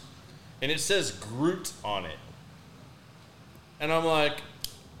jar, and it says Groot on it. And I'm like,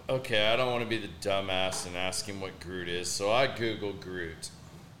 okay, I don't want to be the dumbass and ask him what Groot is, so I Google Groot.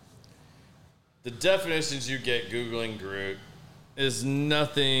 The definitions you get Googling Groot is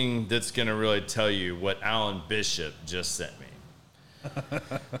nothing that's going to really tell you what Alan Bishop just sent me.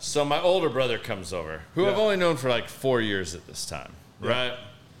 So my older brother comes over, who I've only known for like 4 years at this time, right?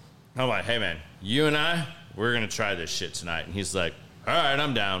 I'm like, hey, man, you and I, we're going to try this shit tonight. And he's like, all right,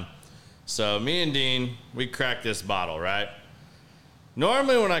 I'm down. So me and Dean, we crack this bottle, right?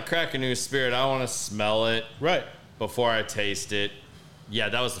 Normally when I crack a new spirit, I want to smell it Right. before I taste it. Yeah,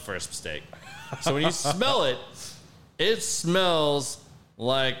 that was the first mistake. So when you smell it, it smells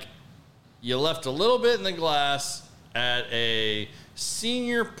like you left a little bit in the glass at a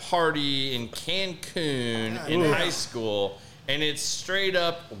senior party in Cancun in high school, and it's straight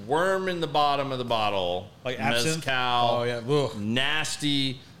up worm in the bottom of the bottle. Like absinthe? Mezcal. Oh, yeah. Ugh.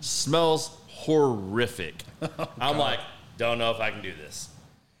 Nasty. Smells horrific. I'm like, don't know if I can do this.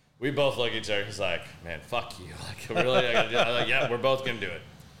 We both look at each other. He's like, man, fuck you. Like, really? I'm like, yeah, we're both going to do it.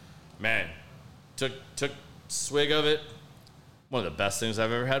 Man, took swig of it. One of the best things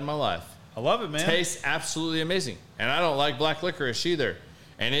I've ever had in my life. I love it, man. Tastes absolutely amazing. And I don't like black licorice either.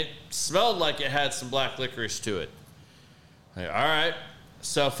 And it smelled like it had some black licorice to it. Like, all right.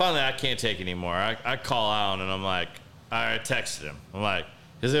 So finally, I can't take it anymore. I call out, and I'm like, I texted him. I'm like,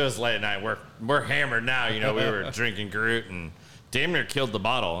 because it was late at night. We're hammered now. You know, we were drinking Groot and damn near killed the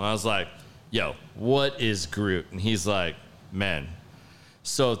bottle. And I was like, yo, what is Groot? And he's like, man,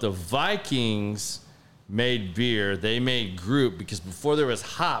 so the Vikings made beer. They made Groot because before there was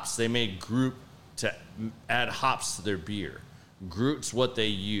hops, they made Groot to add hops to their beer. Groot's what they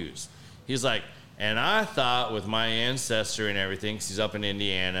use. He's like, and I thought with my ancestry and everything, 'cause he's up in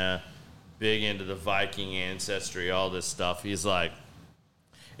Indiana, big into the Viking ancestry, all this stuff. He's like,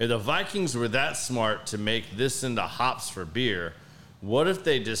 if the Vikings were that smart to make this into hops for beer, what if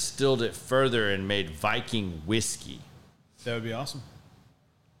they distilled it further and made Viking whiskey? That would be awesome.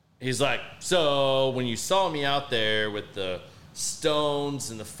 He's like, so when you saw me out there with the stones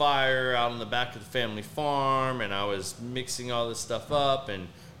and the fire out on the back of the family farm, and I was mixing all this stuff up and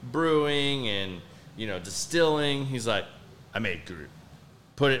brewing and, you know, distilling, he's like, I made Groot.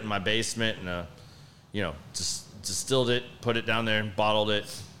 Put it in my basement and, just distilled it, put it down there and bottled it,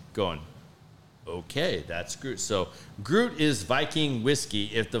 going, okay, that's Groot. So Groot is Viking whiskey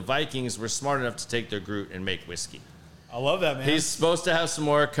if the Vikings were smart enough to take their Groot and make whiskey. I love that, man. He's supposed to have some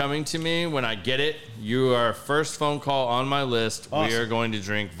more coming to me. When I get it, you are first phone call on my list. Awesome. We are going to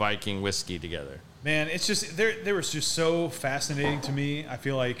drink Viking whiskey together. Man, it's just, there was just so fascinating to me. I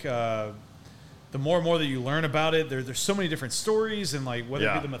feel like the more and more that you learn about it, there's so many different stories, and like whether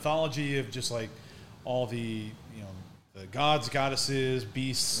it be the mythology of just like all the, the gods, goddesses,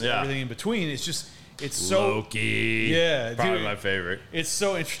 beasts, everything in between. It's so Loki. Yeah, probably dude, my favorite. It's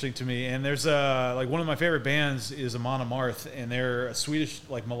so interesting to me. And there's like one of my favorite bands is Amon Amarth, and they're a Swedish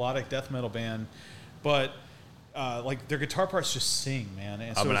like melodic death metal band, but like their guitar parts just sing, man.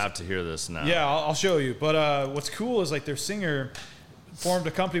 And I'm gonna have to hear this now. Yeah, I'll show you. But what's cool is like their singer formed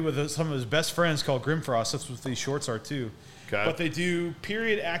a company with some of his best friends called Grimfrost. That's what these shorts are too. Okay. But they do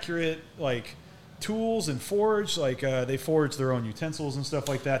period accurate like tools and forge. Like they forge their own utensils and stuff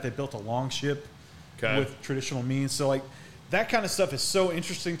like that. They built a long ship with traditional means. So like that kind of stuff is so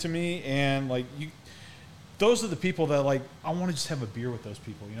interesting to me. And like those are the people that like I want to just have a beer with those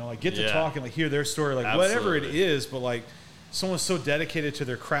people. Like get to talk and like hear their story. Like whatever it is, but like someone's so dedicated to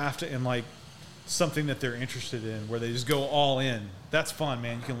their craft and like something that they're interested in, where they just go all in. That's fun,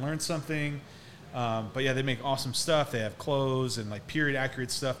 man. You can learn something. But yeah, they make awesome stuff. They have clothes and like period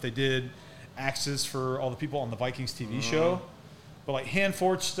accurate stuff. They did axes for all the people on the Vikings TV show, but like hand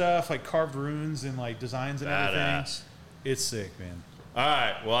forged stuff, like carved runes and like designs and everything. It's sick, man. All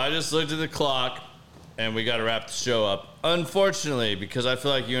right. Well, I just looked at the clock and we got to wrap the show up. Unfortunately, because I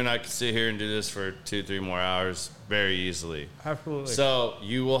feel like you and I could sit here and do this for 2-3 more hours very easily. Absolutely. So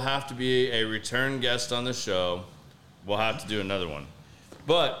you will have to be a return guest on the show. We'll have to do another one.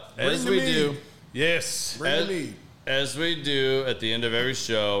 But as we do, as we do at the end of every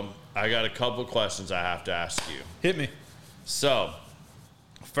show, I got a couple questions I have to ask you. Hit me. So,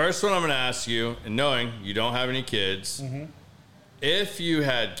 first one I'm going to ask you, and knowing you don't have any kids, if you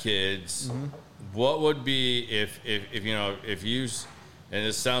had kids, what would be if you, and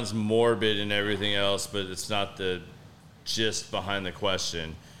it sounds morbid and everything else, but it's not the gist behind the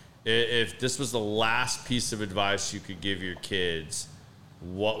question. If this was the last piece of advice you could give your kids,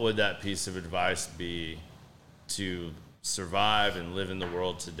 what would that piece of advice be to survive and live in the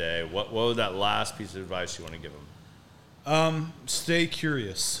world today? What would that last piece of advice you want to give them? Stay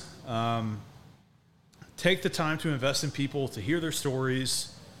curious. Take the time to invest in people, to hear their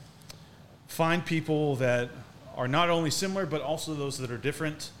stories. Find people that are not only similar, but also those that are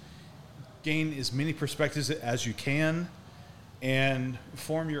different. Gain as many perspectives as you can, and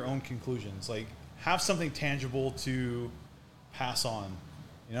form your own conclusions. Like, have something tangible to pass on.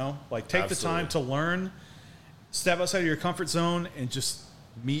 Like take the time to learn. Step outside of your comfort zone and just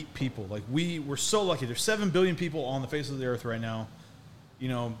meet people. Like we're so lucky. There's 7 billion people on the face of the earth right now.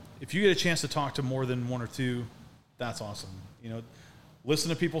 If you get a chance to talk to more than one or two, that's awesome. Listen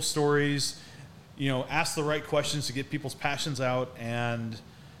to people's stories, ask the right questions to get people's passions out, and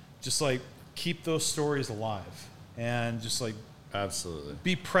just like keep those stories alive, and just like absolutely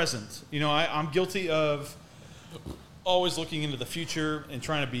be present. I'm guilty of always looking into the future and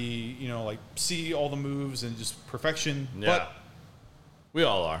trying to be, like see all the moves and just perfection. Yeah. But We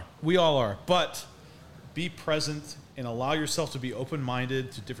all are. we all are. But be present and allow yourself to be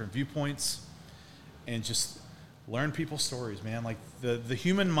open-minded to different viewpoints and just learn people's stories, man. Like the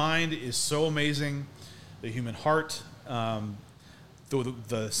human mind is so amazing. The human heart, the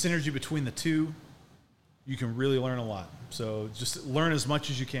synergy between the two, you can really learn a lot. So just learn as much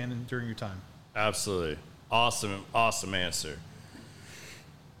as you can during your time. Absolutely. Awesome answer.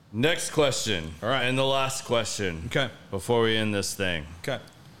 Next question. All right. And the last question. Okay. Before we end this thing. Okay.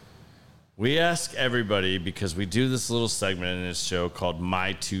 We ask everybody, because we do this little segment in this show called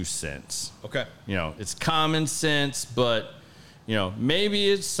My 2 Cents. Okay. It's common sense, but, maybe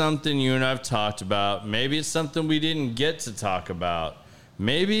it's something you and I've talked about. Maybe it's something we didn't get to talk about.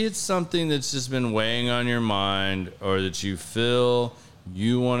 Maybe it's something that's just been weighing on your mind, or that you feel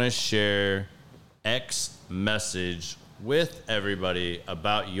you want to share X message with everybody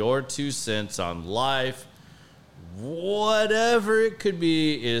about your 2 cents on life. Whatever it could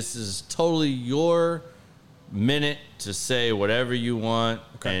be, this is totally your minute to say whatever you want,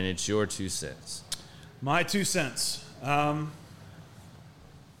 and it's your 2 cents. My 2 cents.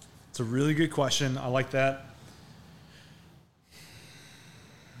 It's a really good question. I like that.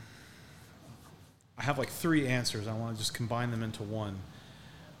 I have like 3 answers. I want to just combine them into one.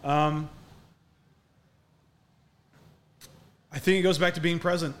 I think it goes back to being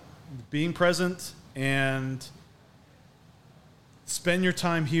present. Being present and spend your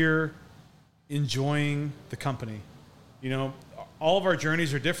time here enjoying the company. All of our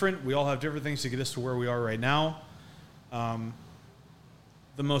journeys are different. We all have different things to get us to where we are right now.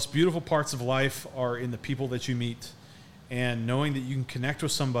 The most beautiful parts of life are in the people that you meet, and knowing that you can connect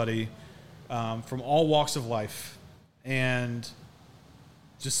with somebody from all walks of life and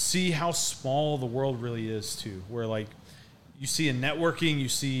just see how small the world really is too, where like you see in networking, you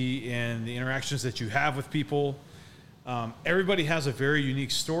see in the interactions that you have with people. Everybody has a very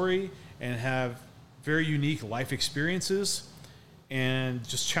unique story and have very unique life experiences, and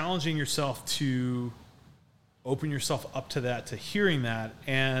just challenging yourself to open yourself up to that, to hearing that,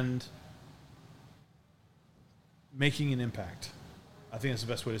 and making an impact. I think that's the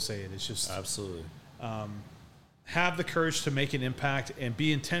best way to say it. It's just Absolutely. Have the courage to make an impact and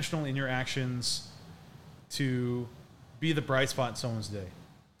be intentional in your actions to be the bright spot in someone's day.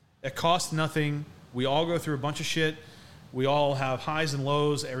 It costs nothing. We all go through a bunch of shit. We all have highs and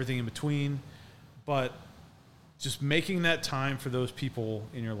lows, everything in between. But just making that time for those people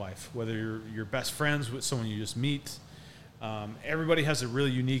in your life, whether you're your best friends with someone you just meet, everybody has a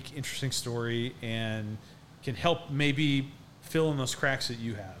really unique, interesting story and can help maybe fill in those cracks that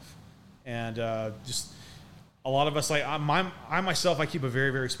you have. And just a lot of us, like I myself, I keep a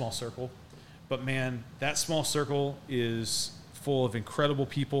very, very small circle. But man, that small circle is full of incredible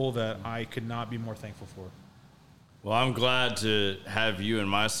people that I could not be more thankful for. Well, I'm glad to have you in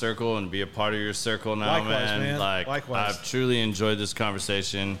my circle and be a part of your circle now, Likewise, man. Likewise. I've truly enjoyed this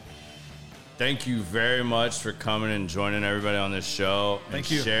conversation. Thank you very much for coming and joining everybody on this show.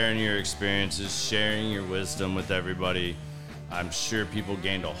 Thank you. Sharing your experiences, sharing your wisdom with everybody. I'm sure people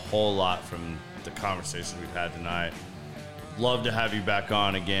gained a whole lot from the conversation we've had tonight. Love to have you back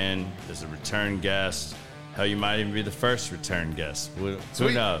on again as a return guest. Hell, you might even be the first return guest. Who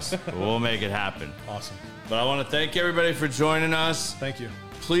knows? We'll make it happen. Awesome. But I want to thank everybody for joining us. Thank you.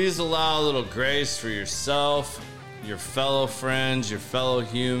 Please allow a little grace for yourself, your fellow friends, your fellow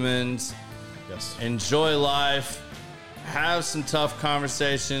humans. Yes. Enjoy life. Have some tough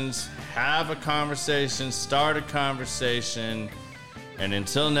conversations. Have a conversation. Start a conversation. And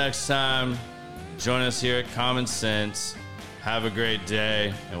until next time, join us here at Common Sense. Have a great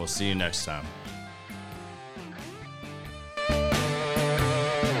day, and we'll see you next time.